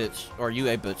are a bitch. Or you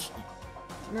a bitch.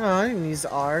 No, I didn't use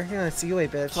R. Yeah, see you away,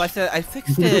 bitch. So I said I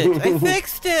fixed it. I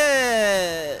fixed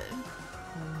it.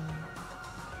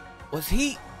 Was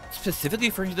he specifically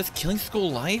referring to this killing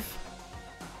school life?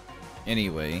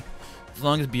 Anyway, as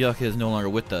long as Byakuya is no longer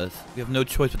with us, we have no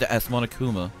choice but to ask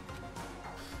Monokuma.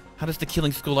 How does the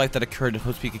killing school life that occurred at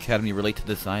Host Peak Academy relate to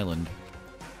this island?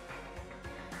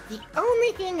 The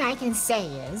only thing I can say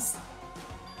is,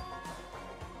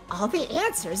 all the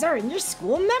answers are in your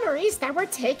school memories that were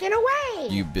taken away.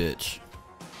 You bitch.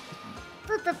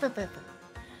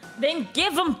 Then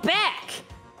give them back!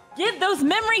 Give those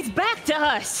memories back to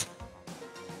us!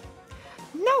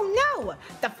 No!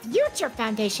 The Future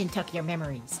Foundation took your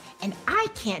memories, and I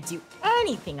can't do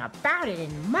anything about it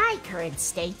in my current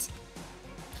state.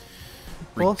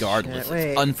 Regardless, Bullshit,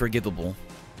 it's wait. unforgivable.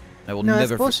 I will No, never.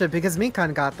 that's bullshit because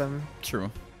Mikan got them, True.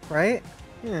 right?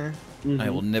 Yeah. I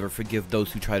will never forgive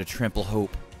those who try to trample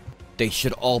hope. They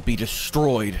should all be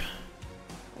destroyed.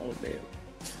 Oh man.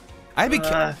 I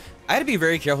had to be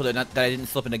very careful that I didn't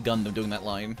slip into Gundam doing that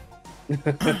line.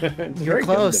 Very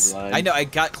close. good line. I know, I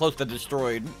got close to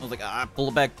destroyed. I was like, pull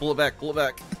it back, pull it back, pull it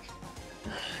back.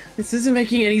 This isn't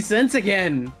making any sense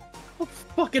again. How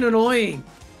fucking annoying.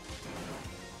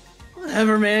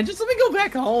 Whatever, man. Just let me go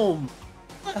back home.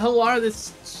 What the hell are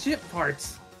this shit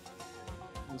parts?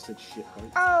 I almost said shit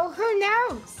parts. Oh, who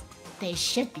knows? They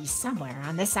should be somewhere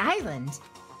on this island.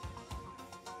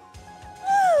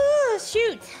 Oh,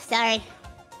 shoot. Sorry.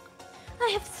 I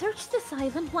have searched this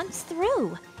island once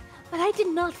through, but I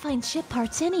did not find ship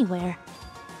parts anywhere.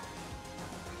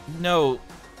 No,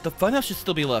 the funhouse should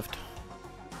still be left.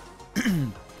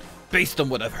 Based on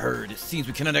what I've heard, it seems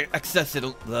we cannot access it.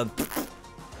 I'm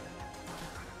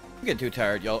getting too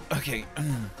tired, y'all. Okay.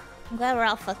 I'm glad we're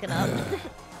all fucking up.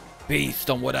 Based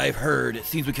on what I've heard, it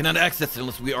seems we cannot access it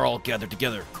unless we are all gathered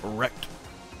together. Correct.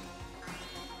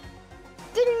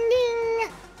 Ding ding!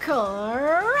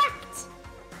 Correct!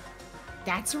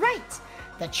 That's right.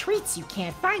 The treats you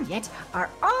can't find yet are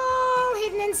all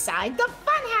hidden inside the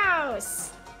funhouse.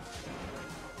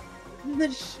 And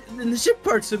the ship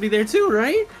parts should be there too,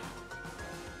 right?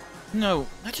 No,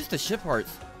 not just the ship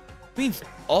parts. It means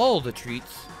all the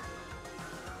treats.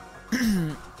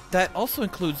 That also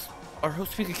includes our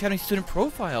Host Peak Academy student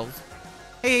profiles.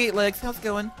 Hey, 8 Legs, how's it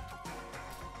going?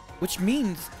 Which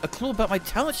means a clue about my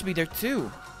talent should be there too.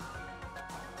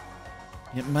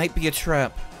 It might be a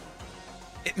trap.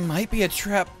 It might be a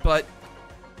trap, but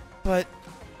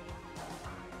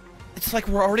it's like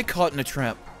we're already caught in a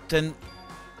trap. Then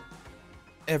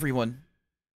everyone,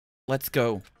 let's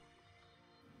go.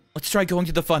 Let's try going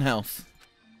to the funhouse.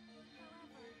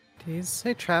 Did you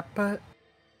say trap butt?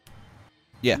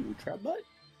 Yeah. Ooh, trap butt?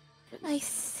 I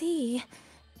see.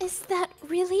 Is that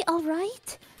really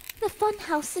alright? The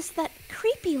funhouse is that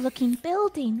creepy-looking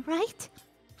building, right?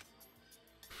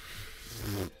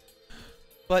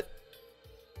 But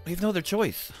we have no other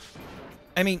choice.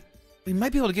 I mean, we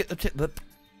might be able to get the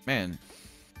man.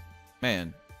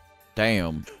 Damn.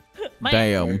 Man.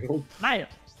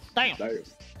 Damn.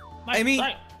 I mean,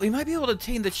 we might be able to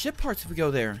obtain the ship parts if we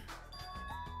go there.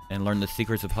 And learn the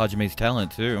secrets of Hajime's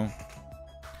talent, too.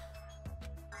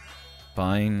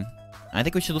 Fine. I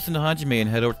think we should listen to Hajime and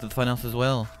head over to the funhouse as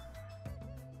well.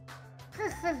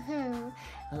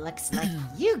 Looks like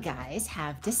you guys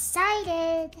have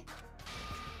decided.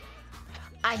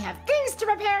 I have things to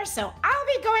prepare, so I'll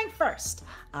be going first.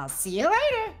 I'll see you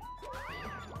later.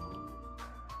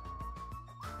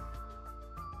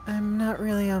 I'm not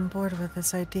really on board with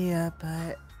this idea,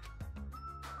 but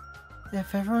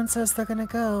if everyone says they're gonna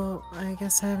go, I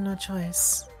guess I have no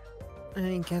choice.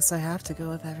 I guess I have to go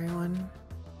with everyone.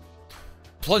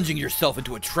 Plunging yourself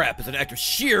into a trap is an act of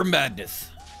sheer madness.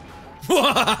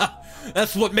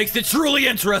 That's what makes it truly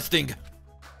interesting.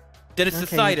 Then it's Okay,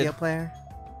 decided. Yu-Gi-Oh player.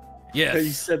 You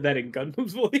Yes. said that in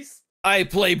Gundam's voice? I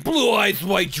play Blue Eyes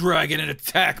White Dragon in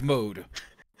attack mode.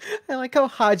 I like how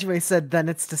Hajime said then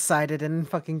it's decided in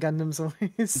fucking Gundam's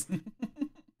voice.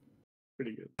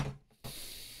 Pretty good.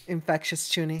 Infectious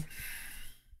Chuni.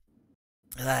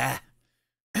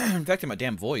 Infected my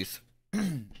damn voice.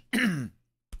 Maybe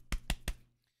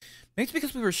it's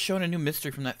because we were shown a new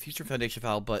mystery from that Future Foundation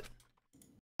file, but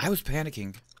I was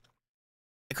panicking.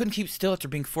 I couldn't keep still after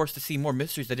being forced to see more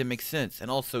mysteries that didn't make sense,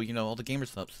 and also, you know, all the gamer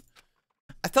subs.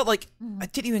 I felt like I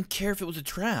didn't even care if it was a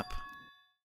trap.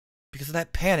 Because of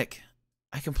that panic,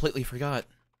 I completely forgot.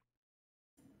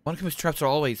 Monokuma's traps are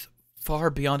always far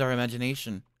beyond our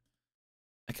imagination.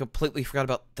 I completely forgot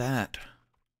about that.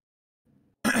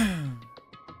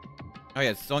 Oh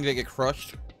yeah, is someone gonna get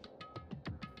crushed?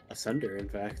 Asunder, in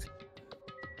fact.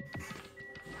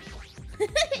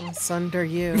 Asunder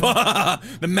you.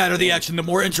 The madder the action, the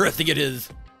more interesting it is.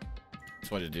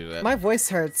 just wanted to do that. My voice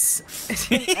hurts.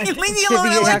 Leave me alone,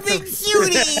 I like being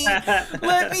cutie!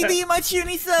 Let me be my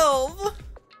cutie self!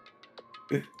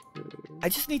 I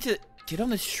just need to get on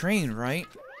this train, right?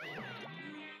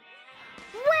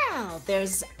 Well,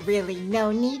 there's really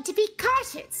no need to be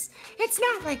cautious. It's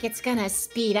not like it's gonna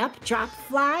speed up, drop,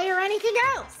 fly, or anything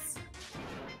else.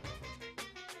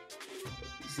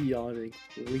 He's yawning.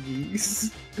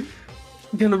 Please.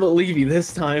 I'm gonna believe you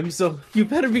this time, so you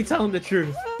better be telling the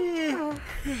truth.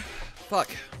 Fuck.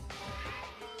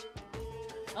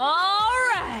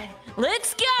 Alright,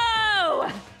 let's go!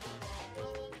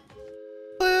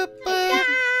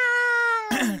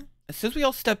 As soon as we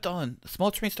all stepped on, the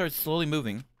small train started slowly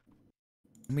moving.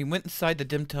 And we went inside the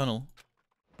dim tunnel.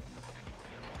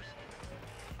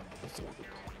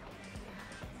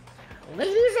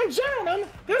 Ladies and gentlemen,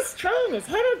 this train is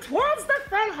headed towards the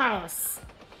funhouse.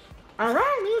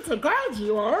 Allow me to guide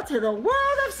you all to the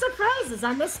world of surprises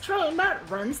on this train that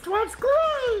runs towards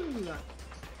glory.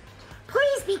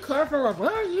 Please be careful of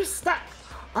where you step.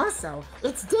 Also,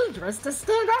 it's dangerous to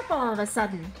stand up all of a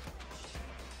sudden.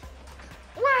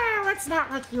 Well, it's not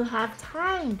like you have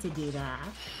time to do that.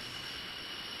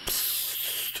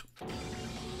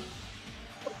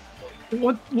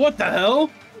 What the hell?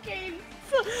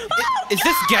 Is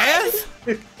this gas?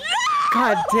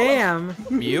 God damn.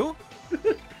 Mew? I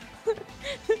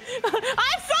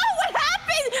saw what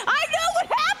happened! I know what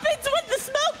happens when the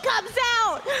smoke comes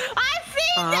out! I've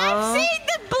seen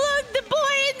the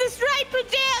boy in the striped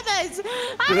pajamas!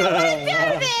 I don't want to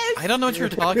do this! I don't know what you're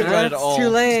talking about at all. It's too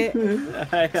late.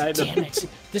 I Damn it.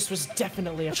 This was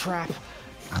definitely a trap.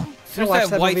 As soon Watch as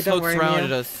that that white movie, don't smoke worry, surrounded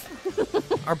Mew. us,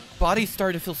 our bodies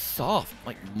started to feel soft,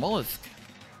 like mollusk.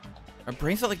 Our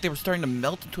brains felt like they were starting to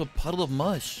melt into a puddle of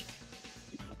mush.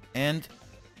 And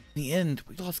in the end,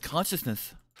 we lost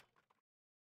consciousness.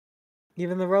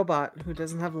 Even the robot who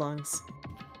doesn't have lungs.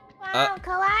 Wow,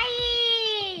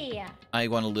 kawaii! I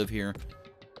want to live here.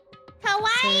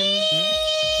 Kawaii!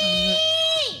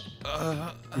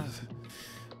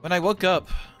 When I woke up,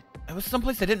 I was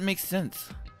someplace that didn't make sense.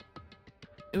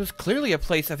 It was clearly a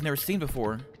place I've never seen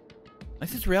before. My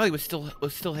sense of reality was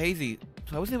still hazy,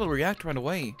 so I wasn't able to react right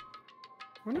away. I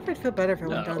wonder if I'd feel better if I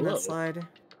went down No. that slide.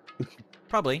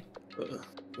 Probably.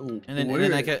 And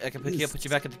then I can pick you up, put you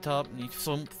back at the top, and you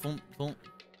thump, thump, thump.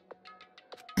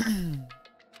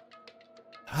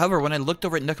 However, when I looked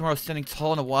over at Nekomaru standing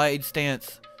tall in a wide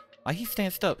stance, why he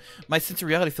stanced up, my sense of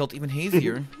reality felt even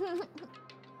hazier.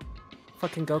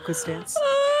 Fucking Goku stance.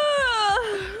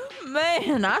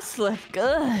 Man, I slept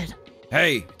good.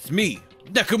 Hey, it's me,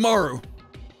 Nekomaru.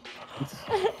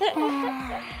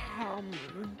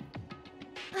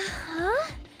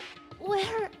 Huh?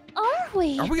 Where are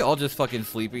we? Are we all just fucking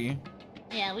sleepy?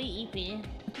 Yeah, we eepy.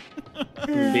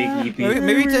 Big EP.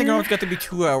 Maybe Danganronpa's got to be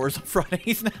 2 hours on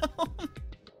Fridays now.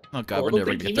 Oh god, we'll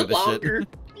never get through this shit.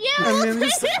 Yeah, I mean,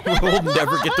 We'll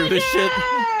never get through this shit.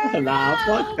 Nah,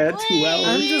 fuck that 2 hours.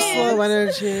 I'm just low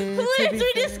energy. to Please, be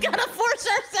we just fair. gotta force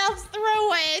ourselves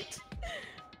through it!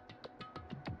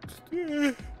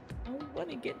 I want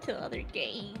to get to other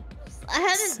games. I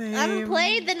haven't Same.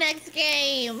 played the next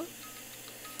game.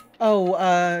 Oh,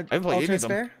 haven't played any Ultra of them.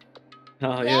 Spare?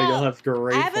 Oh yeah, you'll have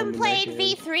great I fun haven't in that played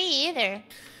game. V3 either.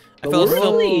 I fell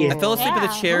Really? asleep in the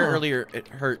Yeah. chair Huh. earlier. It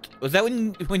hurt. Was that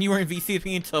when you were in VC with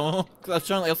me and Tomo?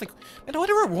 'Cause I was like, man, I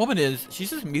wonder where woman is.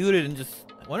 She's just muted and just.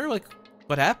 I wonder like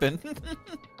what happened.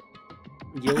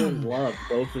 You'll love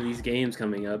both of these games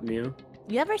coming up, Mew.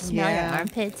 You ever smell your Yeah.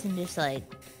 armpits and just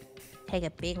like take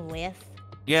a big whiff?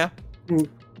 Yeah.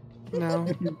 No.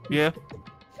 Yeah.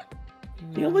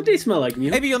 You know what they smell like,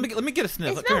 Mew? Maybe let me get a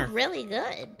sniff. They Come smell here. really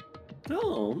good.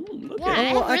 Oh, okay. Yeah,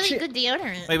 I well, have really actually- good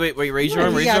deodorant. Wait. Raise your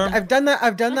arm. Raise your Yeah, arm. I've done that.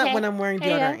 I've done that Okay. when I'm wearing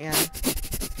Here you deodorant. Yeah.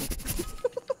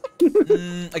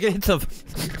 I get hints of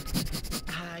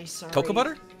Hi, sorry. cocoa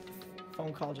butter.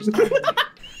 Phone call just. No, hold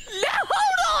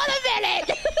on a minute!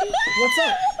 What's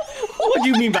up? What do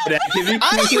you mean by that, Kivvy?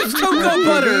 I use cocoa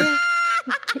butter.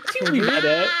 What do you mean by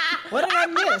that? What did I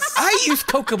miss? I use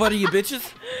cocoa butter, you bitches.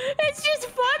 It's just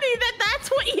funny that that's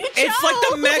what you chose. It's like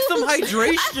the maximum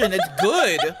hydration. It's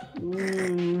good.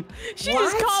 She What?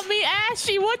 just called me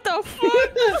ashy. What the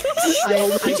fuck? I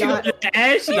got.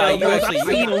 Ashy, Yeah, I you actually you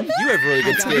have really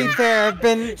good To be skin. fair, I've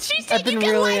been. She I've said been you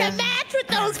can really. light a match with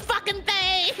those fucking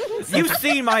things. You've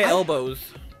seen my elbows.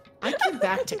 I came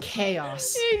back to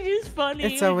chaos. It's just funny.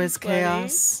 It's always funny.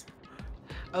 chaos.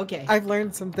 Okay. I've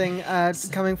learned something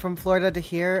coming from Florida to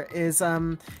here is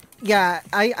yeah,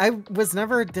 I was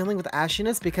never dealing with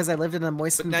ashiness because I lived in a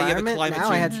moist But now you have to environment. climate Now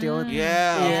I had to change. deal with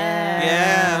Yeah.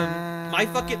 yeah.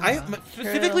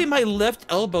 Specifically my left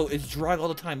elbow is dry all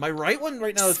the time. My right one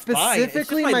right now is fine.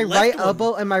 Specifically my right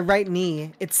elbow and my right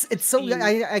knee. It's so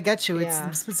I get you.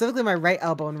 It's specifically my right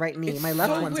elbow and right knee. My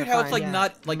left one's weird fine. how it's like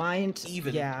not like mind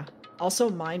even. Yeah. Also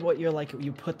mind what you're like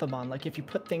you put them on. Like if you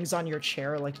put things on your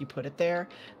chair like you put it there,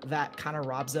 that kind of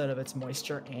robs it of its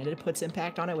moisture and it puts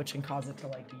impact on it, which can cause it to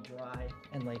like be dry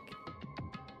and like.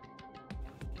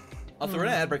 Also, we're in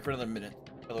an ad break for another minute,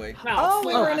 by the way. Oh,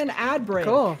 we were in an ad break.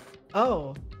 Cool.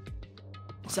 Oh.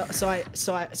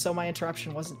 So my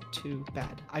interruption wasn't too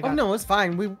bad. Oh no, it's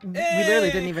fine. We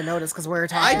literally didn't even notice because we were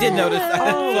talking. I did notice.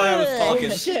 That's why I was talking.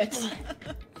 Shit.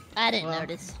 I didn't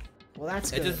notice. Well,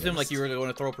 that's good. It just seemed like you were going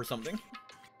to throw up or something.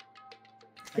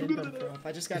 I didn't go to throw up.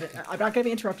 I just got it. I'm not gonna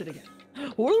be interrupted again.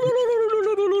 Ladle.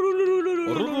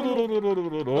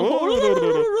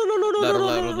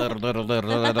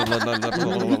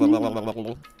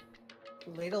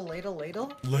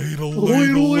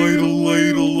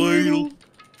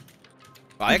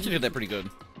 I actually did that pretty good.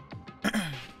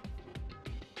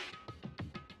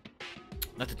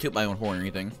 Not to toot my own horn or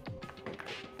anything.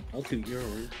 I'll toot your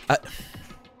horn.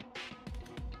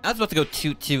 I was about to go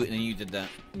toot toot and then you did that.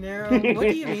 Nerow, what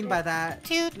do you mean by that?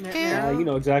 Toot You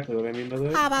know exactly what I mean by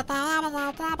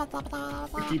that.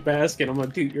 You keep asking, I'm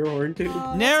gonna toot your horn too.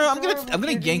 Nerow, I'm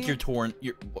gonna yank your torn.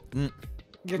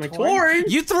 My torn?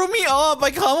 You threw me off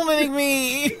by complimenting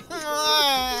me.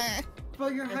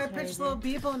 But your high-pitched little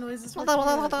beepo noises were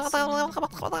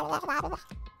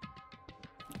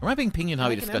Am I being pinged in how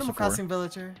we like an discussed Animal before? Crossing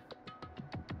villager.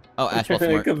 Oh, Ashwell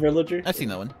Smart. Villager. I've seen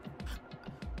that one.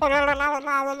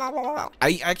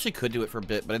 I actually could do it for a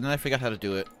bit, but then I forgot how to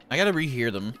do it. I gotta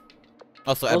rehear them.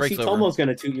 Also, I breaks over. Tomo's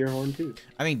gonna toot your horn too.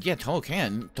 I mean, yeah, Tomo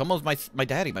can. Tomo's my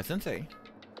daddy, my sensei.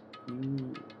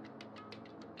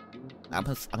 I'm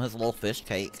his little fish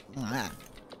cake.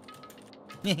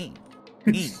 Wait,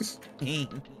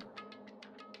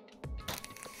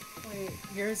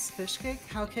 here's fish cake?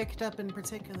 How caked up in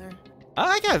particular?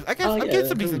 I guess Oh, I'm yeah, getting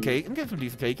some decent cake. I'm getting some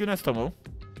decent cake. You're nice, Tomo.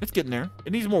 It's getting there.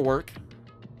 It needs more work.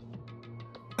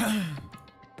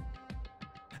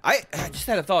 I just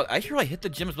had a thought. I should really hit the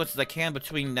gym as much as I can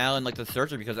between now and like the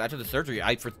surgery, because after the surgery,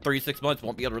 I for 36 months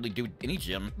won't be able to really do any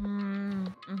gym.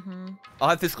 I'll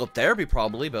have physical therapy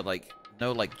probably, but like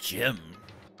no like gym.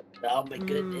 Oh my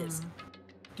goodness.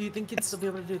 Do you think you'd still be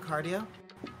able to do cardio?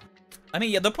 I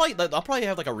mean, yeah, they'll probably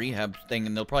have like a rehab thing,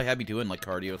 and they'll probably have me doing like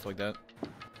cardio stuff like that.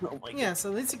 Oh my Yeah, so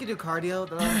at least you could do cardio.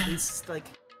 That'll at least like.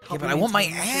 Yeah, but I want my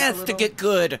ass to get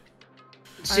good.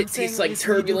 Shit tastes like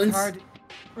turbulence.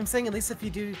 I'm saying at least if you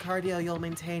do cardio, you'll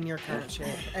maintain your current shape,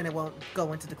 and it won't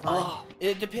go into decline. Oh,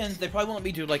 it depends. They probably won't let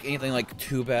me do like anything like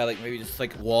too bad, like maybe just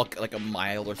like walk like a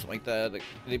mile or something like that. Like,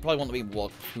 they probably won't let me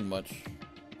walk too much.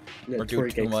 Or do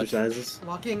too much.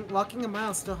 Walking a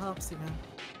mile still helps, you know.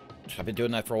 I've been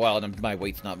doing that for a while, and my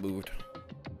weight's not moved.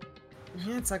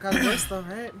 Yeah, it's like got worse though,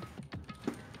 right?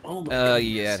 Oh my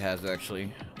yeah, it has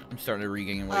actually. I'm starting to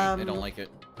regain weight. I don't like it.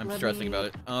 I'm stressing about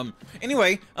it.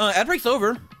 Anyway, ad break's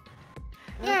over.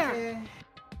 Yeah. Okay.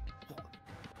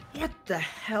 What the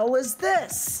hell is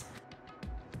this?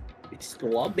 It's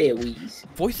strawberries.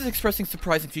 Voices expressing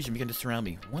surprise and confusion began to surround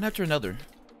me, one after another.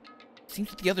 Seems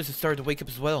that the others have started to wake up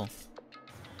as well.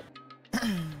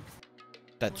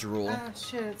 That drool. Ah,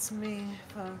 shit, it's me.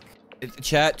 Fuck.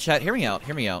 Chat, hear me out.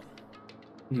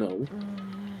 No.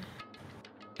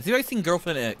 Has anybody seen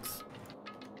Girlfriend X?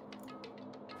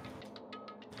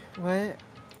 What?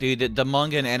 Dude, the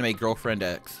manga and anime Girlfriend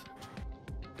X.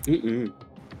 No.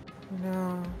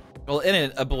 Well, in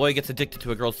it, a boy gets addicted to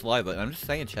a girl's saliva. I'm just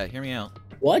saying, chat, hear me out.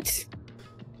 What?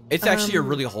 It's actually a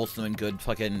really wholesome and good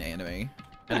fucking anime.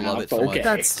 I love it so much.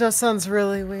 That still sounds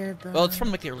really weird, though. Well, it's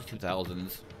from like the early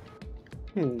 2000s.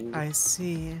 I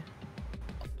see.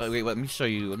 Wait, let me show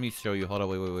you. Hold on,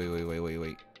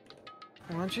 wait.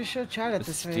 Why don't you show chat at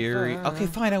this rate? Okay,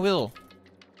 fine, I will.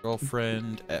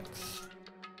 Girlfriend X.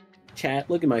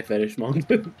 Chat, look at my fetish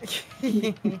manga.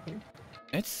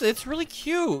 It's really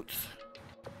cute.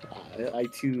 I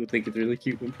too think it's really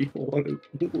cute when people want to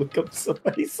look up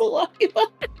somebody's saliva.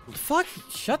 Fuck,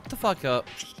 shut the fuck up.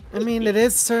 I mean, it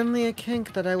is certainly a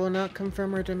kink that I will not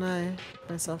confirm or deny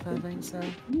myself having, so.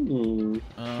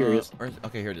 Curious.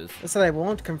 Okay, here it is. I said I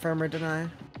won't confirm or deny.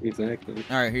 Exactly.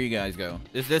 Alright, here you guys go.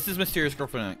 This is Mysterious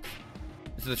Girlfriend X.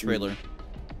 This is a trailer.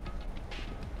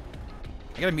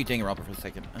 I gotta mute Danganronpa for a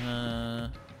second.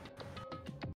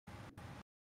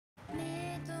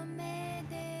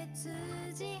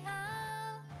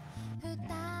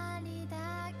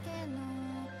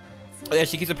 Oh yeah,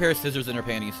 she keeps a pair of scissors in her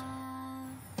panties.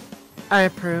 I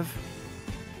approve.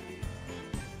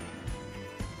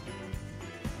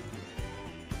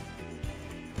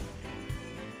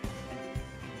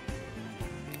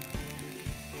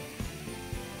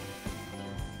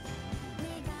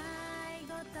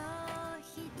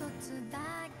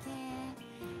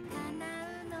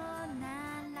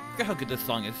 Look at how good this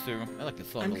song is too. I like this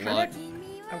song I'm a lot.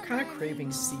 kind of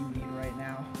craving seaweed right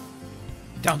now.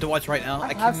 Down to watch right now.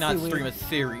 I have cannot seaweed. stream a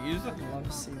series. I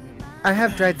love seaweed. I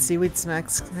have dried seaweed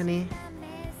smacks, honey.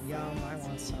 Yum, I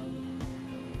want some.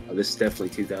 Oh, this is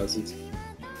definitely 2000s.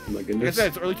 Oh my Like I goodness. said,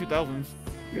 it's early 2000s.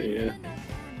 Yeah.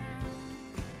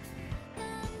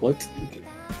 What?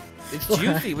 It's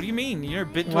juicy. What do you mean? You never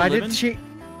bit into Why a lemon? did she?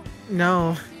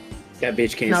 No, That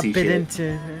bitch can't not see bit shit. into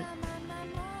it.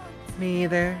 Me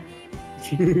either.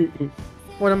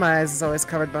 One of my eyes is always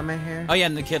covered by my hair. Oh yeah,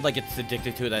 and the kid like gets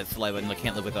addicted to that saliva and like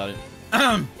can't live without it.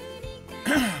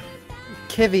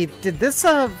 Kivvy, did this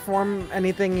form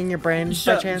anything in your brain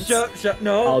by chance?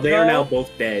 no. Oh, they are now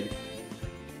both dead.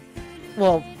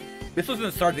 Well, This wasn't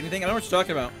the start of anything. I don't know what you're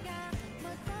talking about.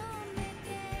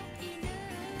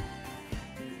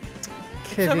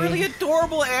 It's a Kivvy. really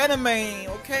adorable anime,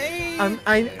 okay?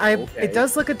 Okay. It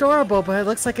does look adorable, but it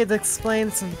looks like it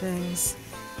explains some things.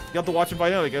 You have to watch it by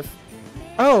now, I guess.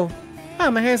 Oh,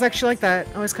 my hair's actually like that.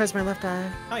 Always covers my left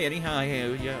eye. Hi, Eddie. Hi,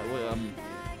 yeah. Well,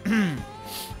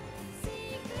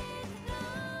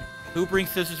 who brings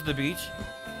scissors to the beach?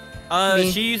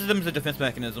 Me. She uses them as a defense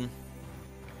mechanism.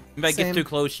 If I Same. get too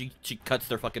close, she cuts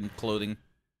their fucking clothing.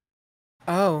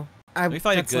 Oh, me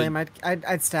find it that's good. lame.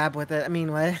 I'd stab with it. I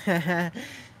mean, what?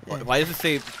 Why does it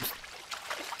say?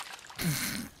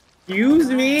 Excuse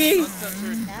me?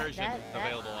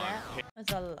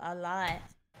 That's a lot.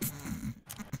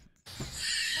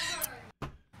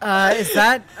 Is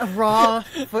that a raw?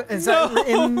 Is that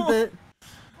in the?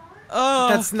 Oh,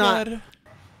 That's not- God.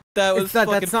 That was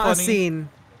fucking That's not funny. a scene.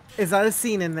 Is that a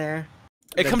scene in there?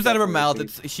 It comes out of her mouth.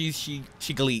 definitely It's she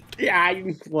gleeked. Yeah,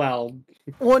 well,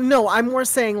 Well, no. I'm more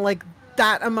saying like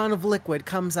that amount of liquid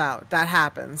comes out. That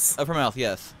happens. Of her mouth,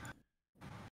 yes.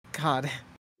 God,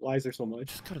 why is there so much?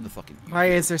 Just cut in the fucking. why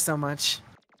is there so much?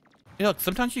 You know,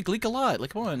 sometimes you gleek a lot. Like,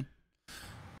 come on.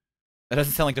 That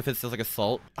doesn't sound like the fit feels like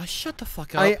assault. Shut the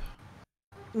fuck up.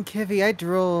 Kivvy, I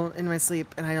drool in my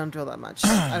sleep, and I don't drool that much.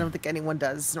 I don't think anyone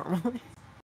does normally.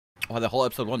 Oh, the whole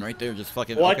episode 1 right there, just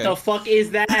fucking. What okay. the fuck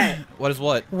is that? What is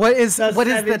what? What is The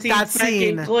that 17-second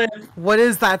scene? clip. What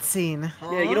is that scene?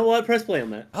 Yeah, you know what? Press play on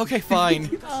that. Okay,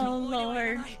 fine. Oh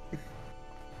lord.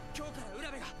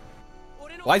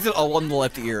 Why is it all on the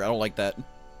left ear? I don't like that.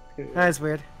 That is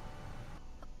weird.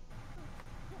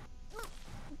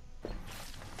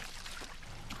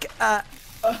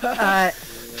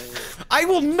 I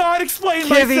will not explain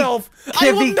Kivvy, myself.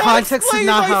 I will Kivvy, not context has explain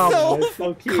not myself. helped. It's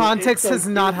so cute. Context It's so has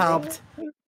not cute. helped.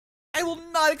 I will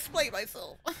not explain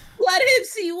myself. Let him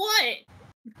see what?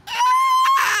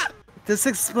 This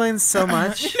explains so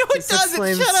much. No, it This doesn't.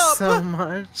 explains Shut up. so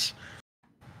much.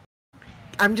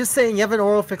 I'm just saying you have an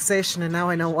oral fixation, and now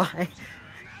I know why.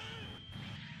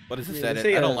 What is this Yeah, edit?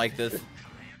 say, I don't like this.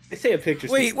 They say a picture.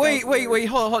 Wait,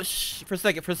 hold on, shh, for a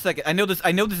second. I know this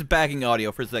is bagging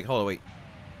audio for a second. Hold on, wait.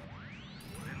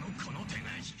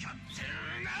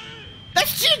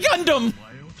 That's G Gundam!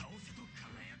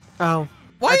 Oh.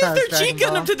 Why I thought is it was there G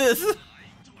Dragon Ball. Gundam to this?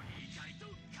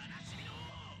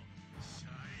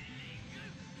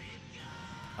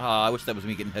 I wish that was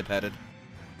me getting head patted.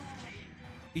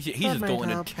 He's That just might going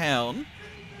help. to town.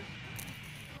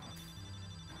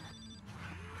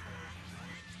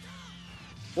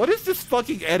 What is this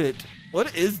fucking edit?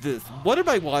 What is this? What am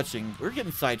I watching? We're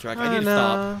getting sidetracked. I need to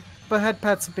stop. But head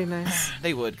pats would be nice.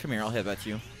 They would. Come here, I'll head at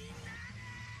you.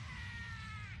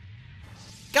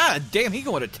 God damn, he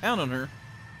going to town on her.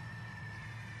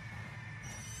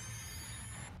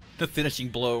 The finishing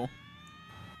blow.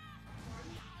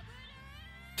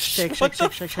 Shake, What shake, the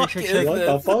shake, shake, fuck shake, is shake. What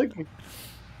the this? fuck?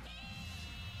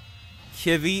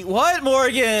 Kivvy, what,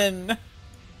 Morgan?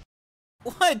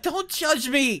 What? Don't judge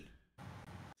me.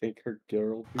 Take her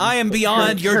girl. I am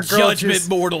beyond your her girl judgment, just-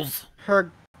 mortals.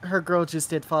 Her girl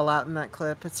just did fall out in that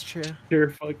clip. It's true.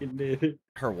 Her fucking did.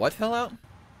 Her what fell out?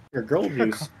 Her girl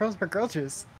juice. Her girl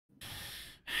juice.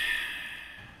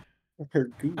 Her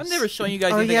goose. I'm never showing you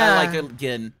guys Oh, anything yeah. I like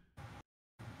again.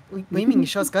 What do you mean? You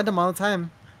show us Gundam all the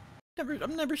time.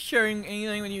 I'm never sharing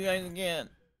anything with you guys again.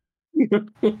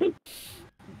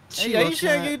 She I will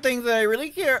share chat. you things that I really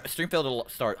care. Stream failed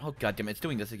to start. Oh god damn it, it's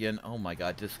doing this again. Oh my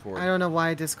god, Discord. I don't know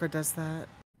why Discord does that.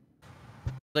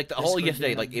 Like the whole Discord yesterday,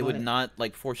 didn't like it would want it. not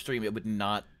like for stream, it would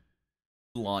not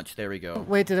launch. There we go.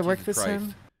 Wait, did it work Jesus this Christ.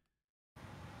 time?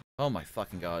 Oh my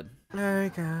fucking god. There we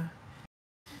go.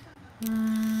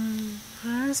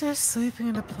 Why is there sleeping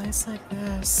in a place like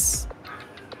this?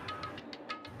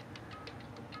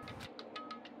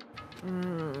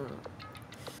 Oh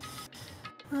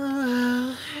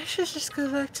well, I should just go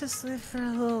back to sleep for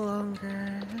a little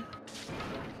longer.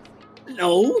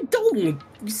 No, don't. You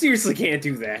seriously can't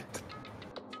do that.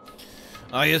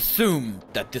 I assume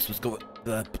that this was going.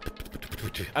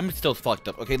 I'm still fucked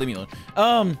up. Okay, leave me alone.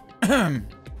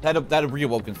 That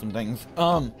reawoken some things.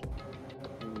 Some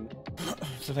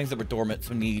things that were dormant,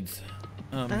 some needs.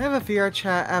 I have a VR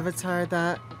chat avatar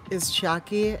that is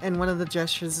Chucky, and one of the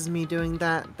gestures is me doing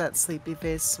that sleepy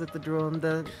face with the drool and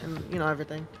you know,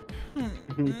 everything.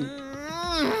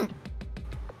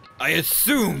 I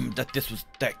assume that this was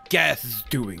that gas is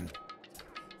doing.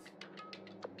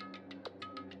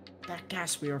 That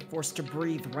gas we were forced to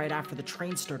breathe right after the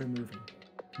train started moving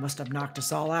must have knocked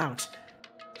us all out.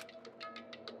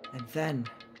 And then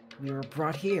we were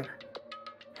brought here.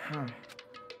 Huh.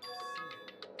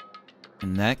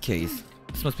 In that case,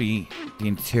 this must be the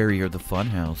interior of the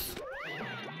funhouse.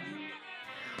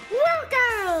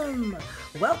 Welcome!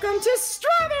 Welcome to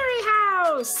Strawberry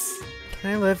House!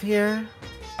 Can I live here?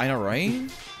 I know, right?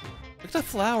 Look at the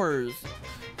flowers.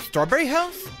 Strawberry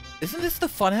House? Isn't this the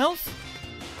funhouse?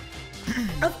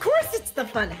 Of course it's the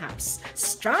funhouse.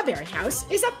 Strawberry House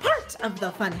is a part of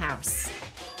the funhouse.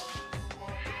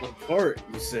 A part,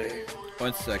 you say?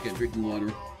 1 second, drinking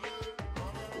water.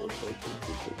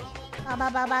 Now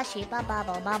then,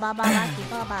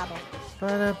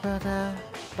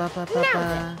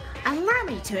 allow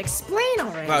me to explain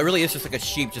already. Wow, it really is just like a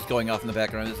sheep just going off in the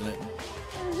background, isn't it?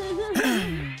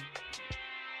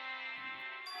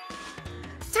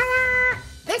 Ta-da!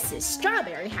 This is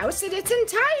Strawberry House in its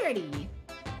entirety.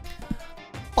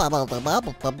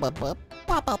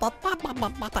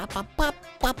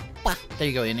 There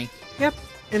you go, Annie. Yep,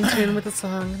 in tune with the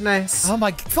song. Nice. Oh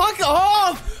my, fuck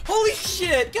off! Holy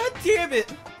shit, god damn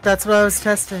it! That's what I was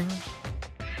testing.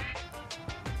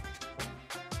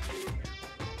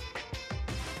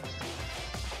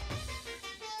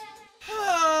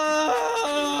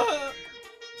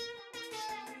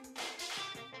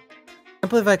 I can't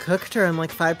believe I cooked her on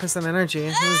like 5% energy. It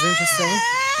was interesting.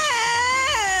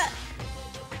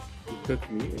 You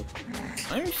cooked me.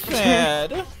 I'm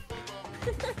sad.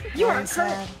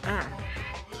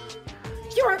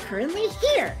 You are currently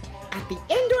here at the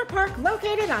indoor park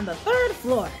located on the 3rd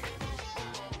floor.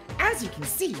 As you can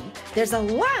see, there's a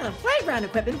lot of playground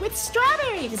equipment with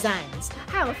strawberry designs.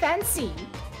 How fancy.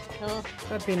 Oh,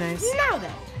 that'd be nice. Now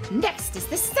then, next is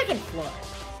the 2nd floor.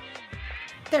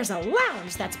 There's a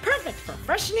lounge that's perfect for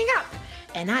freshening up,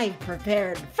 and I've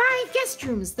prepared 5 guest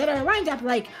rooms that are lined up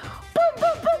like boom,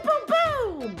 boom, boom, boom,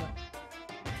 boom.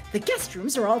 The guest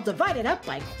rooms are all divided up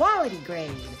by quality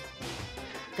grade.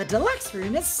 The deluxe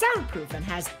room is soundproof and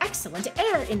has excellent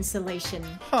air insulation.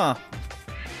 Huh.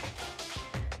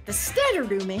 The standard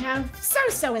room may have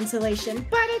so-so insulation,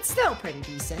 but it's still pretty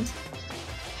decent.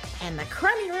 And the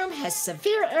crummy room has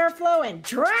severe airflow and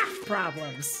draft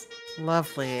problems.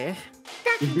 Lovely.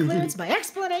 That concludes my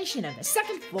explanation of the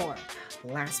 2nd floor.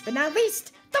 Last but not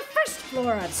least, the 1st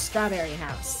floor of Strawberry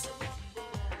House.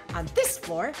 On this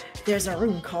floor, there's a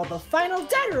room called the Final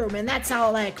Dead Room, and that's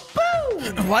all like,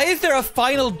 boom! Why is there a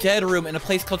final dead room in a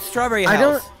place called Strawberry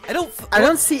House? I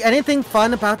don't see anything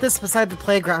fun about this beside the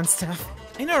playground stuff.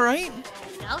 I know, right?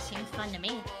 It all seems fun to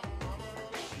me.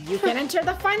 You can enter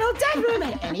the Final Dead Room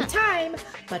at any time,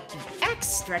 but be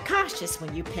extra cautious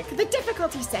when you pick the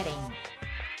difficulty setting.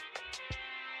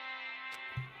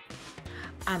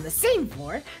 On the same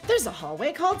floor, there's a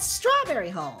hallway called Strawberry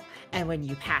Hall, and when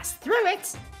you pass through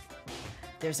it,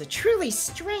 there's a truly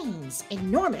strange,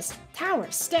 enormous tower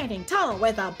standing tall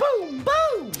with a boom,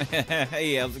 boom!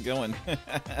 Hey, how's it going?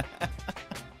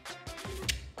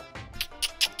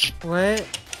 What?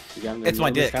 It's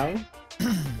my dick.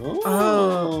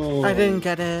 Oh, I didn't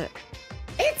get it.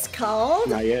 It's called...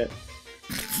 Not yet.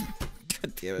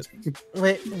 God damn it.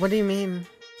 Wait, what do you mean?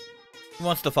 He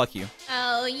wants to fuck you.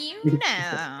 Oh, you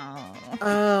know.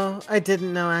 Oh, I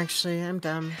didn't know actually. I'm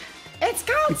dumb. It's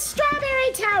called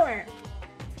Strawberry Tower!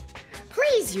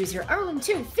 Please use your own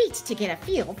 2 feet to get a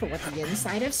feel for what the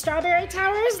inside of Strawberry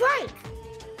Tower is like.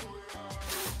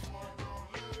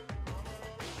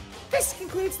 This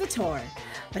concludes the tour,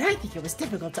 but I think it was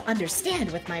difficult to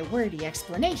understand with my wordy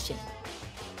explanation.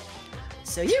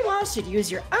 So you all should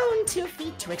use your own 2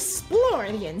 feet to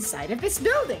explore the inside of this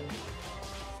building.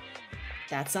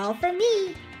 That's all from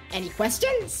me. Any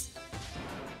questions?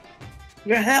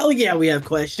 Yeah, hell yeah, we have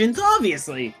questions,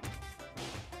 obviously.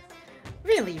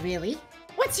 Really, really?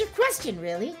 What's your question,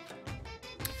 really?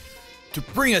 To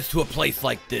bring us to a place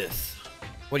like this,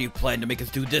 what do you plan to make us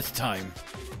do this time?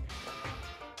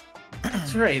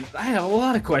 That's right, I have a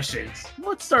lot of questions.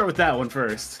 Let's start with that one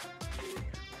first.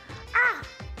 Ah,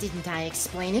 didn't I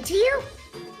explain it to you?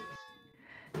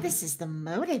 This is the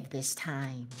motive this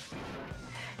time.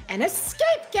 An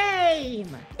escape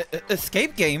game!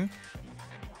 Escape game?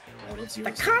 What's The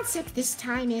yours? concept this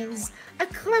time is a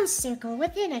closed circle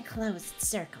within a closed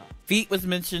circle. Feet was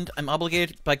mentioned. I'm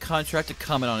obligated by contract to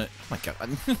comment on it. Oh my god.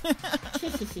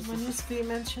 When was feet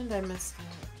mentioned? I missed it.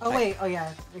 Oh wait, oh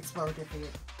yeah, explore with your feet.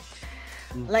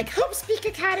 Like Hope's Peak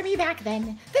Academy back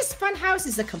then, this funhouse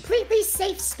is a completely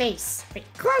safe space. Wait,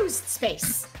 closed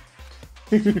space.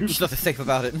 There's nothing safe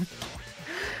about it.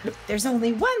 There's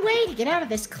only one way to get out of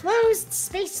this closed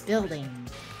space building.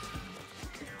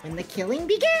 When the killing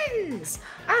begins,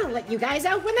 I'll let you guys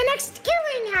out when the next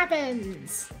killing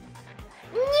happens.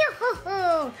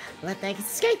 Yoo-hoo-hoo! Let the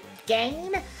escape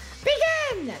game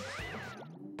begin!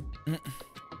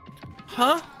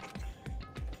 Huh?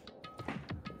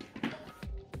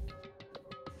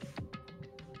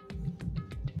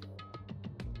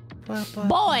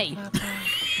 Boy,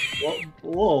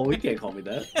 Whoa, we can't call me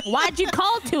that. why'd you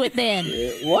call to it then?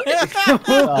 What?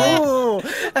 Oh,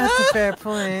 that's a fair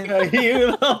point.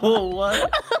 You know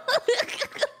what?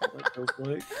 What the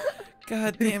fuck?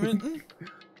 God damn it.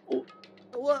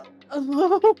 What?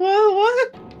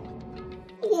 What?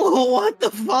 What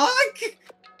the fuck?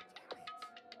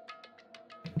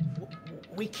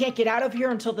 We can't get out of here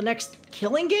until the next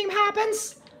killing game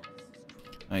happens?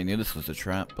 I knew this was a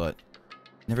trap, but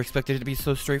never expected it to be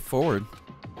so straightforward.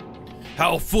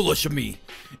 How foolish of me!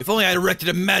 If only I had erected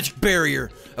a magic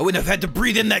barrier, I wouldn't have had to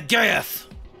breathe in that gas!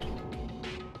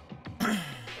 I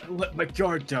let my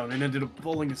guard down and ended up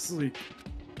falling asleep.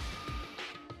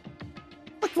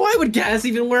 Like, why would gas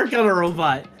even work on a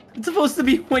robot? It's supposed to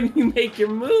be when you make your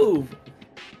move.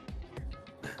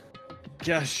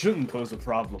 Gas shouldn't pose a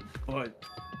problem, but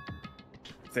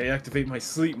if they activate my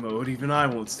sleep mode, even I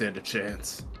won't stand a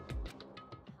chance.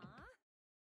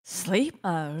 Sleep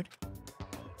mode?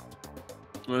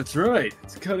 That's right.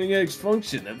 It's a cutting-edge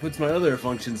function that puts my other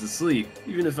functions asleep,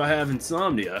 even if I have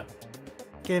insomnia.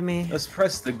 Give me. Just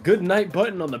press the good night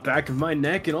button on the back of my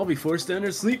neck and I'll be forced to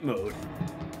enter sleep mode.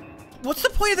 What's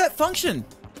the point of that function?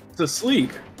 To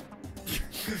sleep.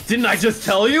 Didn't I just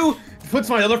tell you? It puts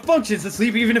my other functions to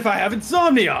sleep even if I have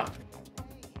insomnia!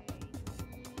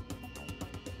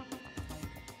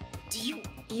 Do you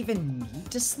even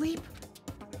need to sleep?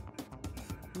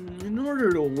 In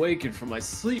order to awaken from my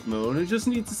sleep mode, I just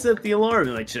need to set the alarm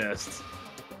in my chest.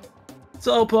 It's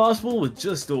all possible with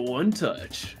just a one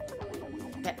touch.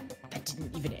 That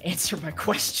didn't even answer my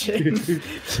question.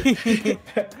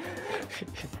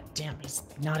 Damn, he's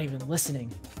not even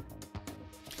listening.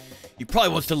 He probably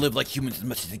wants to live like humans as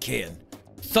much as he can.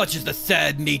 Such is the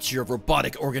sad nature of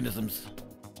robotic organisms.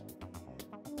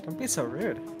 Don't be so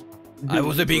rude. I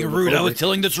wasn't being rude, I was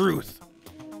telling the truth.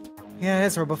 Yeah,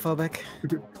 it's robophobic.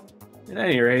 At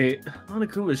any rate,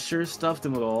 Monokuma's sure stuffed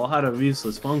him with a lot of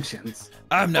useless functions.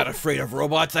 I'm not afraid of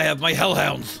robots, I have my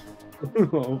hellhounds.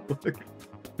 Oh, fuck.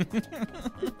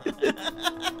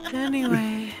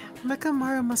 Anyway,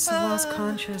 Mekamaru must have lost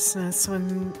consciousness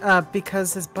when,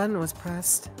 because his button was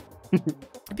pressed.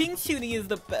 Being shooty is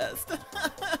the best.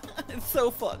 It's so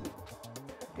fun.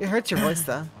 It hurts your voice,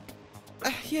 though.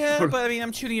 Yeah, but I mean,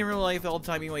 I'm shooting in real life all the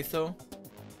time anyway, so.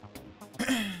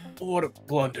 What a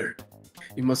blunder.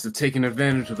 He must have taken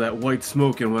advantage of that white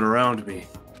smoke and went around me.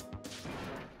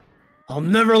 I'll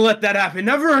never let that happen,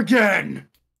 never again!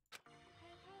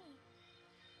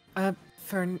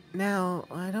 For now,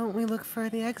 why don't we look for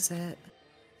the exit?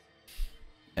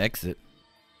 Exit?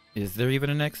 Is there even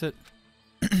an exit?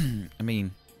 I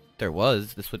mean, there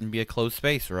was. This wouldn't be a closed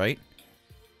space, right?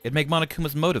 It'd make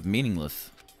Monokuma's motive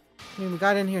meaningless. I mean, we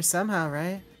got in here somehow,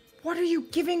 right? What are you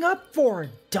giving up for,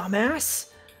 dumbass?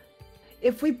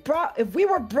 If we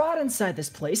were brought inside this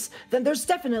place, then there's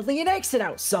definitely an exit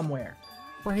out somewhere.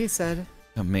 What he said.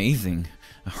 Amazing.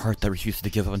 A heart that refuses to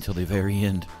give up until the very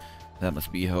end. That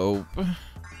must be hope.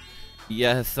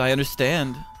 Yes, I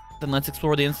understand. Then let's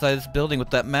explore the inside of this building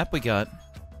with that map we got.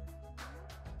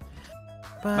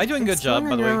 But Am I doing a good job,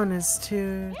 by the way? Is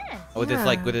too... Oh, with his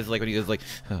like, when he goes like,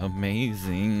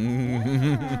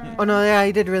 amazing. Oh no, yeah,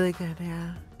 he did really good,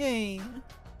 yeah. Yay.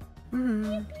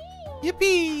 Mm-hmm.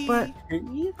 Yippee! But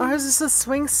ours is a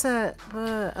swing set.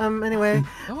 But anyway,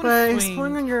 but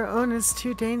exploring on your own is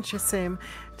too dangerous.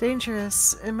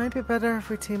 It might be better if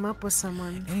we team up with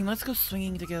someone. Hey, let's go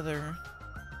swinging together.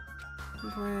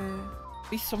 Right.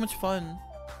 Be so much fun.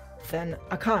 Then,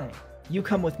 Akane, you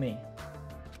come with me.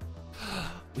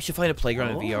 We should find a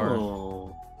playground in VR.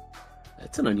 Oh,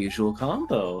 that's an unusual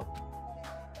combo.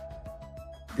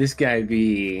 This guy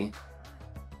be...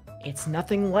 It's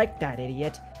nothing like that,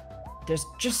 idiot. There's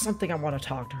just something I want to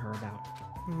talk to her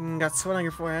about. Got sweat on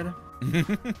your forehead.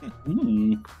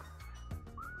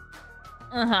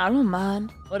 I don't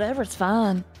mind. Whatever's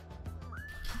fine.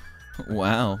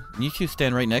 Wow, you two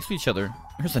stand right next to each other.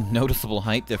 There's a noticeable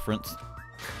height difference.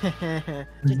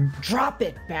 Just drop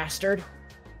it, bastard.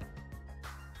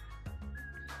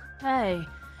 Hey,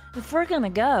 if we're gonna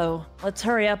go, let's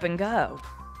hurry up and go.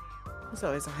 There's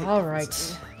always a height All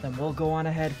difference. right, then we'll go on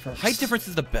ahead first. Height difference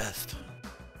is the best.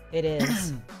 It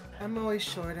is. I'm always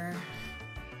shorter.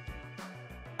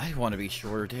 I want to be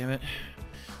shorter, damn it.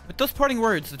 With those parting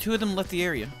words, the two of them left the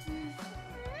area.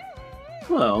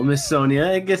 Well, Miss Sonia,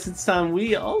 I guess it's time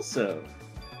we also.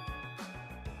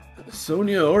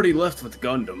 Sonia already left with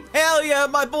Gundham. Hell yeah,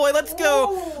 my boy, let's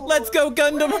go! Let's go,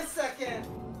 Gundham! Wait a second.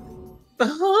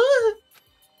 Huh?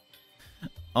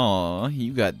 Aw,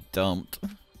 you got dumped.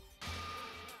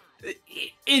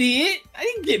 Idiot! I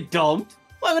didn't get dumped.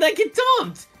 Why would I get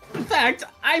dumped? In fact,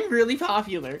 I'm really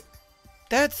popular.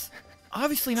 That's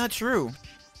obviously not true.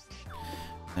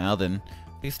 Now then, I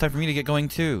think it's time for me to get going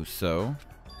too, so...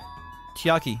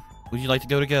 Chiaki, would you like to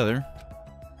go together?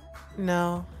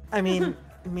 No. I mean,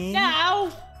 me? No!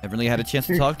 I haven't really had a chance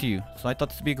to talk to you, so I thought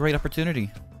this would be a great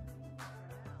opportunity.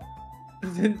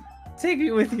 Then take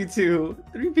me with you too.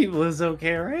 3 people is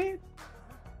okay, right?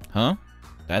 Huh?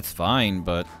 That's fine,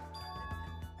 but...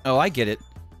 Oh, I get it.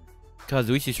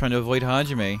 Kazuichi's trying to avoid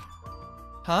Hajime.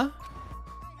 Huh?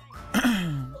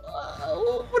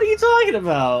 What are you talking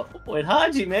about? Wait,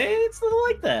 Hajime? It's not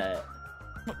like that.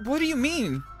 What do you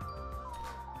mean?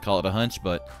 Call it a hunch,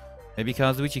 but maybe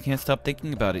Kazuichi can't stop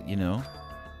thinking about it, you know?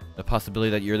 The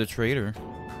possibility that you're the traitor.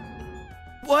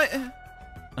 What?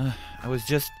 I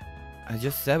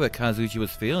just said what Kazuichi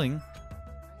was feeling.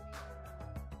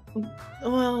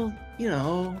 Well, you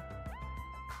know...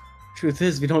 Truth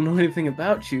is, we don't know anything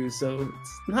about you, so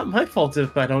it's not my fault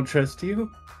if I don't trust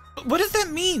you. What does that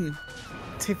mean?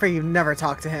 To be fair, you've never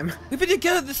talked to him. We've been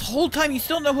together this whole time, you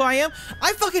still know who I am?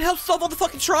 I fucking helped solve all the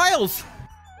fucking trials!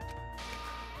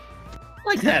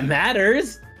 Like that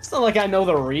matters. It's not like I know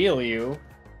the real you.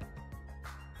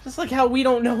 Just like how we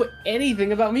don't know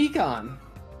anything about Mikan.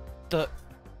 The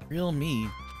real me?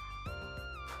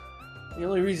 The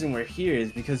only reason we're here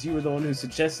is because you were the one who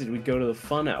suggested we go to the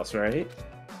funhouse, right?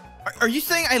 Are you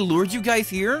saying I lured you guys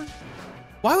here?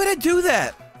 Why would I do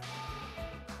that?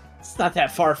 It's not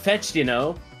that far-fetched, you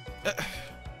know.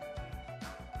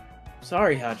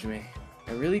 Sorry, Hajime.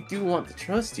 I really do want to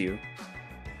trust you.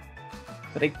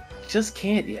 But I just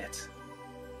can't yet.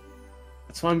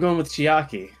 That's why I'm going with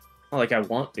Chiaki. Not like I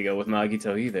want to go with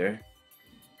Nagito either.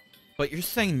 But you're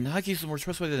saying Nagi's more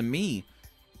trustworthy than me.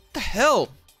 What the hell?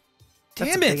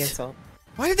 That's Damn a big it! insult.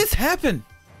 Why did this happen?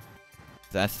 If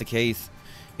that's the case,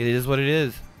 it is what it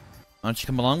is. Why don't you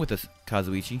come along with us,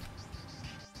 Kazuichi?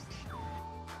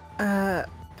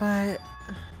 But...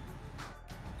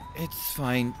 It's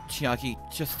fine, Chiaki.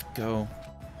 Just go.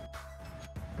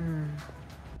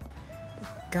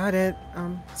 Got it.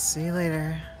 See you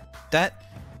later. That...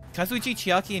 Kazuichi,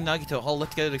 Chiaki, and Nagito all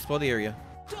left together to explore the area.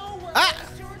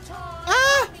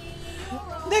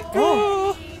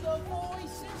 Necro!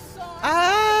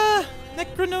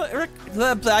 Necro, no...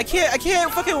 Blah, blah, I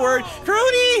can't fucking word.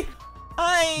 Crony!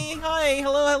 Hi,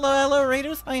 hello,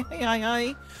 Raiders.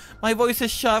 Hi. My voice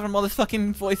is shot from all this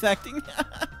fucking voice acting.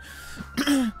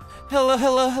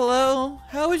 Hello.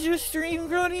 How was your stream,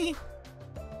 Crony?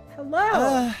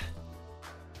 Hello.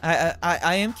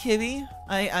 I am Kivvy.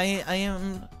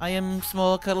 I am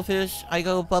small cuttlefish. I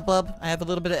go bub. I have a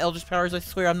little bit of Eldritch powers. I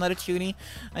swear I'm not a chuny.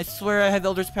 I swear I have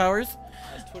Eldritch powers.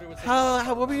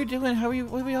 What were you doing? What were you?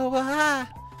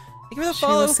 Give me the She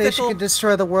follow, will say she can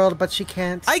destroy the world, but she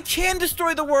can't. I can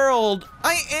destroy the world.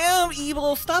 I am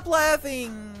evil. Stop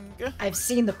laughing. I've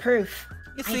seen the proof.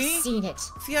 You see? I've seen it.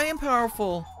 See, I am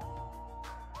powerful.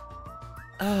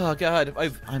 Oh God,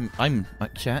 I'm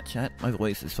chat. My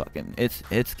voice is fucking.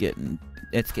 It's getting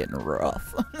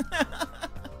rough.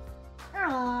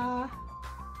 Aww.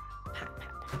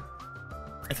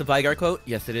 It's a Vygar quote.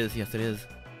 Yes, it is.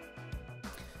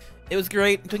 It was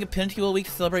great. I'm doing a pin all week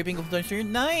to celebrate being a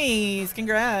stream. Nice,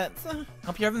 congrats.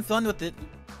 Hope you're having fun with it.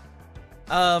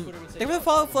 Thank you for the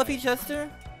follow, Fluffy Chester.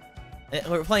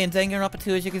 We're playing Danganronpa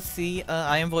 2, as you can see.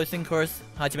 I am voicing, of course,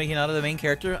 Hajime Hinata, the main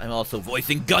character. I'm also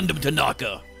voicing Gundham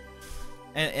Tanaka.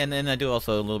 And then I do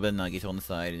also a little bit of Nagito on the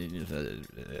side. I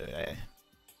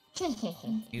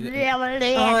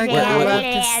love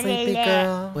this sleepy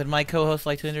girl. Would my co-hosts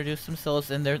like to introduce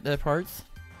themselves and their parts?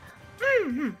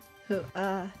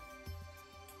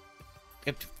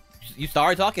 You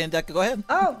started talking, Hendekka, go ahead.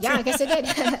 Oh, yeah, I guess I did.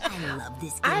 I love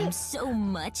this game so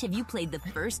much. Have you played the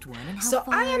first one? And how So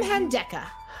far? I am Hendekka.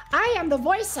 I am the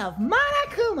voice of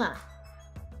Monokuma.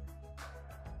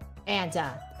 And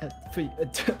for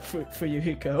you,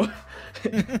 Hiko.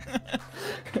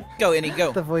 Go, Annie,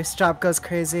 go. The voice drop goes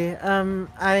crazy.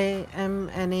 I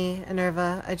am Annie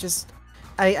Enerva.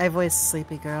 I voice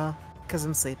Sleepy Girl, because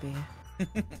I'm sleepy.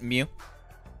 Mew.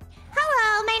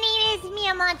 Hello, my name is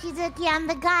Miya Mochizuki. I'm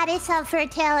the goddess of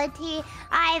fertility.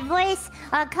 I voice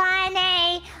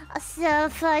Akane,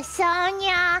 for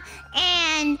Sonia,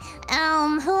 and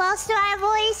who else do I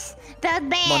voice? The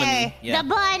bear, Monomi, yeah. the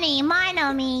bunny,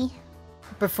 Monomi.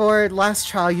 Before last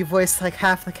trial, you voiced like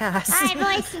half the cast. I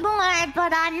voiced more,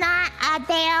 but I'm not.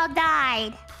 They all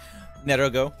died.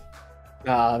 Nerow, go.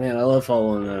 Ah, man, I love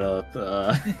following that up.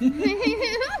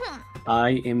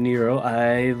 I am Nero.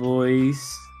 I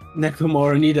voice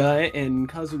Nekomaru Nidai and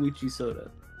Kazuichi Soda.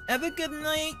 Have a good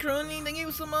night, Crony. Thank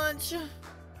you so much.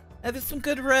 Have some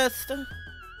good rest.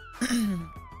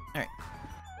 Alright.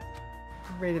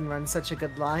 Raiden runs such a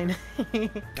good line.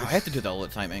 God, I have to do that all the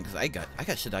time, man, because I got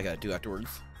shit I gotta do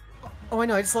afterwards. Oh, I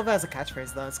know. I just love it as a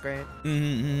catchphrase, though. It's great.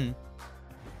 Mm-hmm.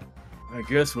 I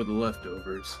guess we're the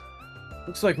leftovers.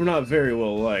 Looks like we're not very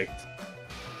well liked.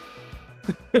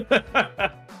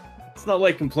 It's not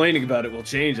like complaining about it will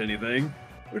change anything.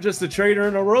 We're just a traitor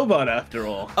and a robot after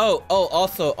all. Oh,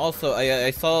 also, I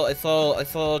saw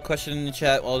a question in the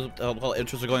chat while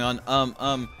intros are going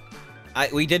on.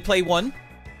 We did play one.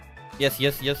 Yes.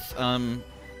 I'm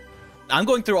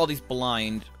going through all these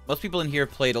blind. Most people in here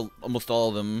played almost all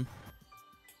of them.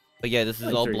 But yeah, this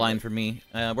is all blind for me.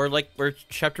 We're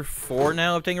chapter 4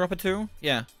 now of Danganronpa 2.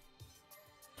 Yeah.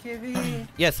 Kivvy.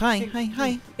 Yes. Hi.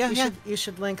 Yeah. You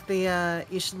should link the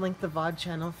VOD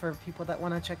channel for people that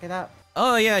want to check it out.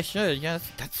 Oh yeah, I should. Yeah,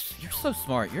 you're so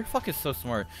smart. You're fucking so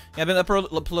smart. Yeah, I've been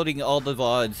uploading all the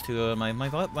VODs to my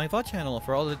VOD channel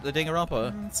for all the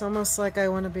Danganronpa. It's almost like I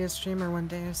want to be a streamer one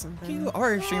day or something. You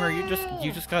are a streamer. You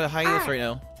just got a hiatus right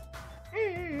now.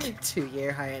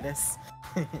 2-year hiatus.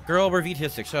 Girl, we're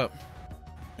VTistic. Shut up.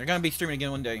 You're gonna be streaming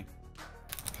again one day.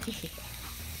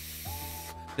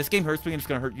 This game hurts me and it's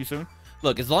gonna hurt you soon.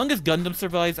 Look, as long as Gundham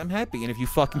survives, I'm happy. And if you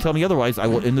fucking tell me otherwise, I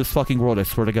will end this fucking world. I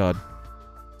swear to God.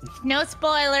 No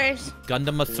spoilers.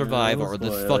 Gundham must survive, or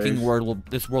this fucking world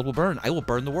will burn. I will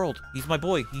burn the world. He's my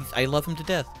boy. I love him to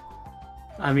death.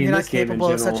 I mean, you're this not game capable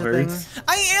in of general such a thing. hurts.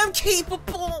 I am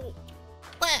capable.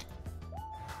 What?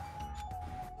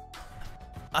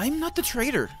 I'm not the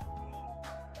traitor.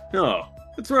 No,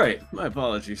 that's right. My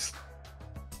apologies.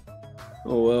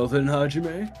 Oh well then,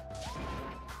 Hajime.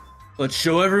 Let's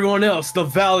show everyone else the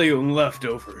value in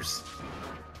leftovers.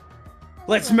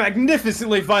 Let's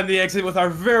magnificently find the exit with our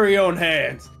very own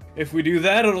hands. If we do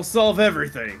that, it'll solve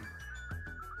everything.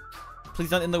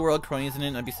 Please don't end the world. Crony isn't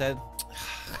in. I'd be sad.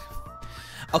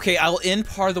 Okay, I'll end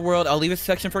part of the world. I'll leave a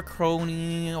section for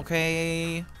Crony.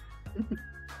 Okay.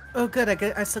 Oh, good.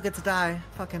 I still get to die.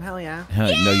 Fucking hell yeah. No,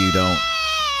 you don't.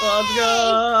 Let's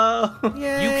go.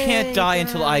 Yay, You can't die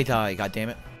until I die. God damn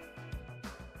it.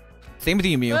 Same with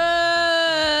you, Mew.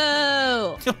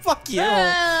 Whoa! Fuck you.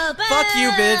 Whoa, Fuck you,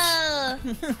 bitch. whoa.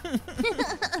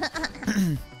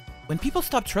 When people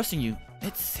stop trusting you,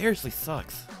 it seriously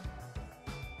sucks.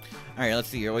 Alright, let's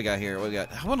see here. What we got here? What we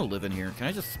got? I want to live in here.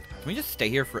 Can we just stay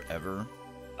here forever?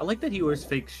 I like that he wears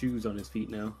fake shoes on his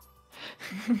feet now.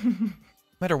 No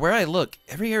matter where I look,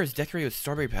 every area is decorated with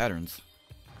strawberry patterns.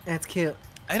 That's cute.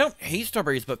 I don't hate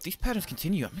strawberries, but if these patterns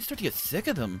continue, I'm gonna start to get sick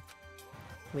of them.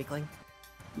 Weakling.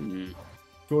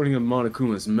 According to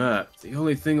Monokuma's map, the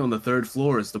only thing on the 3rd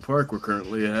floor is the park we're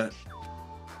currently at.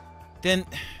 Then,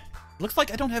 looks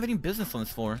like I don't have any business on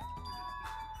this floor.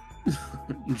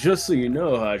 Just so you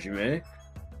know, Hajime,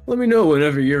 let me know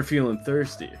whenever you're feeling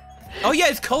thirsty. Oh yeah,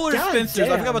 it's Kohler God Spencer's. I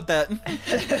damn. forgot about that.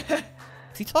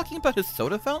 Is he talking about his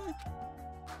soda fountain?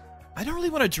 I don't really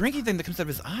want to drink anything that comes out of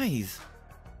his eyes.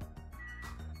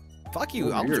 Fuck you.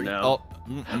 Oh, I'll here drink. now. Oh,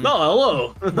 No,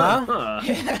 hello.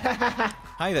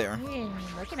 Hi there.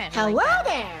 Looking at me Hello like that.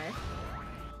 there.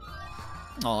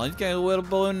 Oh, he's got a little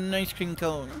bowl and an ice cream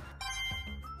cone.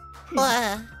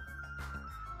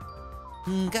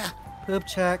 Poop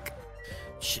check.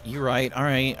 You're right. All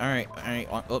right.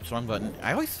 Oops, wrong button.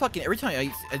 I always fucking every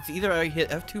time it's either I hit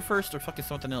F2 first or fucking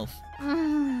something else.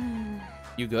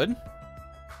 You good?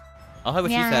 I'll have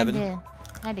what she's having. I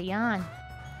had to yawn.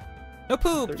 No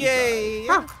poop! Yay!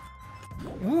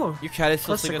 Ooh. Your cat is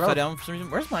still Close to sleeping growth. upside down for some reason.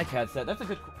 Where's my cat set? That's a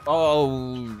good.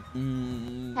 Oh.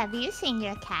 Have you seen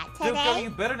your cat Dude, today? you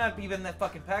better not be in that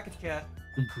fucking package, cat.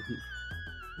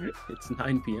 It's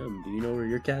 9 p.m. Do you know where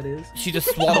your cat is? She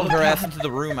just swallowed her ass into the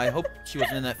room. I hope she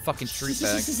wasn't in that fucking treat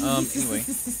bag. Anyway.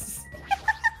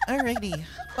 Alrighty.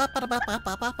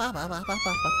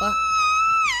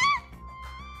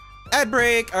 Ad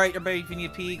break! Alright, everybody, if you need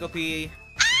to pee, go pee.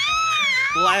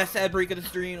 Last ad break of the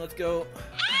stream, let's go.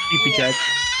 Pee-pee cat.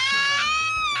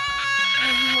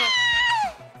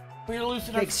 We're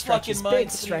losing our Big stretches, fucking big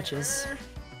minds stretches. here.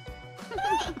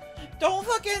 Don't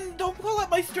pull out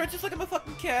my stretches like I'm a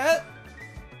fucking cat.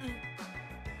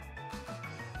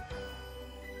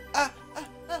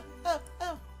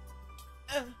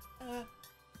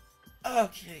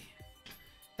 Okay.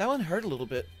 That one hurt a little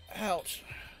bit. Ouch.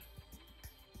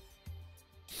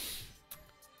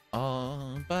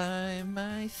 All by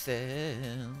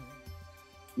myself.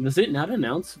 Does it not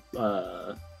announce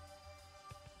And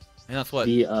that's what?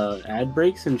 the ad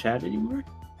breaks in chat anymore?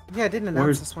 Yeah, I didn't announce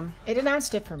Where's- this one. It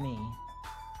announced it for me.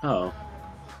 Oh.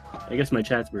 I guess my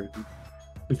chat's broken.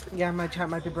 Yeah, my chat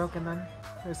might be broken then.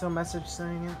 There's no message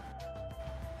saying it.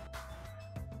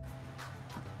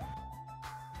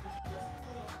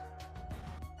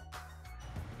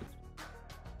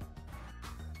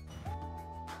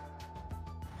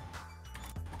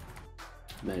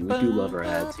 Man, we do love our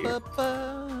ads here.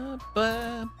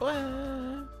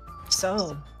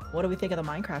 So, what do we think of the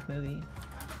Minecraft movie?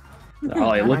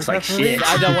 Oh, it looks like shit.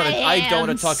 I don't want to. I don't am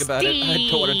want to talk about it. I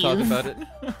don't want to talk about it.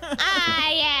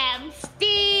 I am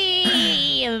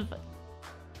Steve.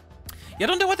 Yeah, I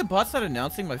don't know why the bot's not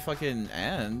announcing my fucking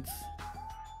ads.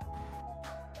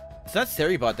 It's not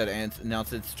Seribot that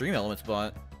announced its Stream Elements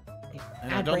bot.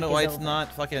 And I Ad don't know break why is it's over.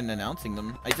 not fucking announcing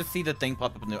them. I just see the thing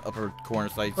pop up in the upper corner,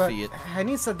 so I But see it.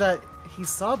 Henny said that he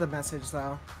saw the message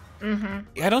though. Mm-hmm.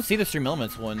 Yeah, I don't see the Stream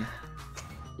Elements one.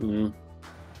 Mm.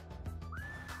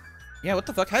 Yeah, what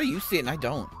the fuck? How do you see it and I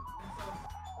don't?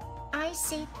 I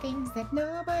see things that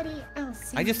nobody else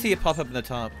sees. I just see it pop up in the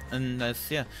top, and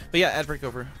that's, yeah. But yeah, ad break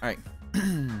over. Alright.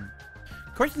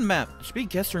 According to the map, there should be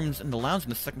guest rooms and the lounge on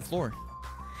the second floor.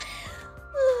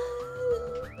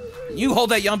 You hold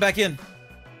that yawn back in.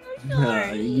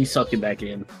 You suck it back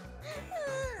in.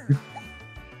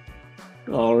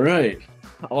 Alright.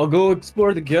 I'll go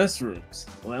explore the guest rooms.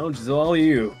 Lounge is all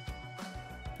you.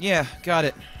 Yeah, got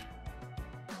it.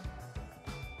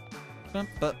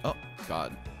 But, oh,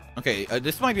 God. Okay,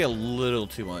 this might be a little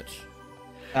too much.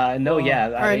 No, yeah,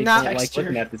 I Alright, now- don't like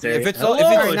looking at this area. If it's,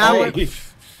 Hello,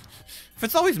 if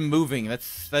it's always moving,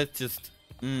 that's just...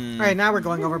 Alright, now we're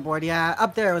going overboard. Yeah,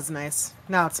 up there it was nice.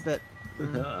 Now it's a bit...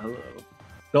 Hello.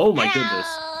 Oh my goodness.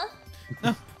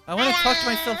 No, I want to talk to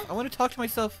myself. I want to talk to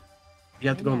myself. You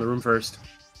have to go in the room first.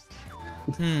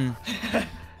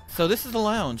 So this is the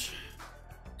lounge.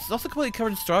 It's also completely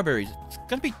covered in strawberries. It's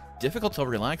gonna be difficult to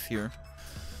relax here.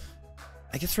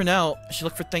 I guess for now, I should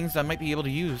look for things I might be able to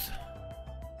use.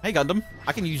 Hey Gundham,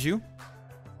 I can use you.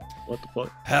 What the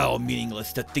fuck? How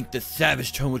meaningless to think this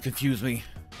savage tone would confuse me.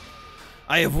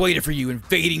 I have waited for you,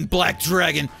 invading black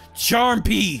dragon, Charm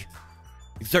P.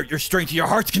 Exert your strength to your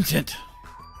heart's content.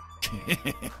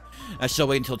 I shall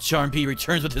wait until Charm P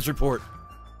returns with his report.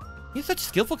 He has such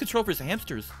skillful control for his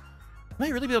hamsters. I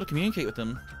might really be able to communicate with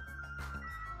them.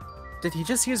 Did he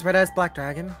just use Red Eyes Black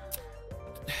Dragon?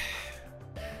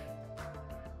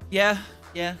 Yeah.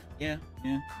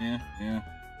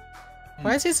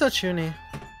 Why is he so chuny?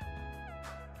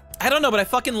 I don't know, but I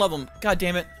fucking love him. God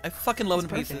damn it. I fucking love him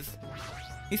to He's pieces.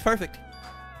 He's perfect.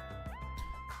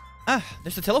 Ah,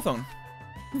 there's a telephone.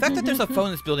 The fact that there's a phone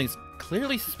in this building is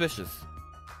clearly suspicious.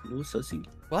 No sussy.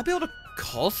 Will I be able to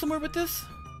call somewhere with this?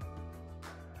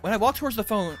 When I walked towards the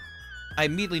phone, I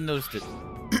immediately noticed it.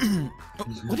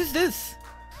 What is this?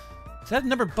 Instead of a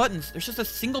number of buttons, there's just a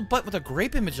single button with a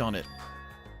grape image on it.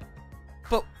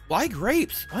 But why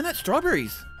grapes? Why not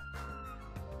strawberries?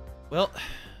 Well,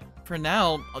 for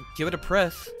now, I'll give it a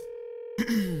press.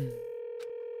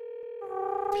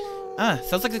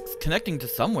 Sounds like it's connecting to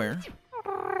somewhere.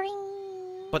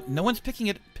 But no one's picking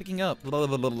up.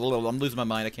 I'm losing my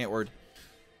mind, I can't word.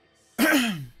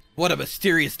 What a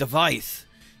mysterious device.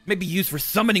 It may be used for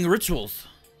summoning rituals.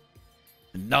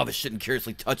 A novice shouldn't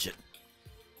carelessly touch it.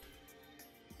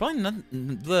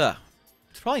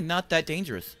 It's probably not that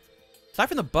dangerous. Aside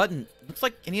from the button, it looks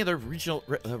like any other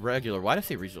regular. Why did I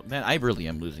say regional? Man, I really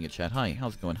am losing it, chat. Hi,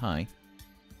 how's it going? Hi.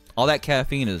 All that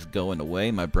caffeine is going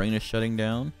away. My brain is shutting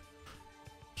down.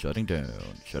 Shutting down.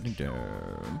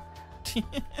 Booting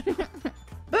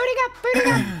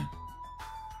up!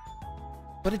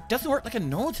 But it doesn't work like a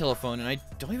normal telephone, and I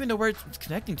don't even know where it's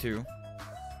connecting to.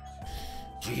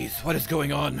 Jeez, what is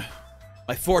going on?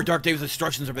 My 4 Dark Days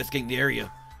instructions are investigating the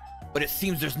area, but it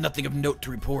seems there's nothing of note to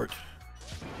report.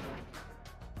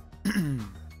 Why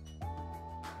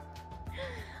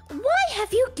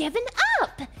have you given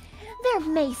up? There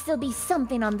may still be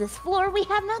something on this floor we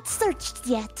have not searched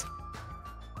yet.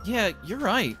 Yeah, you're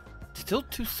right. Still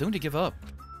too soon to give up.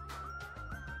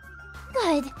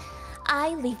 Good.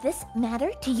 I leave this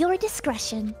matter to your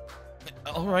discretion.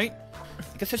 Alright.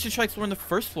 Guess I should try exploring the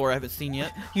first floor I haven't seen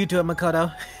yet. You do it,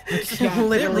 Makoto. Yeah,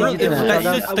 Literally, you do it, That's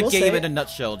Makoto. just the game in a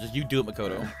nutshell. Just you do it,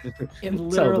 Makoto. It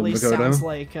literally Makoto. sounds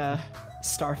like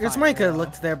Starfire. There's money could have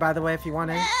looked there, by the way, if you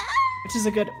wanted. Which is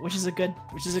a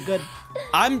good.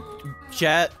 I'm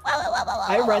chat.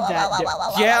 I read that.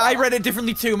 Yeah, I read it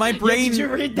differently too. My brain, did you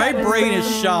read my that? brain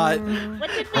is shot. What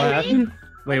did What happened?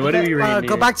 Wait, what are you reading?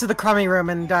 Go back to the crummy room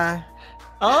and Oh,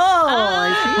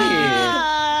 I see.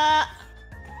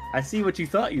 I see what you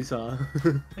thought you saw.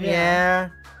 yeah.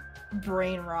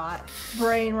 Brain rot.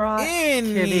 Brain rot.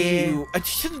 Kivvy.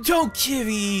 Don't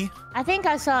Kivvy. I think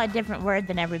I saw a different word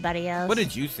than everybody else. What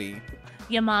did you see?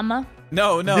 Your mama.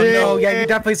 No. Oh, yeah, you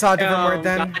definitely saw a different word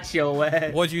then. Got your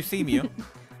way. What'd you see, Mew?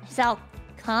 Saw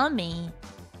cummy.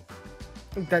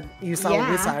 That you saw what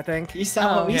we saw, I think. You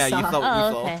saw what we Yeah, saw. you saw what we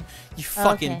Oh, saw. okay. You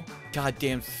fucking Okay.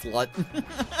 goddamn slut.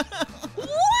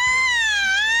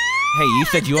 Hey, you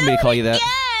said you want me to call you that.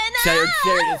 There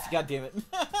it is. God damn it.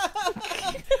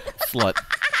 Slut.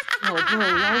 Oh, bro,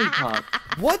 lollipop.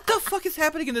 What the fuck is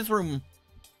happening in this room?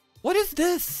 What is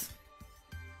this?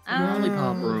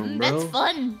 Lollipop room, bro. That's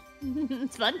fun.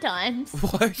 It's fun times.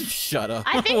 What? Shut up.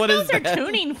 I think What those is are that?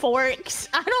 tuning forks.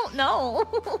 I don't know.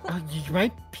 Oh, you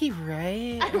might be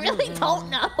right. I really don't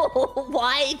know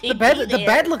why they The bed, be the there.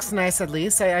 bed looks nice at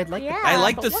least. I'd like. Yeah, I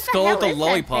like but the what skull hell with the is that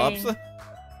lollipops. thing?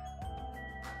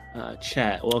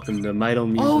 Chat, welcome to Myto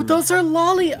Music. Oh, those are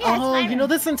lolly. it's Oh, fine. you know,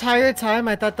 this entire time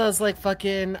I thought that was like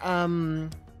fucking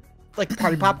like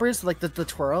party poppers, like the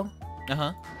twirl. Uh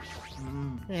huh.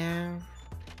 Yeah.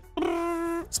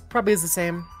 It's probably is the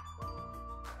same.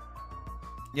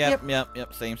 Yep.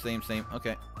 Same.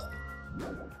 Okay.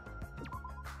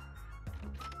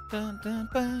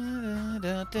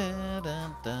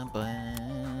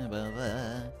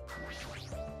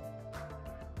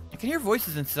 I can hear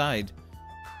voices inside.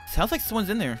 Sounds like someone's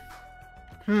in there.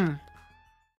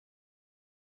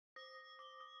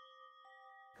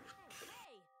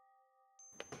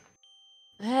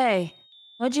 Hey,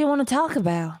 what do you want to talk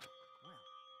about?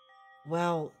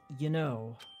 Well, you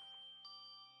know,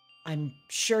 I'm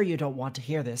sure you don't want to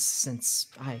hear this since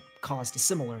I caused a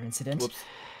similar incident. Whoops.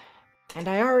 And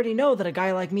I already know that a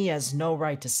guy like me has no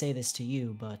right to say this to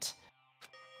you, but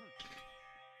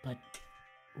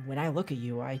when I look at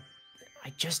you, I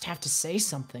just have to say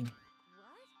something.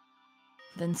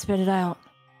 Then spit it out.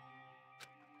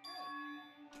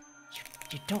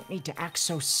 You don't need to act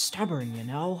so stubborn, you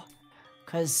know?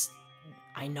 'Cause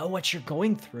I know what you're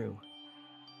going through.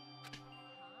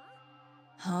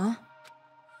 Huh?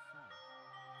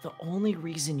 The only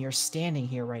reason you're standing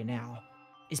here right now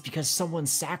is because someone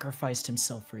sacrificed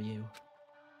himself for you.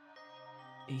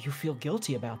 You feel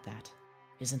guilty about that.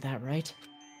 Isn't that right?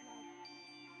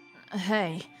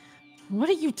 Hey, what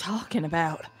are you talking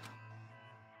about?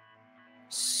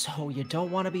 So you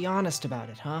don't want to be honest about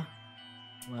it, huh?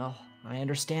 Well, I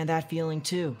understand that feeling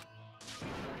too.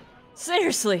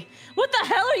 Seriously, what the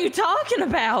hell are you talking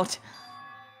about?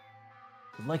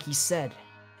 Like he said,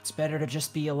 it's better to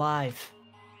just be alive.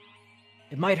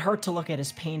 It might hurt to look at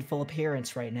his painful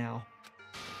appearance right now.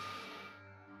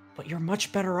 But you're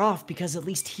much better off because at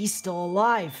least he's still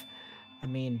alive. I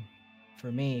mean,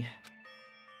 for me.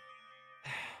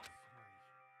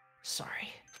 Sorry.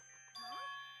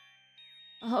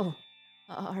 Oh,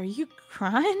 are you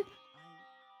crying?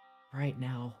 Right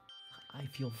now, I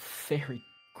feel very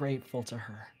grateful to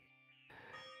her.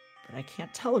 But I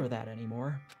can't tell her that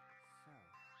anymore.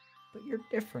 But you're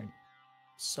different.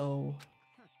 So,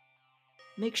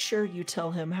 make sure you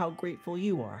tell him how grateful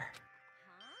you are.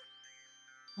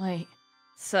 Wait,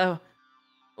 so,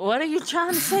 what are you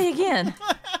trying to say again?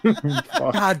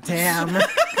 God damn.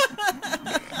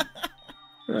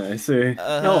 I see.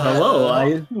 Oh,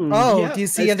 hello. Oh, do you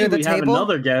see under the we have table?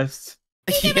 another guest.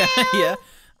 yeah.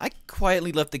 I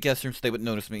quietly left the guest room so they would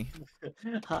notice me.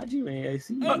 Hajime, I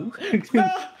see you.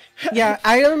 Yeah,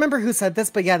 I don't remember who said this,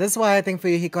 but yeah, this is why I think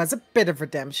Fuyuhiko has a bit of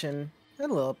redemption. A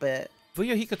little bit.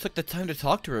 Fuyuhiko took the time to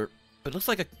talk to her, but it looks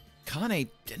like Akane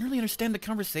didn't really understand the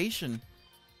conversation.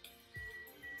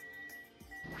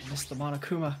 I missed the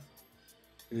Monokuma.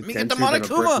 Let me get the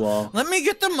Monokuma! Let me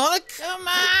get the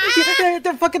Monokuma!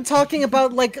 They're fucking talking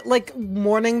about like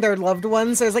mourning their loved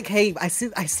ones. I was like, hey, I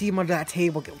see him under that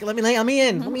table. Let me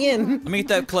in. Let me get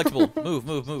that collectible.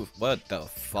 Move. What the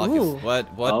fuck Ooh. is what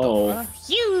Oh. the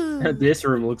You. This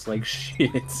room looks like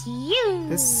shit. You.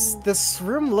 This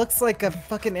room looks like a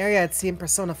fucking area I'd see in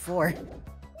Persona 4.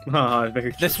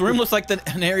 Very This room looks like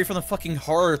an area from the fucking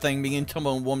horror thing me and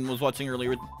Tomo woman was watching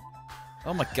earlier.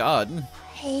 Oh my god.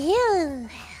 You.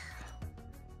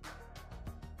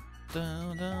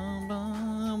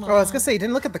 Oh, I was gonna say, you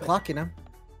didn't look at the clock, you know?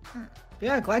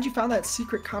 Yeah, glad you found that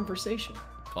secret conversation.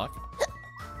 Clock?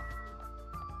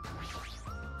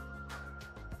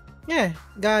 Yeah,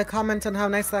 gotta comment on how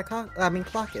nice that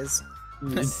clock is.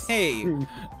 Hey,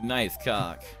 nice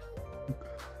cock.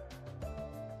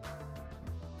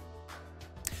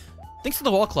 Thanks for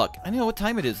the wall clock. I know what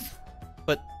time it is,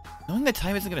 but knowing that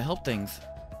time isn't gonna help things.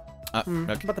 Okay.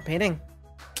 What about the painting?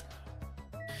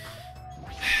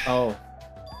 Oh.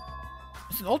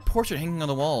 There's an old portrait hanging on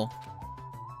the wall.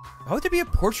 Why would there be a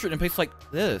portrait in a place like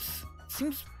this? It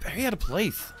seems very out of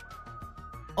place.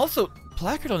 Also,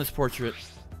 placard on this portrait.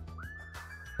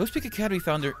 Ghost Peak Academy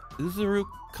founder Uzuru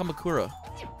Kamakura.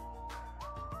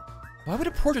 Why would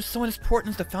a portrait so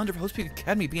important as the founder of Ghost Peak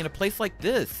Academy be in a place like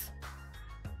this?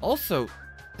 Also,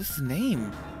 this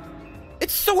name.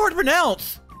 It's so hard to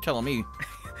pronounce! You're telling me.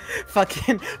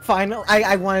 Fucking fine.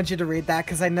 I wanted you to read that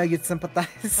because I know you'd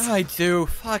sympathize. I do.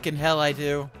 Fucking hell I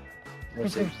do.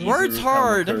 Words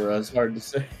hard! It's hard to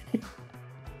say.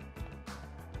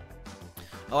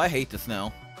 Oh, I hate this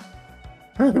now.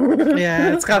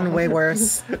 Yeah, it's gotten way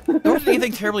worse. There wasn't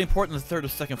anything terribly important on the third or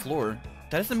second floor.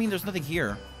 That doesn't mean there's nothing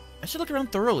here. I should look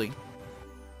around thoroughly.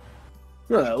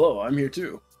 Oh, hello, I'm here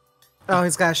too. Oh,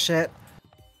 he's got shit.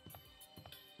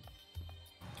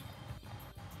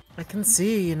 I can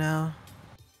see, you know.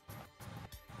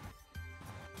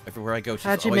 Everywhere I go, she's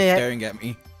always staring at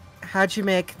me. How'd you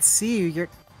make I can see you?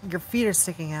 Your feet are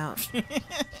sticking out.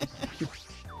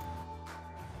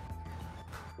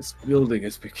 This building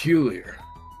is peculiar.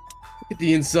 Look at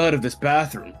the inside of this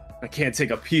bathroom. I can't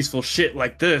take a peaceful shit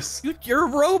like this. You're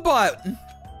a robot!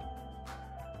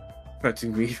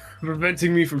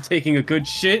 Preventing me from taking a good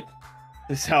shit?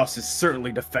 This house is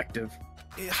certainly defective.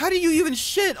 How do you even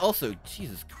shit? Also,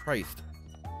 Jesus Christ.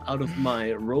 Out of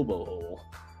my robo-hole.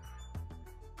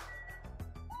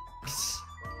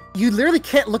 You literally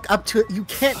can't look up to it. You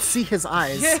can't see his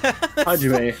eyes. Yeah.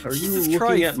 Hajime, are you Jesus looking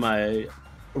Christ. at my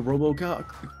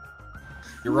robo-cock?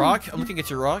 Your rock? I'm looking at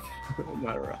your rock.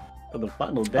 My rock. Oh, the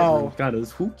final bedroom kind of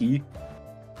spooky.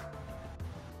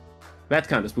 That's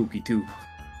kind of spooky too.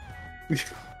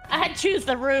 I'd choose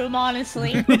the room,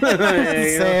 honestly.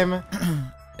 Same.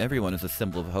 Everyone is a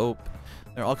symbol of hope.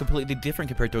 They're all completely different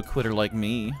compared to a quitter like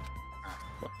me.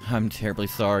 I'm terribly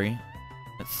sorry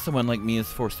that someone like me is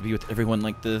forced to be with everyone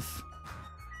like this.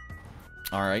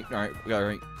 Alright.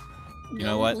 You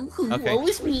know what? Okay. Woe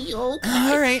is me, okay.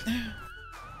 Alright.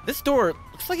 This door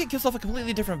looks like it gives off a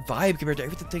completely different vibe compared to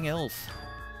everything else.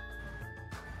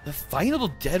 The final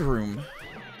dead room.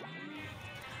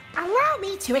 Allow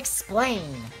me to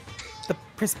explain. The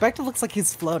perspective looks like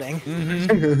he's floating.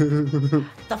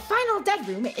 The final dead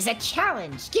room is a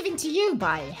challenge given to you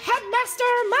by Headmaster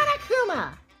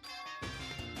Monokuma.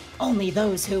 Only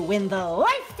those who win the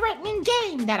life-threatening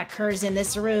game that occurs in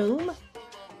this room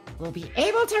will be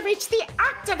able to reach the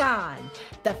Octagon,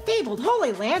 the fabled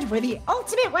Holy Land where the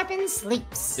ultimate weapon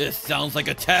sleeps. This sounds like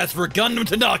a task for Gundham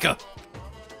Tanaka.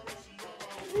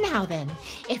 Now then,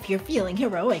 if you're feeling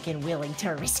heroic and willing to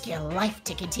risk your life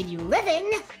to continue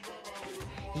living,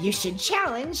 you should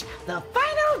challenge the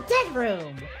final dead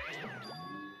room.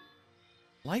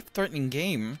 Life-threatening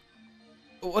game?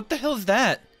 What the hell is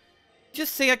that?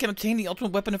 Just say I can obtain the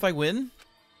ultimate weapon if I win?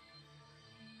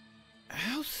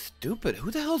 How stupid.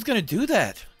 Who the hell's gonna do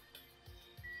that?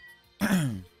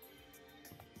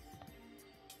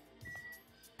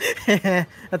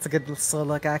 That's a good slow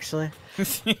look, actually.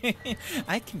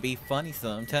 I can be funny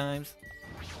sometimes.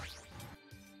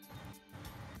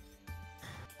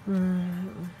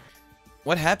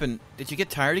 What happened? Did you get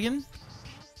tired again?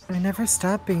 I never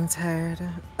stopped being tired.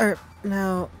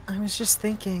 No, I was just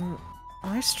thinking,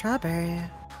 why strawberry?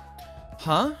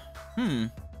 Huh?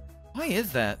 Why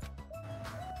is that?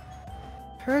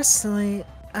 Personally,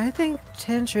 I think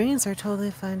tangerines are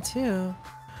totally fine too.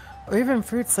 Or even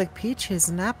fruits like peaches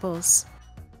and apples.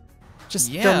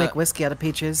 Just don't make whiskey out of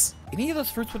peaches. Any of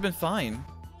those fruits would have been fine.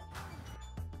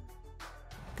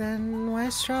 Then why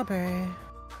strawberry?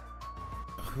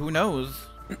 Who knows?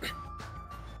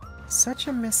 Such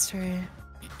a mystery.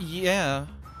 Yeah.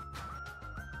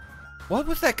 What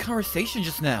was that conversation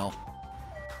just now?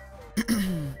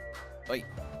 Wait.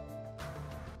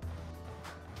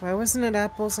 Why wasn't it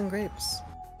apples and grapes?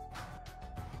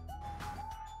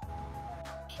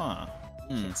 Huh.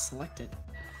 Can't select it.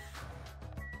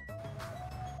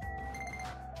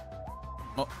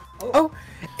 Oh,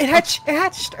 it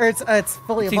hatched, or it's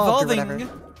fully It's evolved evolving. or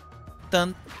whatever.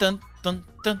 Dun dun dun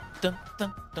dun dun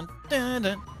dun dun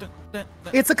dun dun dun.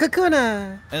 It's a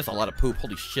kakuna! And that's a lot of poop.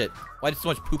 Holy shit. Why did so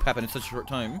much poop happen in such a short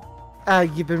time?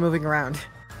 You've been moving around.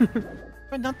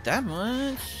 But not that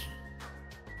much.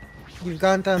 You've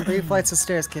gone down 3 flights of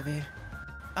stairs, Kivvy.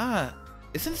 Ah,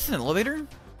 Isn't this an elevator?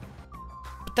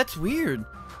 But that's weird.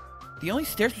 The only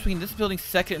stairs between this building's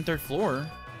 2nd and 3rd floor.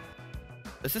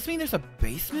 Does this mean there's a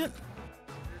basement?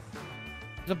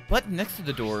 There's a button next to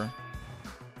the door.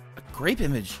 A grape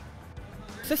image.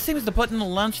 It's the same as the button on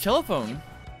the lounge telephone.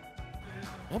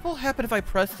 What will happen if I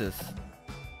press this?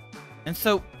 And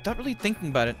so, without really thinking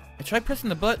about it, I tried pressing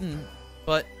the button,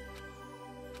 but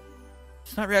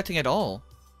it's not reacting at all.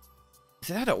 Is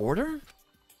it out of order?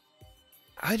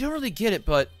 I don't really get it,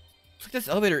 but looks like this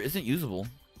elevator isn't usable.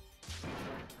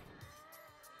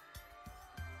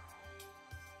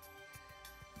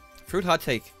 Fruit hot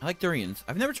take. I like durians.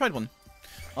 I've never tried one.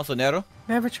 Also, Nerow.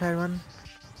 Never tried one.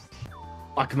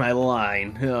 Fuck my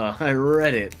line. I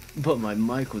read it, but my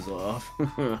mic was off.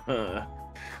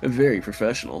 Very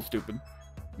professional. Stupid.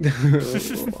 What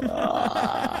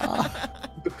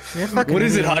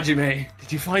is it, Hajime?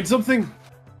 Did you find something?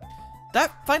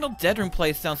 That final dead room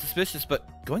place sounds suspicious,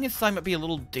 but going inside might be a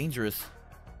little dangerous.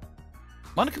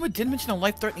 Monokuma did mention a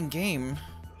life-threatening game.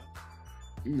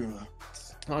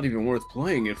 It's not even worth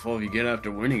playing if all you get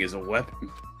after winning is a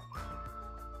weapon.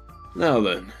 Now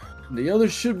then, the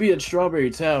others should be at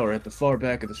Strawberry Tower at the far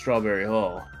back of the Strawberry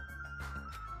Hall.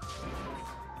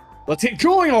 Let's get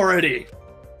going already!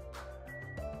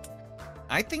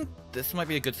 I think this might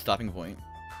be a good stopping point,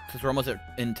 because we're almost at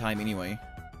end time anyway.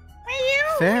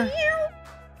 Fair.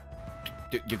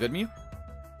 You good, Mew?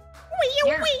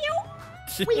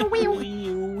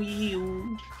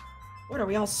 What are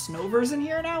we all snovers in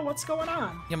here now? What's going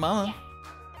on? Yeah, mama.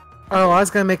 Oh, I was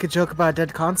gonna make a joke about a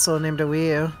dead console named a Wii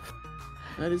U.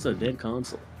 That is a dead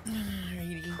console. A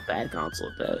bad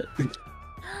console at that.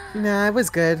 Nah, it was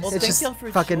good. Well, it's thank just y'all for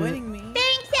fucking joining me.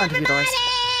 Thanks, underutilized.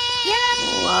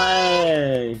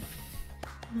 Why?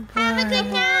 Have a good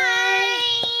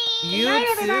night. You night,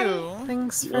 too. everybody.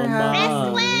 Thanks for Bye.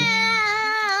 having me.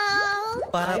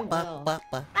 Well. Bye-bye. Bye-bye.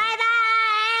 Bye-bye.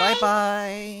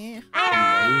 Bye-bye.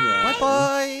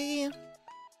 Bye-bye.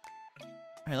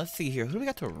 Alright, let's see here. Who do we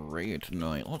got to raid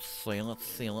tonight? Let's see.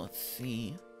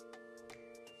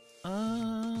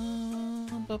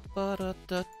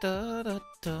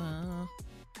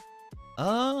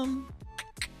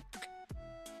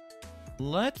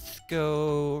 Let's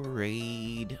go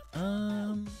raid,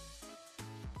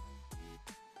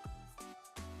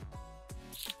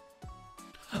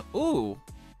 ooh!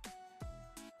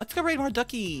 Let's go raid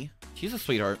Marducky! She's a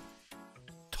sweetheart.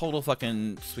 Total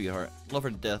fucking sweetheart. Love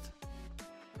her to death.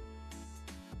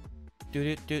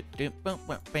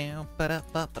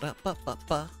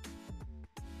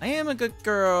 I am a good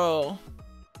girl.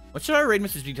 What should our raid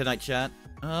message be tonight, chat?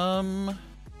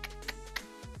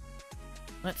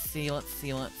 Let's see. We'll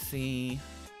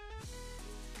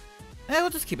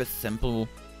just keep it simple.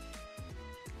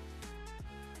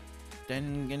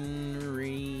 Dangan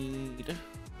read.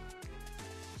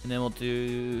 And then we'll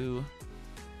do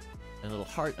a little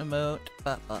heart emote.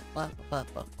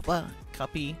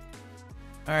 Copy.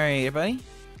 Alright, everybody.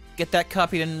 Get that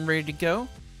copied and ready to go.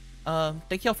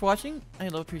 Thank y'all for watching. I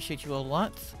appreciate you a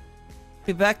lot.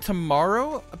 Be back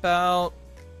tomorrow about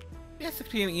 6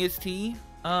 p.m. EST.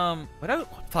 Fuck,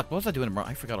 what was I doing tomorrow?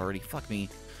 I forgot already. Fuck me.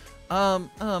 Let's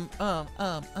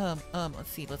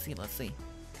see.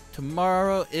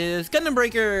 Tomorrow is Gundam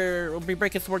Breaker. We'll be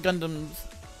breaking some more Gundams.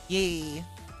 Yay.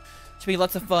 Should be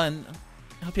lots of fun.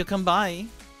 I hope you'll come by.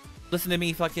 Listen to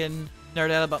me fucking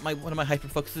nerd out about one of my hyper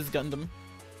focuses, Gundam.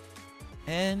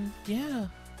 And yeah.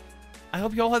 I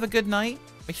hope you all have a good night.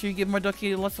 Make sure you give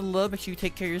Marducky lots of love. Make sure you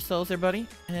take care of yourselves, everybody.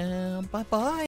 And bye-bye.